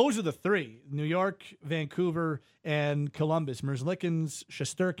those are the 3: New York, Vancouver, and Columbus. Merzlikins,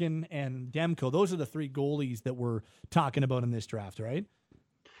 Shesterkin, and Demko. Those are the 3 goalies that we're talking about in this draft, right?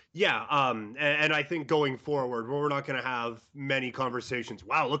 Yeah, and I think going forward, we're not going to have many conversations.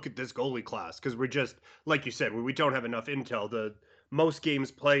 Wow, look at this goalie class, because we're just, like you said, we don't have enough intel. The most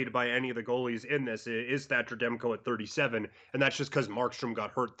games played by any of the goalies in this is Thatcher Demko at 37, and that's just because Markstrom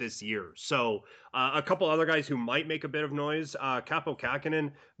got hurt this year. So a couple other guys who might make a bit of noise. Kaapo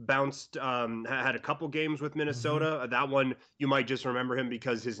Kähkönen bounced, had a couple games with Minnesota. That one, you might just remember him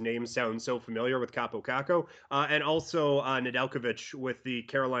because his name sounds so familiar with Kaapo Kakko. And also Nedeljkovic with the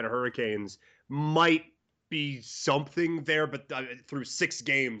Carolina Hurricanes might be something there, but through 6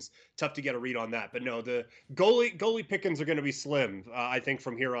 games, tough to get a read on that. But no, the goalie pickings are going to be slim, I think,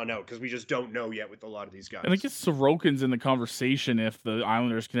 from here on out, because we just don't know yet with a lot of these guys. And I guess Sorokin's in the conversation if the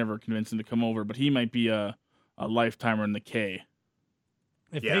Islanders can ever convince him to come over, but he might be a lifetimer in the K.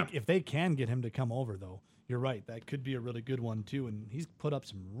 If they can get him to come over, though, you're right. That could be a really good one, too. And he's put up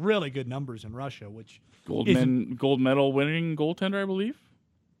some really good numbers in Russia, which gold medal winning goaltender, I believe,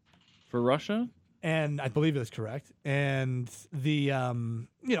 for Russia. And I believe that's correct. And the, KHL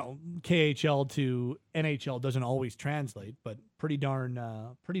to NHL doesn't always translate, but pretty darn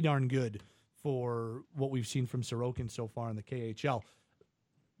good for what we've seen from Sorokin so far in the KHL.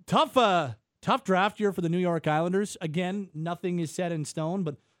 Tough draft year for the New York Islanders. Again, nothing is set in stone,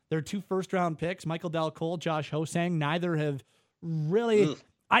 but their 2 first-round picks, Michael Dal Colle, Josh Ho-Sang, neither have really.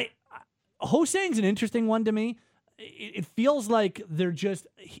 Ho-Sang's an interesting one to me. It feels like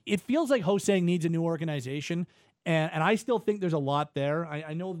it feels like Ho-Sang needs a new organization, and I still think there's a lot there.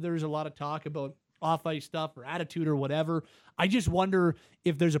 I know there's a lot of talk about off-ice stuff or attitude or whatever. I just wonder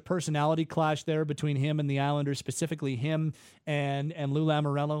if there's a personality clash there between him and the Islanders, specifically him and Lou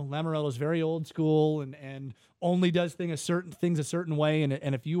Lamoriello. Lamoriello's very old school and only does things a certain way,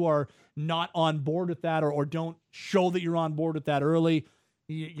 and if you are not on board with that or don't show that you're on board with that early,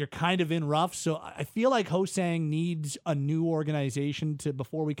 you're kind of in rough. So I feel like Ho-Sang needs a new organization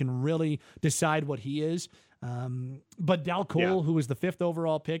before we can really decide what he is. But Dal Cole, who was the 5th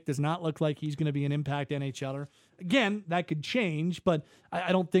overall pick, does not look like he's going to be an impact NHLer. Again, that could change, but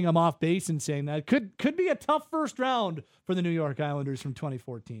I don't think I'm off base in saying that. Could be a tough first round for the New York Islanders from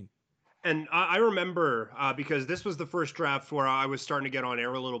 2014. And I remember because this was the first draft where I was starting to get on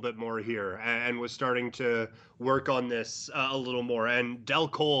air a little bit more here and was starting to work on this a little more. And Dal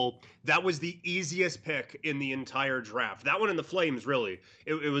Cole, that was the easiest pick in the entire draft. That one in the Flames, really.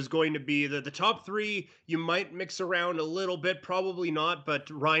 It was going to be the top 3. You might mix around a little bit, probably not. But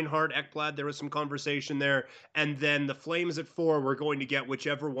Reinhart, Ekblad, there was some conversation there. And then the Flames at 4 were going to get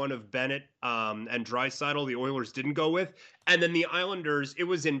whichever one of Bennett and Draisaitl the Oilers didn't go with. And then the Islanders, it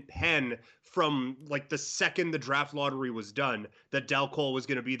was in pen from like the second the draft lottery was done that Dal Cole was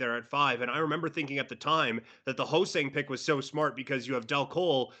going to be there at 5. And I remember thinking at the time that the Ho-Sang pick was so smart because you have Dal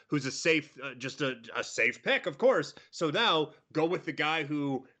Cole, who's a safe, just a safe pick, of course. So now go with the guy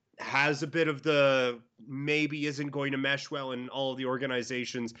who has a bit of the maybe isn't going to mesh well in all of the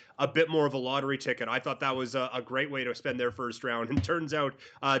organizations, a bit more of a lottery ticket. I thought that was a great way to spend their first round. And turns out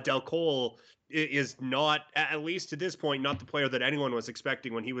Dal Cole is not, at least to this point, not the player that anyone was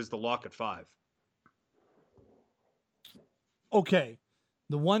expecting when he was the lock at 5. Okay.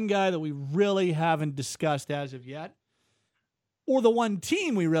 The one guy that we really haven't discussed as of yet, or the one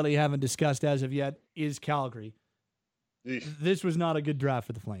team we really haven't discussed as of yet, is Calgary. This was not a good draft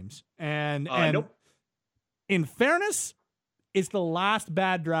for the Flames. And nope. In fairness, it's the last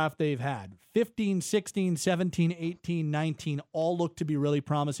bad draft they've had. 15, 16, 17, 18, 19 all look to be really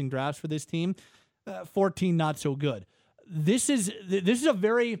promising drafts for this team. 14 not so good. This is a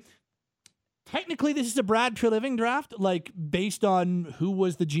very technically this is a Brad Treliving draft, like based on who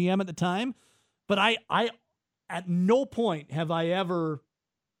was the GM at the time. But I at no point have I ever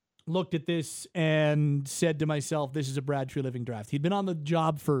looked at this and said to myself, this is a Brad Treliving draft. He'd been on the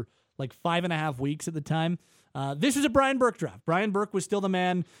job for like 5.5 weeks at the time. This is a Brian Burke draft. Brian Burke was still the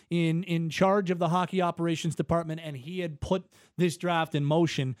man in charge of the hockey operations department, and he had put this draft in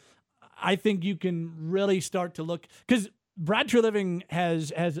motion. I think you can really start to look, because Brad Treliving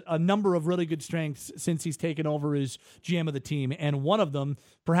has a number of really good strengths since he's taken over as GM of the team, and one of them,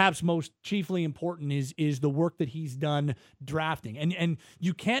 perhaps most chiefly important, is the work that he's done drafting. And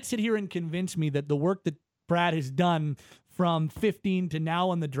you can't sit here and convince me that the work that Brad has done from 15 to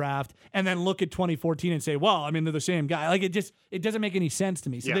now in the draft, and then look at 2014 and say, well, I mean, they're the same guy. Like, it doesn't make any sense to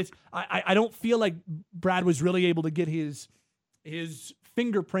me. So I don't feel like Brad was really able to get his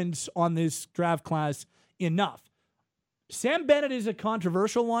fingerprints on this draft class enough. Sam Bennett is a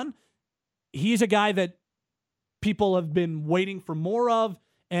controversial one. He's a guy that people have been waiting for more of,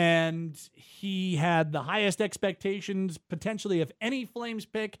 and he had the highest expectations potentially of any Flames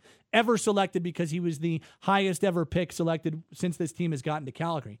pick ever selected because he was the highest ever pick selected since this team has gotten to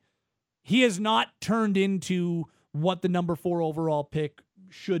Calgary. He has not turned into what the number 4 overall pick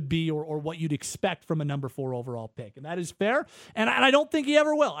should be or what you'd expect from a number 4 overall pick. And that is fair. And I don't think he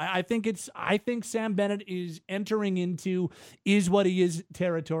ever will. I think Sam Bennett is entering into is what he is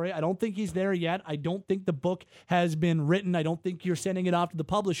territory. I don't think he's there yet. I don't think the book has been written. I don't think you're sending it off to the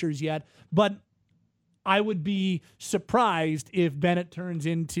publishers yet. But I would be surprised if Bennett turns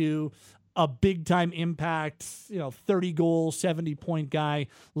into a big-time impact, 30-goal, 70-point guy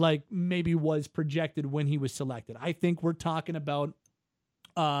like maybe was projected when he was selected. I think we're talking about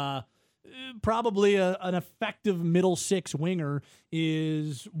probably an effective middle 6 winger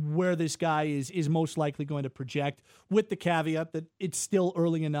is where this guy is most likely going to project, with the caveat that it's still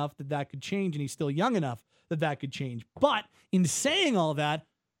early enough that could change, and he's still young enough that could change. But in saying all that,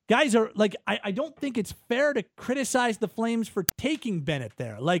 guys are like, I don't think it's fair to criticize the Flames for taking Bennett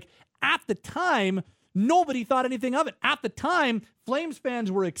there. Like, at the time, nobody thought anything of it. At the time, Flames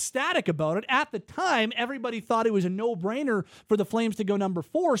fans were ecstatic about it. At the time, everybody thought it was a no-brainer for the Flames to go number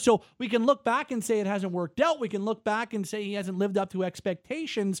 4. So we can look back and say it hasn't worked out. We can look back and say he hasn't lived up to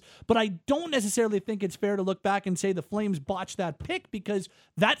expectations. But I don't necessarily think it's fair to look back and say the Flames botched that pick, because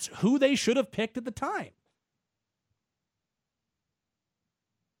that's who they should have picked at the time.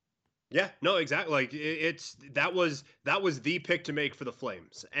 Yeah, no, exactly. Like that was the pick to make for the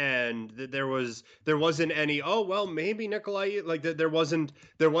Flames, and there wasn't any. Oh well, maybe Nikolai. Like there wasn't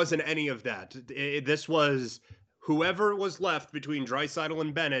any of that. This was whoever was left between Draisaitl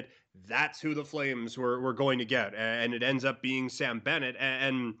and Bennett. That's who the Flames were going to get, and it ends up being Sam Bennett,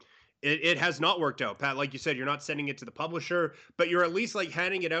 and it has not worked out, Pat. Like you said, you're not sending it to the publisher, but you're at least like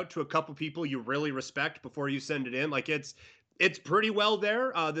handing it out to a couple people you really respect before you send it in. Like it's pretty well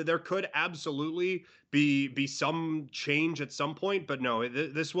there. There could absolutely be some change at some point, but no,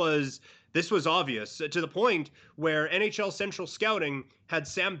 this was obvious to the point where NHL Central Scouting had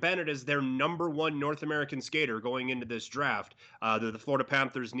Sam Bennett as their number one North American skater going into this draft. The Florida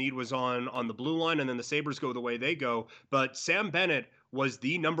Panthers' need was on the blue line, and then the Sabres go the way they go. But Sam Bennett was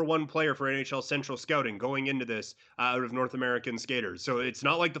the number one player for NHL Central Scouting going into this out of North American skaters. So it's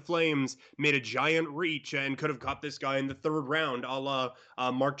not like the Flames made a giant reach and could have got this guy in the third round, a la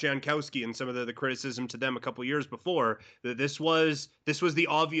Mark Jankowski and some of the criticism to them a couple years before. This was the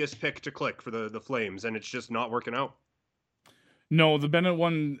obvious pick to click for the Flames, and it's just not working out. No, the Bennett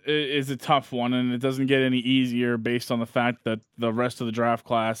one is a tough one, and it doesn't get any easier based on the fact that the rest of the draft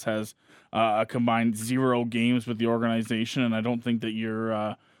class has a combined 0 games with the organization, and I don't think that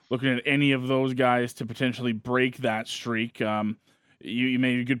you're looking at any of those guys to potentially break that streak. You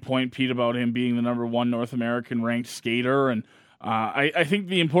made a good point, Pete, about him being the number one North American ranked skater, and I think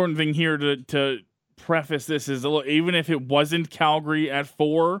the important thing here to preface this is, even if it wasn't Calgary at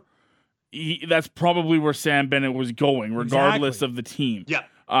 4, that's probably where Sam Bennett was going, regardless of the team. Yeah.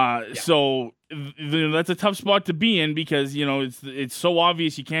 So that's a tough spot to be in because it's so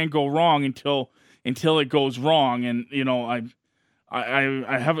obvious you can't go wrong until it goes wrong. And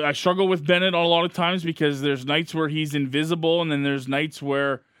I struggle with Bennett a lot of times because there's nights where he's invisible, and then there's nights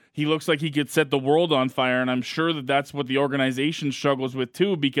where he looks like he could set the world on fire. And I'm sure that that's what the organization struggles with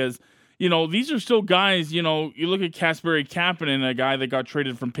too, because these are still guys, you look at Kasperi Kapanen, a guy that got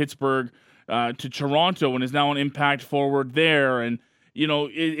traded from Pittsburgh to Toronto and is now an impact forward there. And,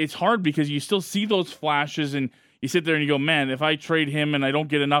 it's hard because you still see those flashes and you sit there and you go, man, if I trade him and I don't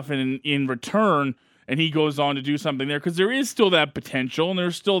get enough in return and he goes on to do something there, because there is still that potential and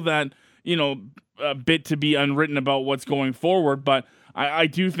there's still that, a bit to be unwritten about what's going forward. But I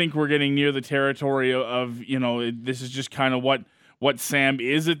do think we're getting near the territory of, this is just kind of what Sam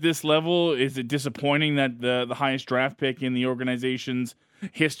is at this level. Is it disappointing that the highest draft pick in the organization's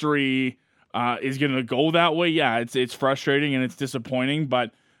history is going to go that way? Yeah, it's frustrating and it's disappointing,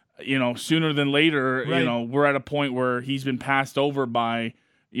 but sooner than later, right. We're at a point where he's been passed over by,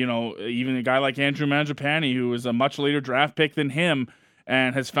 even a guy like Andrew Mangiapane, who was a much later draft pick than him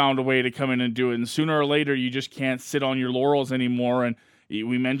and has found a way to come in and do it. And sooner or later, you just can't sit on your laurels anymore. And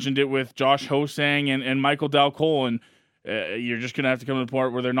we mentioned it with Josh Hosang and Michael Dal Colle, and you're just going to have to come to the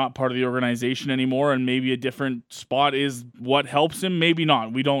point where they're not part of the organization anymore, and maybe a different spot is what helps him. Maybe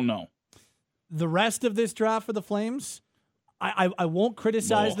not. We don't know. The rest of this draft for the Flames, I won't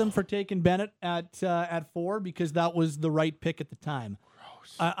criticize them for taking Bennett at 4 because that was the right pick at the time.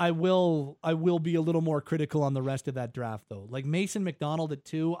 I will be a little more critical on the rest of that draft, though. Like Mason McDonald at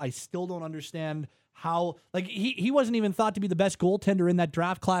 2, I still don't understand how, like, he wasn't even thought to be the best goaltender in that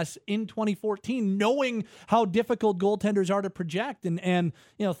draft class in 2014, knowing how difficult goaltenders are to project. And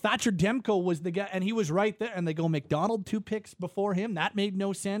Thatcher Demko was the guy, and he was right there. And they go McDonald 2 picks before him. That made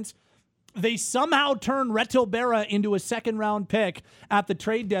no sense. They somehow turned Reto Berra into a second-round pick at the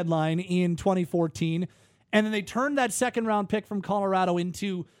trade deadline in 2014. And then they turned that second-round pick from Colorado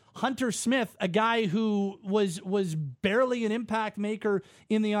into Hunter Smith, a guy who was barely an impact maker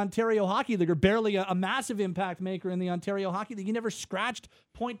in the Ontario Hockey League, or barely a massive impact maker in the Ontario Hockey League. He never scratched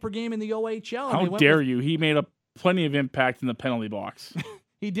point per game in the OHL. How dare you? He made plenty of impact in the penalty box.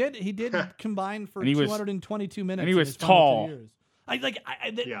 He did combine for 222 minutes. And he was tall.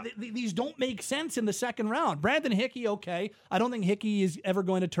 These don't make sense in the second round. Brandon Hickey, okay. I don't think Hickey is ever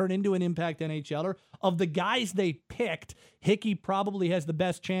going to turn into an impact NHLer. Of the guys they picked, Hickey probably has the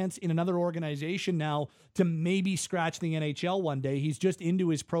best chance in another organization now to maybe scratch the NHL one day. He's just into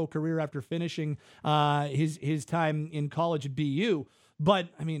his pro career after finishing his time in college at BU. But,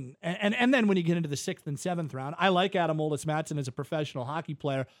 I mean, and then when you get into the 6th and 7th round, I like Adam Olis-Mattsson as a professional hockey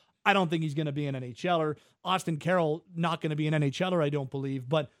player. I don't think he's going to be an NHLer. Austin Carroll, not going to be an NHLer, I don't believe.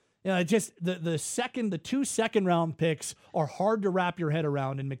 But just the 2 second-round picks are hard to wrap your head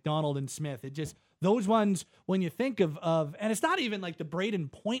around in McDonald and Smith. It just, those ones, when you think of and it's not even like the Braden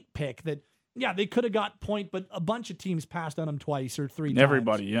Point pick that, yeah, they could have got Point, but a bunch of teams passed on him twice or 3 times.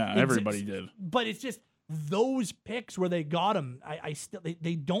 Everybody did. But it's just those picks where they got him,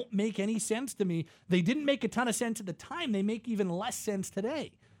 they don't make any sense to me. They didn't make a ton of sense at the time. They make even less sense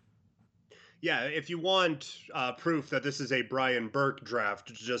today. Yeah, if you want proof that this is a Brian Burke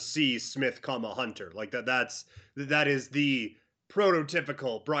draft, just see Smith, Hunter. Like that is the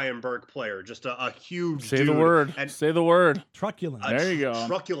prototypical Brian Burke player. Just a huge Say dude. the word. And Say the word. Truculent. There you go.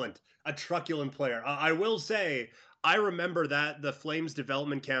 A truculent player. I will say, I remember that the Flames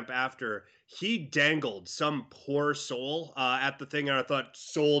development camp after, he dangled some poor soul at the thing, and I thought,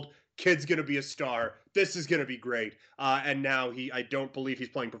 sold. Kid's going to be a star. This is going to be great. And now I don't believe he's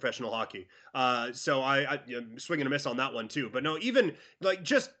playing professional hockey. So I'm swing and a miss on that one too. But no, even like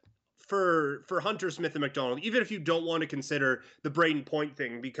just for Hunter, Smith, and McDonald, even if you don't want to consider the Braden Point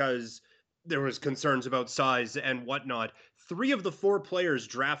thing because there was concerns about size and whatnot, 3 of the 4 players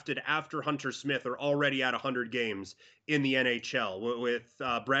drafted after Hunter Smith are already at 100 games in the NHL with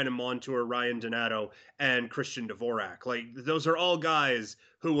Brandon Montour, Ryan Donato, and Christian Dvorak. Like, those are all guys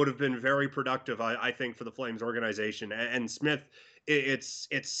who would have been very productive, I think, for the Flames organization. And Smith, it's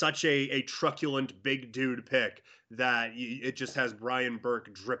such a truculent big dude pick that it just has Brian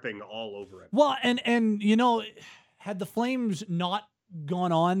Burke dripping all over it. Well, and you know, had the Flames not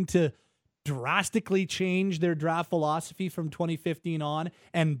gone on to drastically change their draft philosophy from 2015 on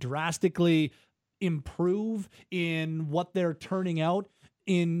and drastically improve in what they're turning out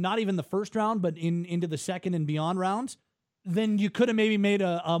in not even the first round, but into the second and beyond rounds, then you could have maybe made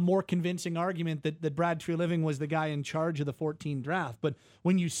a more convincing argument that Brad Treliving was the guy in charge of the 14 draft. But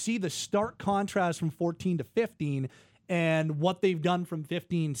when you see the stark contrast from 14 to 15 and what they've done from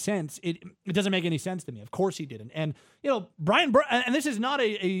 15 since, it doesn't make any sense to me. Of course he didn't. And, you know, Brian Burke, and this is not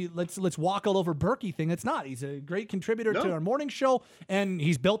a let's walk all over Berkey thing. It's not. He's a great contributor to our morning show, and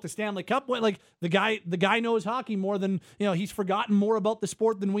he's built the Stanley Cup. Like, the guy knows hockey more than, you know, he's forgotten more about the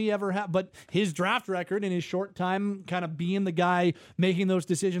sport than we ever have. But his draft record in his short time kind of being the guy making those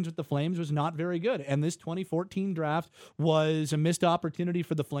decisions with the Flames was not very good. And this 2014 draft was a missed opportunity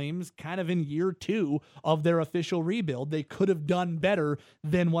for the Flames kind of in year 2 of their official rebuild. They could have done better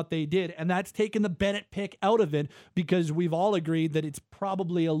than what they did. And that's taken the Bennett pick out of it, because we've all agreed that it's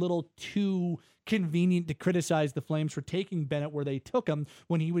probably a little too convenient to criticize the Flames for taking Bennett where they took him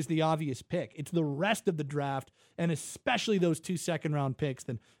when he was the obvious pick. It's the rest of the draft, and especially those 2 second-round picks,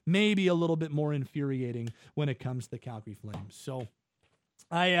 that maybe a little bit more infuriating when it comes to the Calgary Flames. So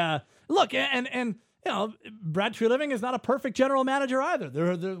I look, and you know, Brad Treliving is not a perfect general manager either.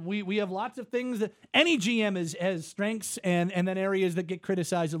 We have lots of things that any GM has strengths and then areas that get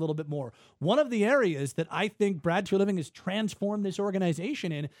criticized a little bit more. One of the areas that I think Brad Treliving has transformed this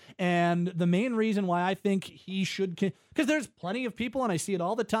organization in, and the main reason why I think he should, because there's plenty of people, and I see it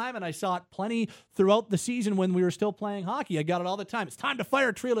all the time, and I saw it plenty throughout the season when we were still playing hockey. I got it all the time. It's time to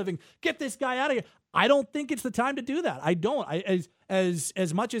fire Treliving. Get this guy out of here. I don't think it's the time to do that. I don't.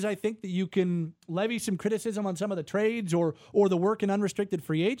 As much as I think that you can levy some criticism on some of the trades or the work in unrestricted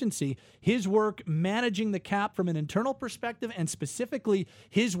free agency, his work managing the cap from an internal perspective, and specifically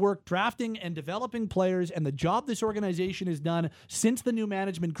his work drafting and developing players, and the job this organization has done since the new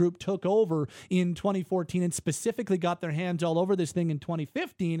management group took over in 2014 and specifically got their hands all over this thing in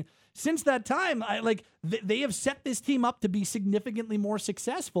 2015. Since that time, they have set this team up to be significantly more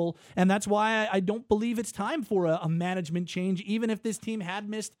successful, and that's why I don't believe it's time for a management change, even if this team had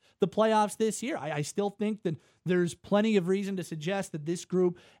missed the playoffs this year. I still think that there's plenty of reason to suggest that this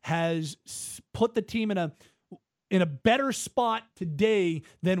group has put the team in a better spot today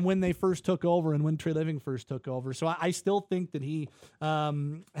than when they first took over and when Treliving first took over. So I still think that he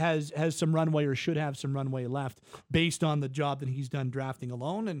has some runway, or should have some runway left, based on the job that he's done drafting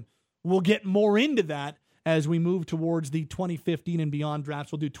alone. And we'll get more into that as we move towards the 2015 and beyond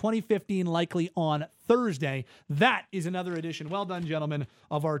drafts. We'll do 2015 likely on Thursday. That is another edition, well done, gentlemen,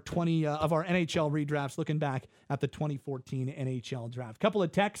 of our NHL redrafts, looking back at the 2014 NHL draft. Couple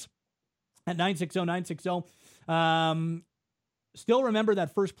of texts at 960-960. Still remember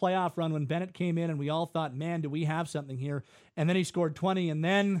that first playoff run when Bennett came in and we all thought, man, do we have something here? And then he scored 20, and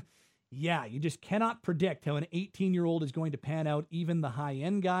then, yeah, you just cannot predict how an 18-year-old is going to pan out, even the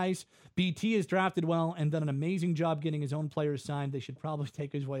high-end guys. BT has drafted well and done an amazing job getting his own players signed. They should probably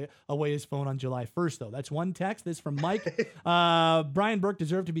take away his phone on July 1st, though. That's one text. This from Mike. Brian Burke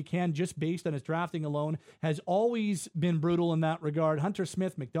deserved to be canned just based on his drafting alone. Has always been brutal in that regard. Hunter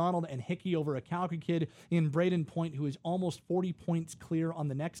Smith, McDonald, and Hickey over a Calgary kid in Braden Point, who is almost 40 points clear on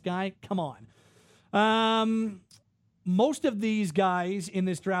the next guy. Come on. most of these guys in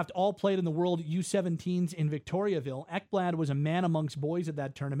this draft all played in the World U17s in Victoriaville. Ekblad was a man amongst boys at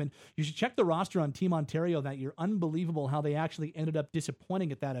that tournament. You should check the roster on Team Ontario that year. Unbelievable how they actually ended up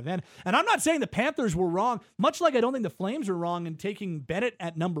disappointing at that event. And I'm not saying the Panthers were wrong, much like I don't think the Flames were wrong in taking Bennett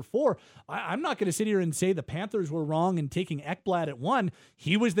at number 4. I'm not going to sit here and say the Panthers were wrong in taking Ekblad at 1.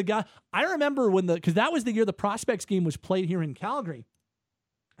 He was the guy. I remember because that was the year the Prospects game was played here in Calgary.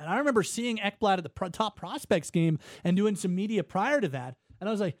 And I remember seeing Ekblad at the top Prospects game and doing some media prior to that. And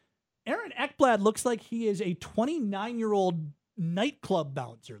I was like, Aaron Ekblad looks like he is a 29-year-old nightclub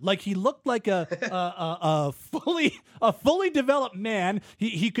bouncer. Like he looked like a fully developed man.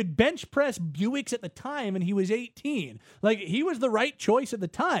 He could bench press Buicks at the time, and he was 18. Like he was the right choice at the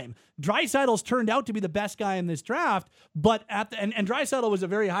time. Draisaitl's turned out to be the best guy in this draft, but and Draisaitl was a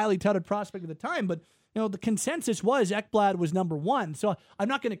very highly touted prospect at the time, but the consensus was Ekblad was number 1. So I'm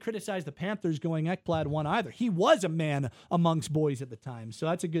not going to criticize the Panthers going Ekblad 1 either. He was a man amongst boys at the time. So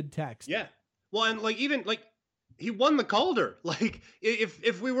that's a good text. Yeah. Well, and he won the Calder. Like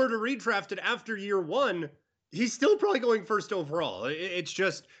if we were to redraft it after year 1, he's still probably going first overall. It's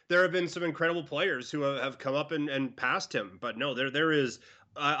just there have been some incredible players who have come up and passed him. But no, there is.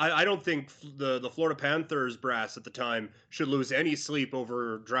 I don't think the Florida Panthers brass at the time should lose any sleep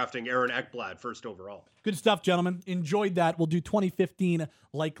over drafting Aaron Ekblad first overall. Good stuff, gentlemen. Enjoyed that. We'll do 2015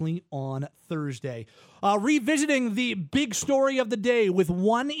 likely on Thursday. Revisiting the big story of the day with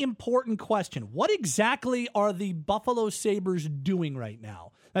one important question. What exactly are the Buffalo Sabres doing right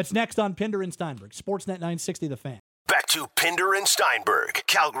now? That's next on Pinder and Steinberg. Sportsnet 960 The Fan. Back to Pinder and Steinberg,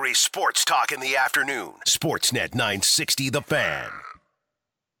 Calgary Sports Talk in the afternoon. Sportsnet 960 The Fan.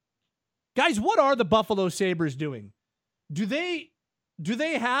 Guys, what are the Buffalo Sabres doing? Do they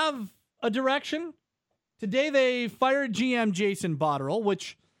have a direction? Today they fired GM Jason Botterill,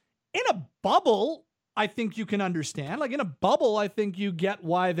 which in a bubble, I think you can understand. Like in a bubble, I think you get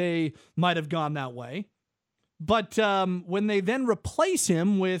why they might have gone that way. But when they then replace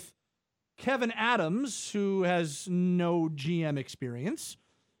him with Kevin Adams, who has no GM experience,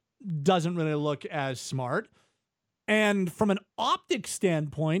 doesn't really look as smart. And from an optics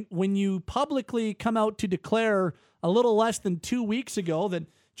standpoint, when you publicly come out to declare a little less than 2 weeks ago that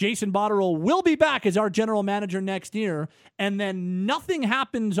Jason Botterill will be back as our general manager next year, and then nothing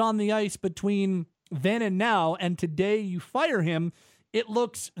happens on the ice between then and now, and today you fire him, it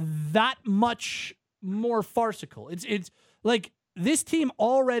looks that much more farcical. It's like this team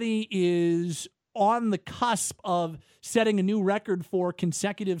already is on the cusp of setting a new record for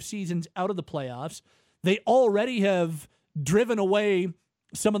consecutive seasons out of the playoffs. They already have driven away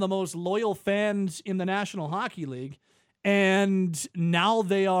some of the most loyal fans in the National Hockey League, and now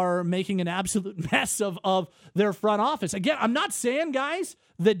they are making an absolute mess of their front office. Again, I'm not saying, guys,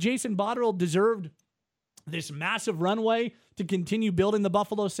 that Jason Botterill deserved this massive runway to continue building the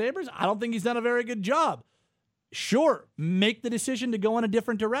Buffalo Sabres. I don't think he's done a very good job. Sure, make the decision to go in a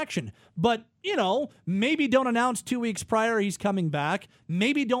different direction. But, maybe don't announce 2 weeks prior he's coming back.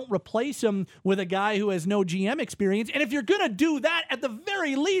 Maybe don't replace him with a guy who has no GM experience. And if you're going to do that, at the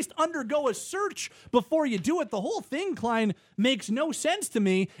very least, undergo a search before you do it. The whole thing, Klein, makes no sense to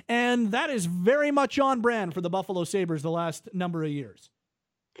me. And that is very much on brand for the Buffalo Sabres the last number of years.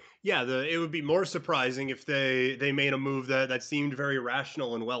 Yeah, it would be more surprising if they made a move that seemed very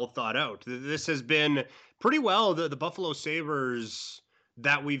rational and well thought out. This has been pretty well the Buffalo Sabres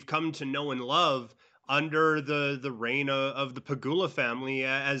that we've come to know and love under the reign of the Pegula family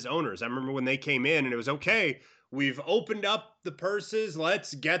as owners. I remember when they came in and it was, okay, we've opened up the purses,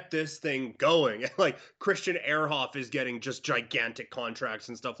 let's get this thing going. Like Christian Ehrhoff is getting just gigantic contracts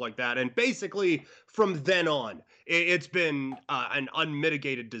and stuff like that. And basically from then on, it's been an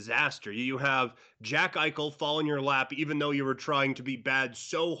unmitigated disaster. You have Jack Eichel fall in your lap, even though you were trying to be bad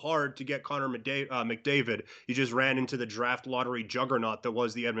so hard to get Connor McDavid. You just ran into the draft lottery juggernaut that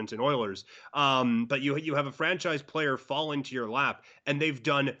was the Edmonton Oilers. But you have a franchise player fall into your lap, and they've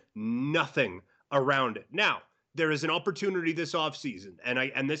done nothing around it. Now, there is an opportunity this offseason,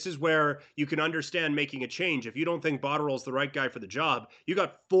 and this is where you can understand making a change. If you don't think Botterill's the right guy for the job, you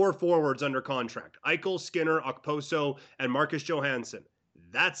got 4 forwards under contract: Eichel, Skinner, Okposo, and Marcus Johansson.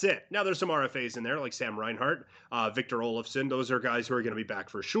 That's it. Now, there's some RFAs in there, like Sam Reinhart, Victor Olofsson. Those are guys who are going to be back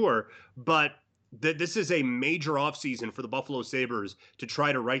for sure. But this is a major offseason for the Buffalo Sabres to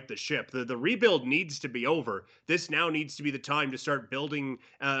try to right the ship. The rebuild needs to be over. This now needs to be the time to start building,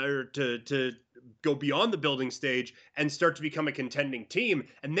 or to go beyond the building stage and start to become a contending team.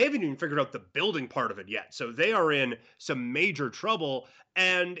 And they haven't even figured out the building part of it yet. So they are in some major trouble.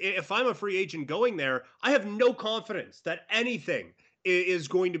 And if I'm a free agent going there, I have no confidence that anything is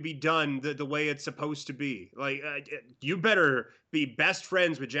going to be done the way it's supposed to be. Like, you better be best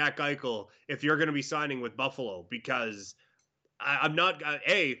friends with Jack Eichel if you're going to be signing with Buffalo, because I'm not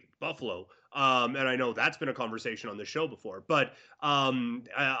Buffalo. And I know that's been a conversation on the show before, but I'm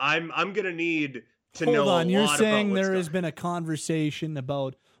going to need to know. Hold on, you're saying there has been a conversation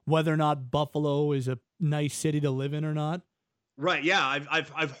about whether or not Buffalo is a nice city to live in or not? Right. Yeah,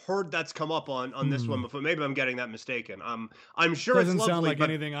 I've heard that's come up on this one before. Maybe I'm getting that mistaken. I'm sure doesn't it's lovely, sound like but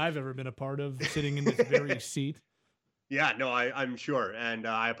anything I've ever been a part of, sitting in this very seat. Yeah, no, I'm sure, and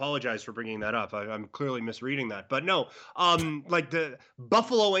I apologize for bringing that up. I'm clearly misreading that, but no, like the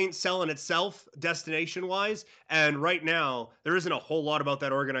Buffalo ain't selling itself destination wise, and right now there isn't a whole lot about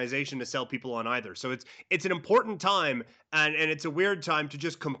that organization to sell people on either. So it's an important time, and it's a weird time to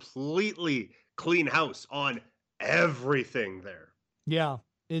just completely clean house on everything there. Yeah,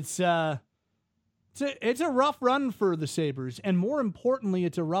 it's a rough run for the Sabres, and more importantly,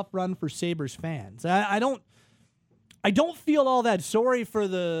 it's a rough run for Sabres fans. I don't feel all that sorry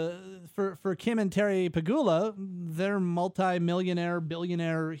for Kim and Terry Pegula. They're multi-millionaire,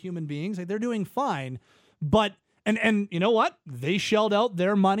 billionaire human beings. Like, they're doing fine, but and you know what? They shelled out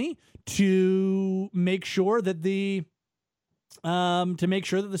their money to make sure that the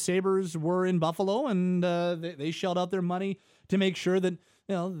Sabres were in Buffalo, and they shelled out their money to make sure that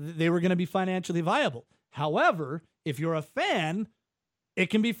they were going to be financially viable. However, if you're a fan, it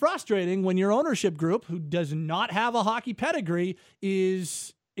can be frustrating when your ownership group, who does not have a hockey pedigree,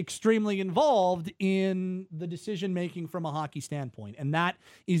 is extremely involved in the decision-making from a hockey standpoint. And that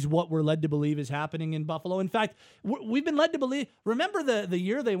is what we're led to believe is happening in Buffalo. In fact, we've been led to believe, remember the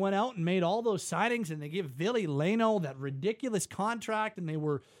year they went out and made all those signings and they gave Ville Leino that ridiculous contract, and they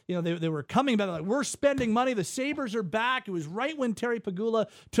were, they were coming back like, we're spending money. The Sabres are back. It was right when Terry Pegula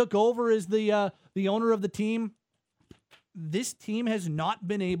took over as the owner of the team. This team has not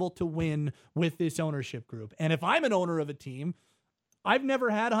been able to win with this ownership group. And if I'm an owner of a team, I've never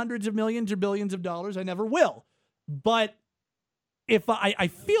had hundreds of millions or billions of dollars. I never will. But if I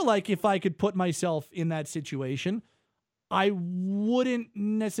feel like if I could put myself in that situation, I wouldn't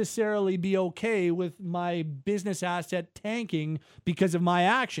necessarily be okay with my business asset tanking because of my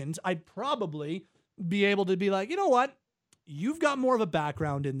actions. I'd probably be able to be like, you know what? You've got more of a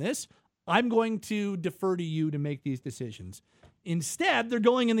background in this. I'm going to defer to you to make these decisions. Instead, they're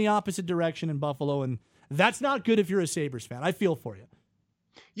going in the opposite direction in Buffalo, and that's not good if you're a Sabres fan. I feel for you.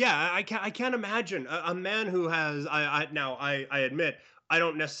 Yeah, I can't imagine a man who has. I admit I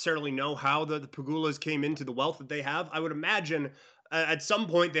don't necessarily know how the Pegulas came into the wealth that they have. I would imagine at some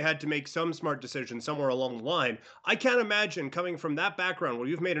point they had to make some smart decision somewhere along the line. I can't imagine coming from that background where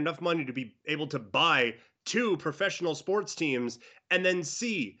you've made enough money to be able to buy 2 professional sports teams and then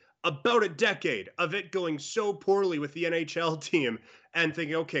see about a decade of it going so poorly with the NHL team and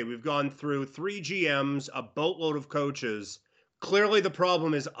thinking, okay, we've gone through 3 GMs, a boatload of coaches. Clearly the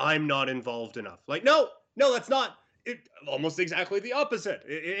problem is I'm not involved enough. Like, no, that's not it. Almost exactly the opposite.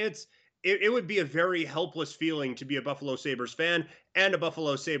 It would be a very helpless feeling to be a Buffalo Sabres fan and a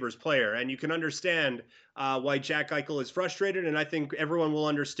Buffalo Sabres player. And you can understand why Jack Eichel is frustrated. And I think everyone will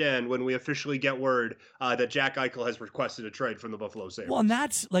understand when we officially get word that Jack Eichel has requested a trade from the Buffalo Sabres. Well, and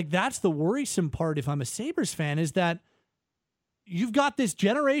that's the worrisome part if I'm a Sabres fan, is that you've got this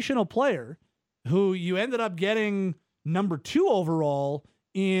generational player who you ended up getting number 2 overall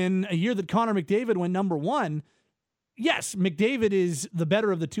in a year that Connor McDavid went number 1. Yes, McDavid is the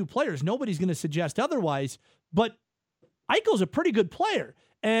better of the 2 players. Nobody's going to suggest otherwise, but Eichel's a pretty good player.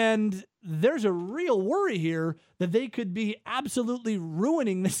 And there's a real worry here that they could be absolutely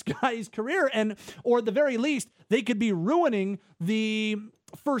ruining this guy's career, or at the very least, they could be ruining the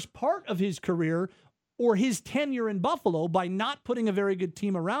first part of his career or his tenure in Buffalo by not putting a very good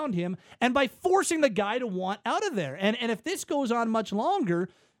team around him and by forcing the guy to want out of there. And if this goes on much longer,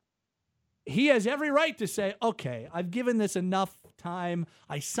 he has every right to say, okay, I've given this enough time.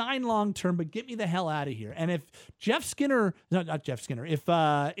 I signed long-term, but get me the hell out of here. And if if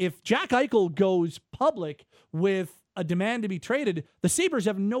Jack Eichel goes public with a demand to be traded, the Sabres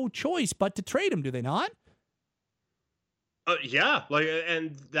have no choice but to trade him, do they not? Yeah,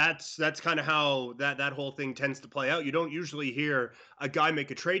 and that's kind of how that whole thing tends to play out. You don't usually hear a guy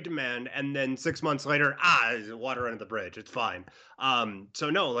make a trade demand and then 6 months later, water under the bridge. It's fine. So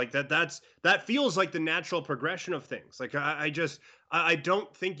no, like that feels like the natural progression of things. Like I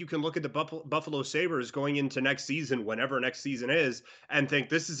don't think you can look at the Buffalo Sabres going into next season, whenever next season is, and think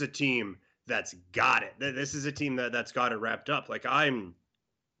this is a team that's got it. This is a team that's got it wrapped up. Like I'm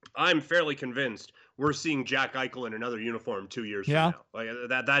fairly convinced we're seeing Jack Eichel in another uniform 2 years from now. Like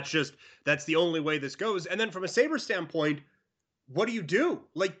that's the only way this goes. And then from a Sabres standpoint, what do?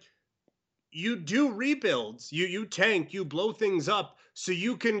 Like, you do rebuilds, you tank, you blow things up so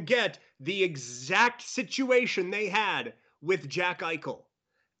you can get the exact situation they had with Jack Eichel.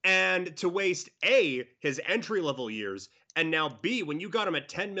 And to waste A, his entry level years, and now B, when you got him at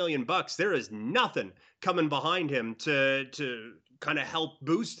 $10 million, there is nothing coming behind him to kind of help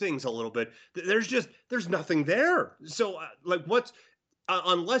boost things a little bit. There's nothing there. So like what's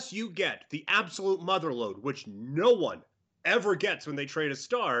unless you get the absolute motherload, which no one ever gets when they trade a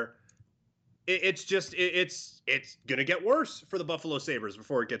star, it's gonna get worse for the Buffalo Sabres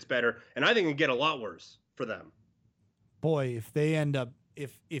before it gets better, and I think it'll get a lot worse for them. Boy, if they end up,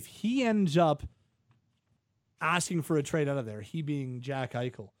 if he ends up asking for a trade out of there, he being Jack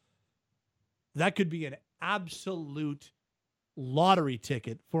Eichel, that could be an absolute lottery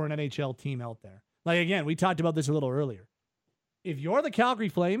ticket for an NHL team out there. Like, again, we talked about this a little earlier. If you're the Calgary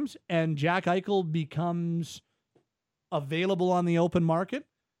Flames and Jack Eichel becomes available on the open market,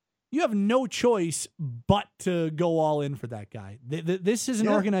 you have no choice but to go all in for that guy. This is an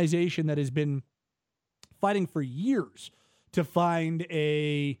organization that has been fighting for years to find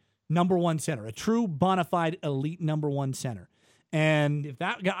a number one center, a true bona fide elite number one center. And if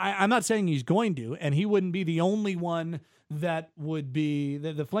that guy, I'm not saying he's going to, and he wouldn't be the only one that would be,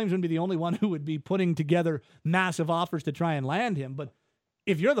 the Flames wouldn't be the only one who would be putting together massive offers to try and land him. But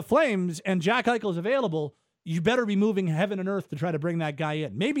if you're the Flames and Jack Eichel is available, you better be moving heaven and earth to try to bring that guy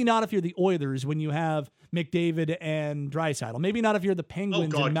in. Maybe not if you're the Oilers when you have McDavid and Draisaitl. Maybe not if you're the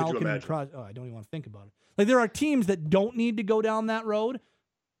Penguins and Malkin and Crosby. Oh, I don't even want to think about it. Like, there are teams that don't need to go down that road,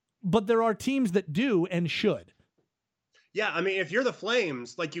 but there are teams that do and should. Yeah, I mean, if you're the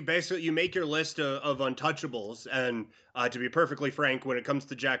Flames, like you make your list of untouchables, and to be perfectly frank, when it comes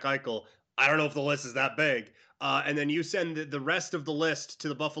to Jack Eichel, I don't know if the list is that big. And then you send the rest of the list to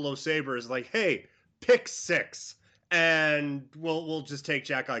the Buffalo Sabres, like, hey, pick 6, and we'll just take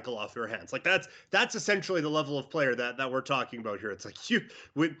Jack Eichel off your hands. Like, that's essentially the level of player that we're talking about here. It's like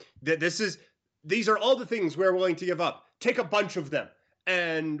these are all the things we're willing to give up. Take a bunch of them,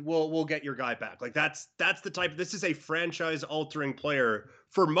 and we'll get your guy back. Like, that's the type. This is a franchise altering player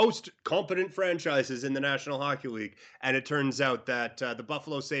for most competent franchises in the National Hockey League. And it turns out that the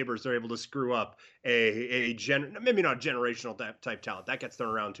Buffalo Sabres are able to screw up maybe not generational type talent. That gets thrown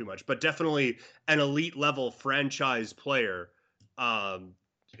around too much, but definitely an elite level franchise player.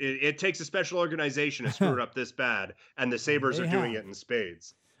 It takes a special organization to screw it up this bad, and the Sabres are doing it in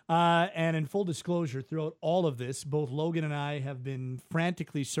spades. And in full disclosure, throughout all of this, both Logan and I have been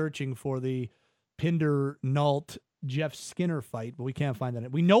frantically searching for the Pinder Nault Jeff Skinner fight, but we can't find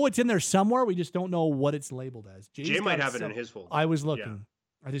that. We know it's in there somewhere. We just don't know what it's labeled as. Jay might have it in his folder. I was looking.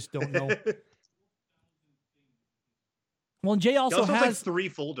 Yeah. I just don't know. Well, and Jay also has like 3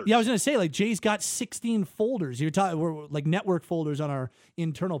 folders. Yeah, I was going to say, like, Jay's got 16 folders. You're talking, we're like network folders on our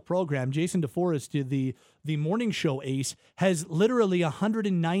internal program. Jason DeForest, the morning show ace, has literally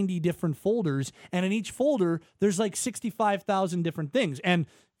 190 different folders, and in each folder, there's like 65,000 different things. And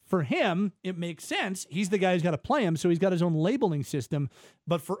for him, it makes sense. He's the guy who's got to play him, so he's got his own labeling system.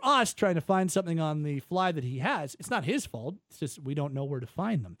 But for us, trying to find something on the fly that he has, it's not his fault. It's just we don't know where to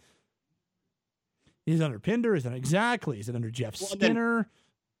find them. Is it under Pinder? Is it exactly? Is it under Jeff Skinner?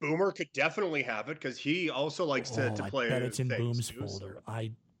 Boomer could definitely have it because he also likes to play. I bet it's in Boom's folder.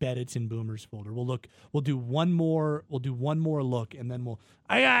 I bet it's in Boomer's folder. We'll look. We'll do one more. We'll do one more look, and then we'll.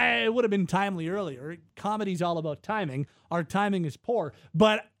 It would have been timely earlier. Comedy's all about timing. Our timing is poor.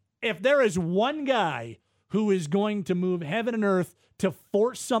 But if there is one guy who is going to move heaven and earth to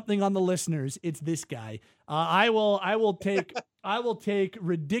force something on the listeners, it's this guy. I will take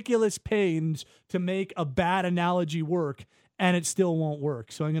ridiculous pains to make a bad analogy work, and it still won't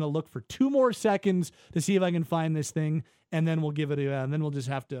work. So I'm going to look for 2 more seconds to see if I can find this thing, and then we'll give it and then we'll just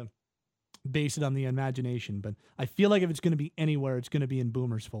have to base it on the imagination. But I feel like if it's going to be anywhere, it's going to be in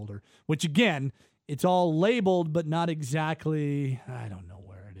Boomer's folder, which again, it's all labeled, but not exactly. I don't know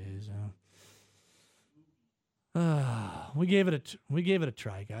where it is. We gave it a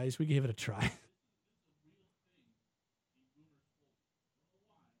try, guys. We gave it a try.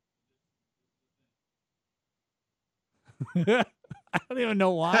 I don't even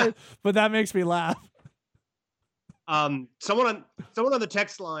know why, but that makes me laugh. Someone on the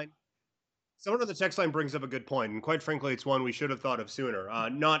text line brings up a good point, and quite frankly, it's one we should have thought of sooner.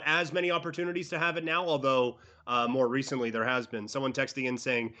 Not as many opportunities to have it now, although more recently there has been. Someone texting in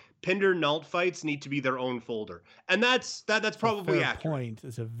saying Pinder Nault fights need to be their own folder, and that's probably accurate.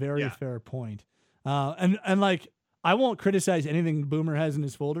 It's a very fair point. And like, I won't criticize anything Boomer has in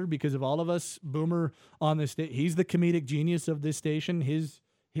his folder because of all of us. Boomer on this he's the comedic genius of this station. His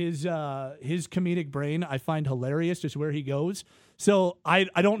his comedic brain I find hilarious, just where he goes. So I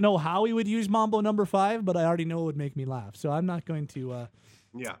don't know how he would use Mambo number 5, but I already know it would make me laugh. So I'm not going to.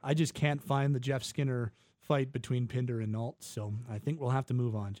 I just can't find the Jeff Skinner fight between Pinder and Nault. So I think we'll have to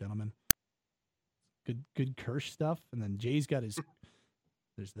move on, gentlemen. Good Kirsch stuff, and then Jay's got his.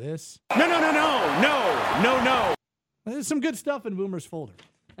 There's this. No. There's some good stuff in Boomer's folder.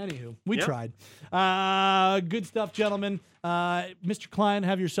 Anywho, we tried. Good stuff, gentlemen. Mr. Klein,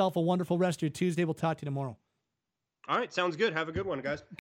 have yourself a wonderful rest of your Tuesday. We'll talk to you tomorrow. All right, sounds good. Have a good one, guys.